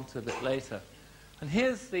come on to a bit later. And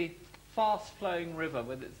here's the fast-flowing river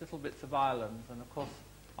with its little bits of islands, and of course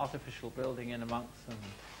artificial building in amongst them.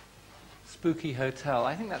 Spooky hotel.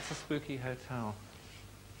 I think that's a spooky hotel.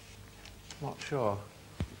 Not sure.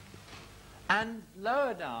 And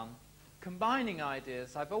lower down, combining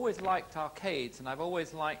ideas. I've always liked arcades and I've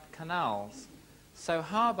always liked canals. So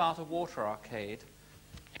how about a water arcade?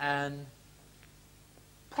 And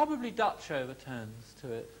probably Dutch overtones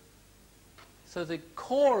to it. So the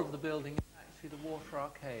core of the building is actually the water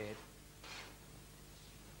arcade.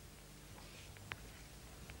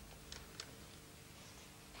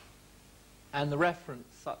 And the reference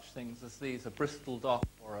such things as these, a Bristol dock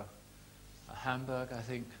or a Hamburg, I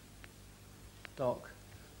think, dock.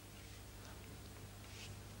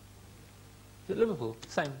 Is it Liverpool?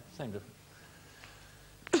 Same difference.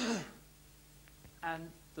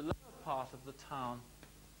 And the lower part of the town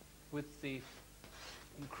with the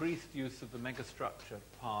increased use of the megastructure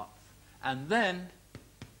parts. And then,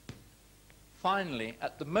 finally,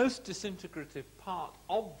 at the most disintegrative part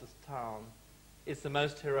of the town is the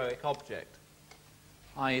most heroic object,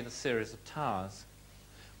 i.e. the series of towers,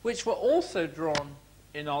 which were also drawn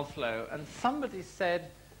in Oslo, and somebody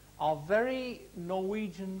said are very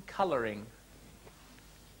Norwegian colouring.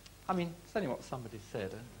 I mean, it's only what somebody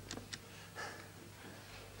said.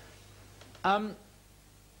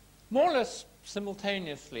 More or less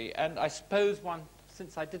simultaneously, and I suppose one,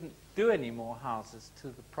 since I didn't do any more houses to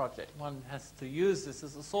the project, one has to use this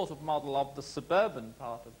as a sort of model of the suburban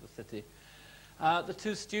part of the city. The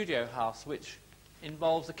two-studio house, which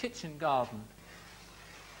involves a kitchen garden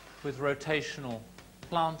with rotational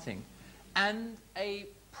planting, and a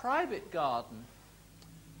private garden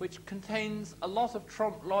which contains a lot of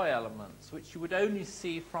trompe-l'oeil elements, which you would only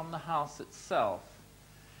see from the house itself.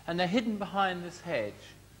 And they're hidden behind this hedge.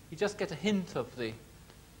 You just get a hint of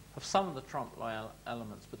some of the trompe-l'oeil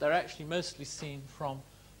elements, but they're actually mostly seen from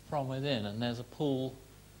within. And there's a pool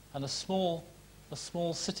and a small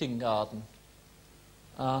sitting garden,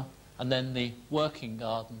 and then the working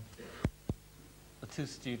garden 2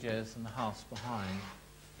 studios and the house behind,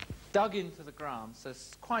 dug into the ground. So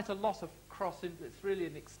there's quite a lot of it's really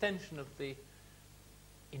an extension of the,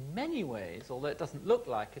 in many ways, although it doesn't look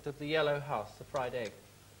like it, of the yellow house, the fried egg.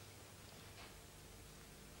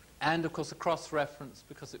 And, of course, a cross-reference,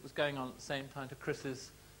 because it was going on at the same time, to Chris's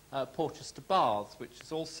Porchester Baths, which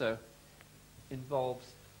is also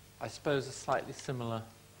involves, I suppose, a slightly similar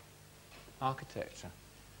architecture.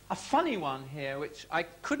 A funny one here, which I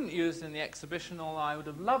couldn't use in the exhibition, although I would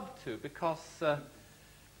have loved to, because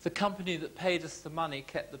the company that paid us the money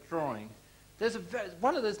kept the drawing. There's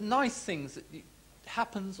one of those nice things that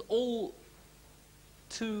happens all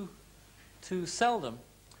too seldom,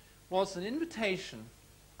 was an invitation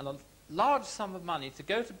and a large sum of money to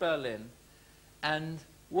go to Berlin and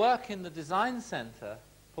work in the design center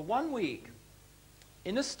for 1 week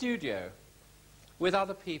in a studio with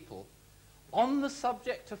other people on the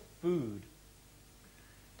subject of food.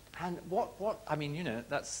 And I mean, you know,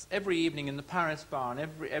 that's every evening in the Paris bar and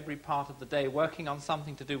every part of the day working on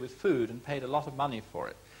something to do with food, and paid a lot of money for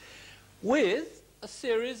it, with a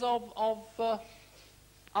series of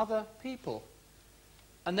other people.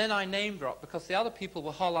 And then I name drop, because the other people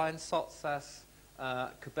were Hollein, Sotsas,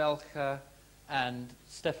 Kubelka, and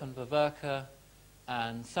Stefan Bawerka,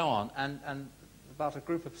 and so on, and about a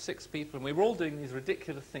group of 6 people, and we were all doing these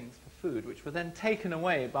ridiculous things for food, which were then taken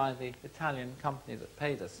away by the Italian company that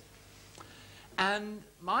paid us. And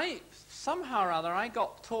somehow or other, I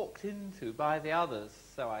got talked into by the others,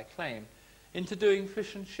 so I claim, into doing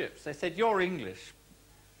fish and chips. They said, "You're English,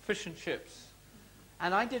 fish and chips."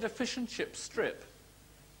 And I did a fish and chip strip.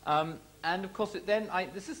 And of course,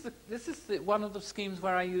 this is one of the schemes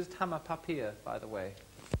where I used hammer papier, by the way.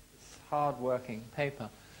 It's hard-working paper.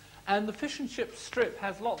 And the fish and chip strip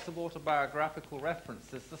has lots of autobiographical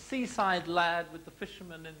references. The seaside lad with the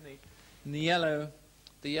fisherman in the yellow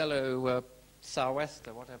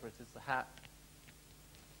sou'wester, whatever it is, the hat.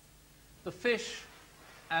 The fish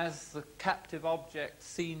as the captive object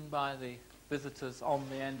seen by the visitors on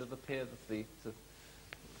the end of the pier,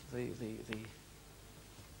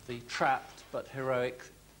 the trapped but heroic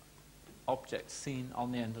object seen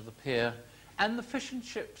on the end of the pier. And the fish and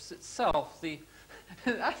chips itself,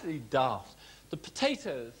 actually daft. The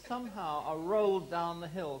potatoes somehow are rolled down the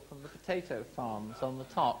hill from the potato farms on the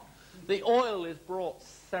top. The oil is brought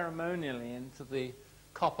ceremonially into the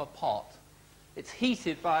copper pot. It's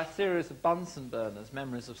heated by a series of Bunsen burners,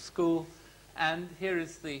 memories of school. And here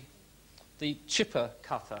is the chipper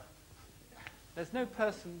cutter. There's no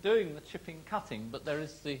person doing the chipping cutting, but there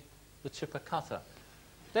is the chipper cutter.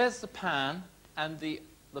 There's the pan, and the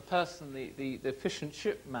person, the fish and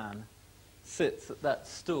chip man, sits at that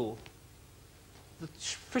stool. The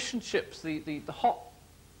fish and chips, the hot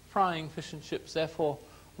frying fish and chips, therefore,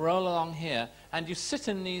 roll along here, and you sit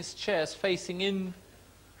in these chairs facing in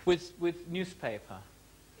with newspaper,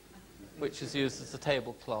 which is used as a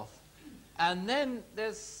tablecloth. And then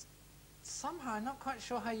there's somehow, I'm not quite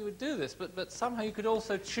sure how you would do this, but somehow you could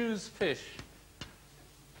also choose fish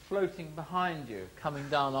floating behind you, coming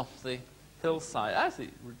down off the hillside.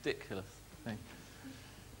 Absolutely ridiculous thing.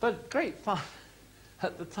 But great fun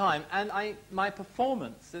at the time. And my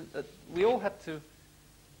performance, we all had to,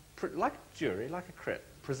 like a jury, like a crit,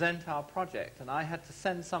 present our project. And I had to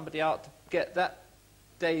send somebody out to get that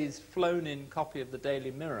day's flown-in copy of the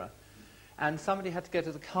Daily Mirror. And somebody had to go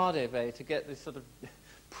to the Cardiff to get this sort of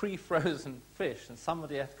pre-frozen fish, and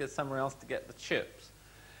somebody had to go somewhere else to get the chips.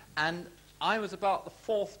 And I was about the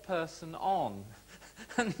 4th person on.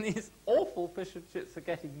 And these awful fish and chips are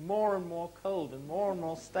getting more and more cold and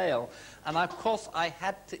more stale. And of course, I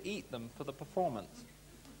had to eat them for the performance.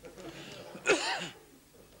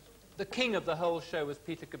 The king of the whole show was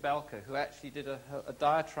Peter Kubelka, who actually did a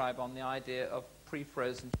diatribe on the idea of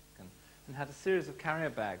pre-frozen chicken, and had a series of carrier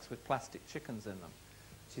bags with plastic chickens in them.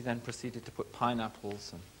 She then proceeded to put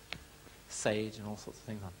pineapples and sage and all sorts of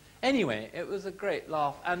things on. Anyway, it was a great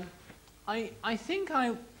laugh. And I think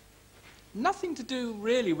nothing to do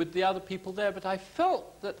really with the other people there, but I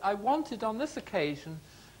felt that I wanted on this occasion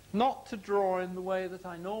not to draw in the way that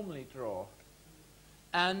I normally draw.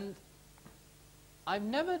 And I've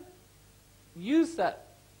never used that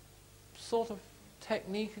sort of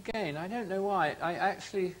technique again. I don't know why. I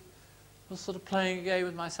actually was sort of playing a game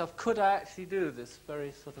with myself. Could I actually do this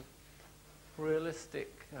very sort of realistic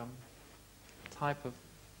type of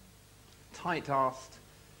tight-assed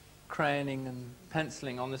crayoning and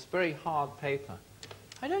penciling on this very hard paper?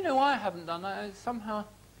 I don't know why I haven't done that. Somehow,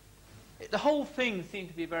 the whole thing seemed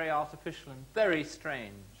to be very artificial and very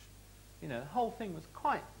strange. You know, the whole thing was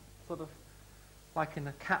quite sort of like in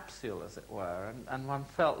a capsule, as it were, and one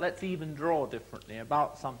felt, let's even draw differently,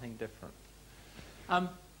 about something different.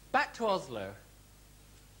 Back to Oslo.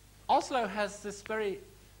 Oslo has this very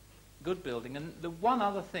good building, and the one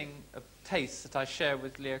other thing of taste that I share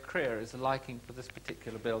with Leah Creer is a liking for this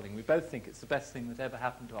particular building. We both think it's the best thing that ever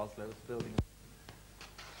happened to Oslo, was building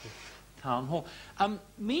this town hall.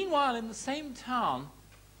 Meanwhile, in the same town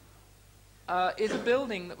is a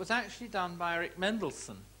building that was actually done by Erik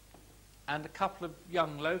Mendelsohn and a couple of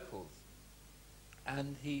young locals.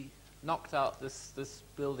 And he knocked out this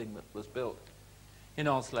building that was built in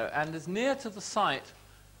Oslo and is near to the site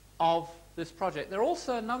of this project. There are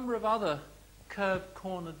also a number of other curved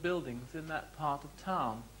cornered buildings in that part of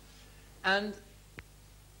town. And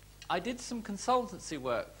I did some consultancy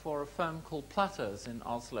work for a firm called Platters in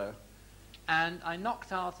Oslo, and I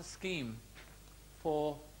knocked out a scheme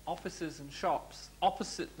for offices and shops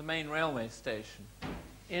opposite the main railway station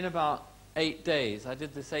in about 8 days. I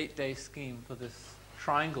did this 8-day scheme for this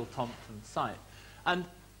Triangle Thompson site. And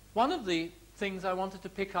one of the things I wanted to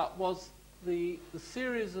pick up was the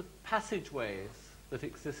series of passageways that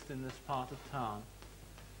exist in this part of town,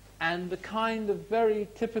 and the kind of very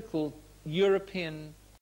typical European